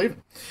it. I'm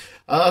leaving.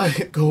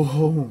 Go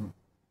home.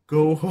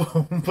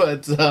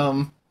 But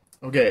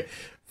okay.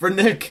 For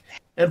Nick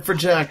and for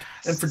Jack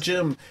and for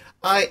Jim,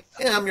 I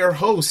am your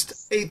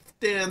host, 8th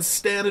Dan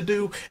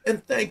Stanadu,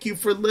 and thank you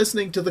for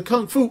listening to the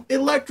Kung Fu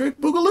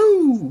Electric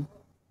Boogaloo! And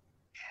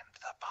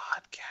the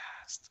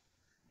podcast.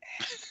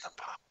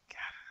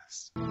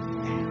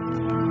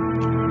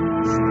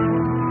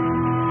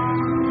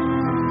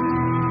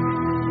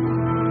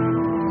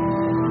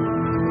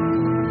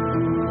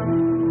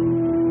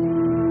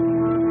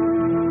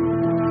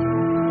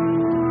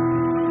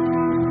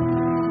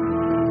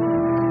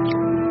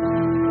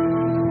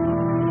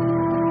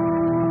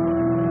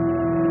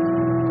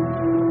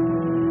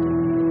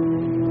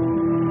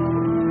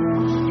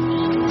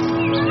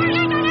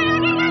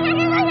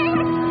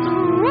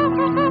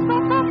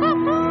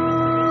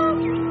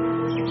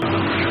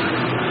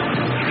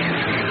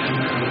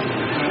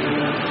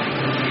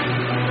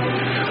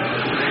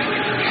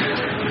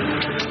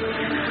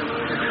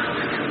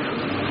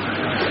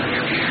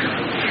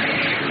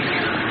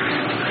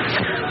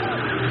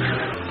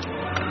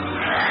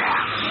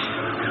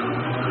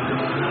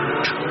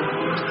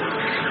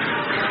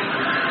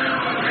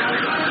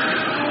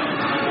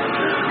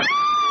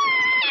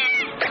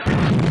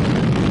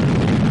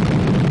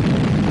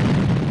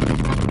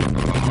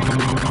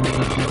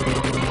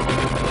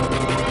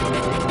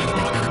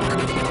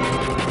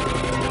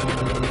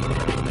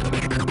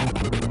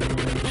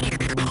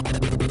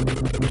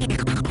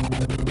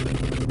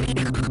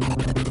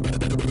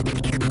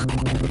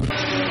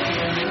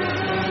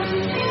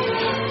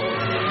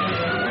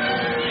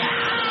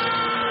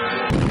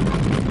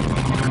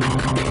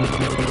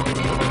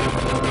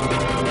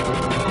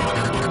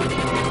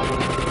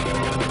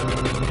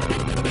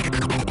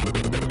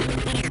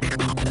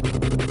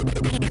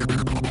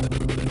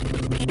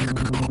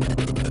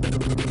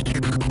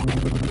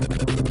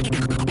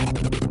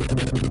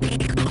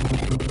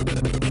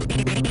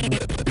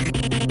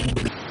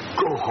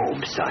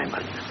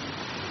 Simon.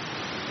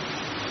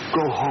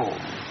 Go home.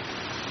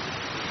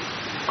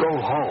 Go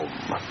home.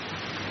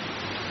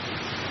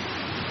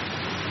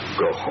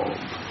 Go home.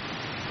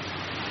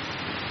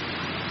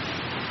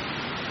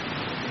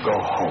 Go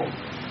home.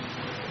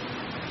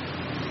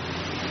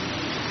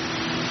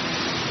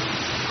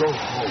 Go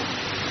home.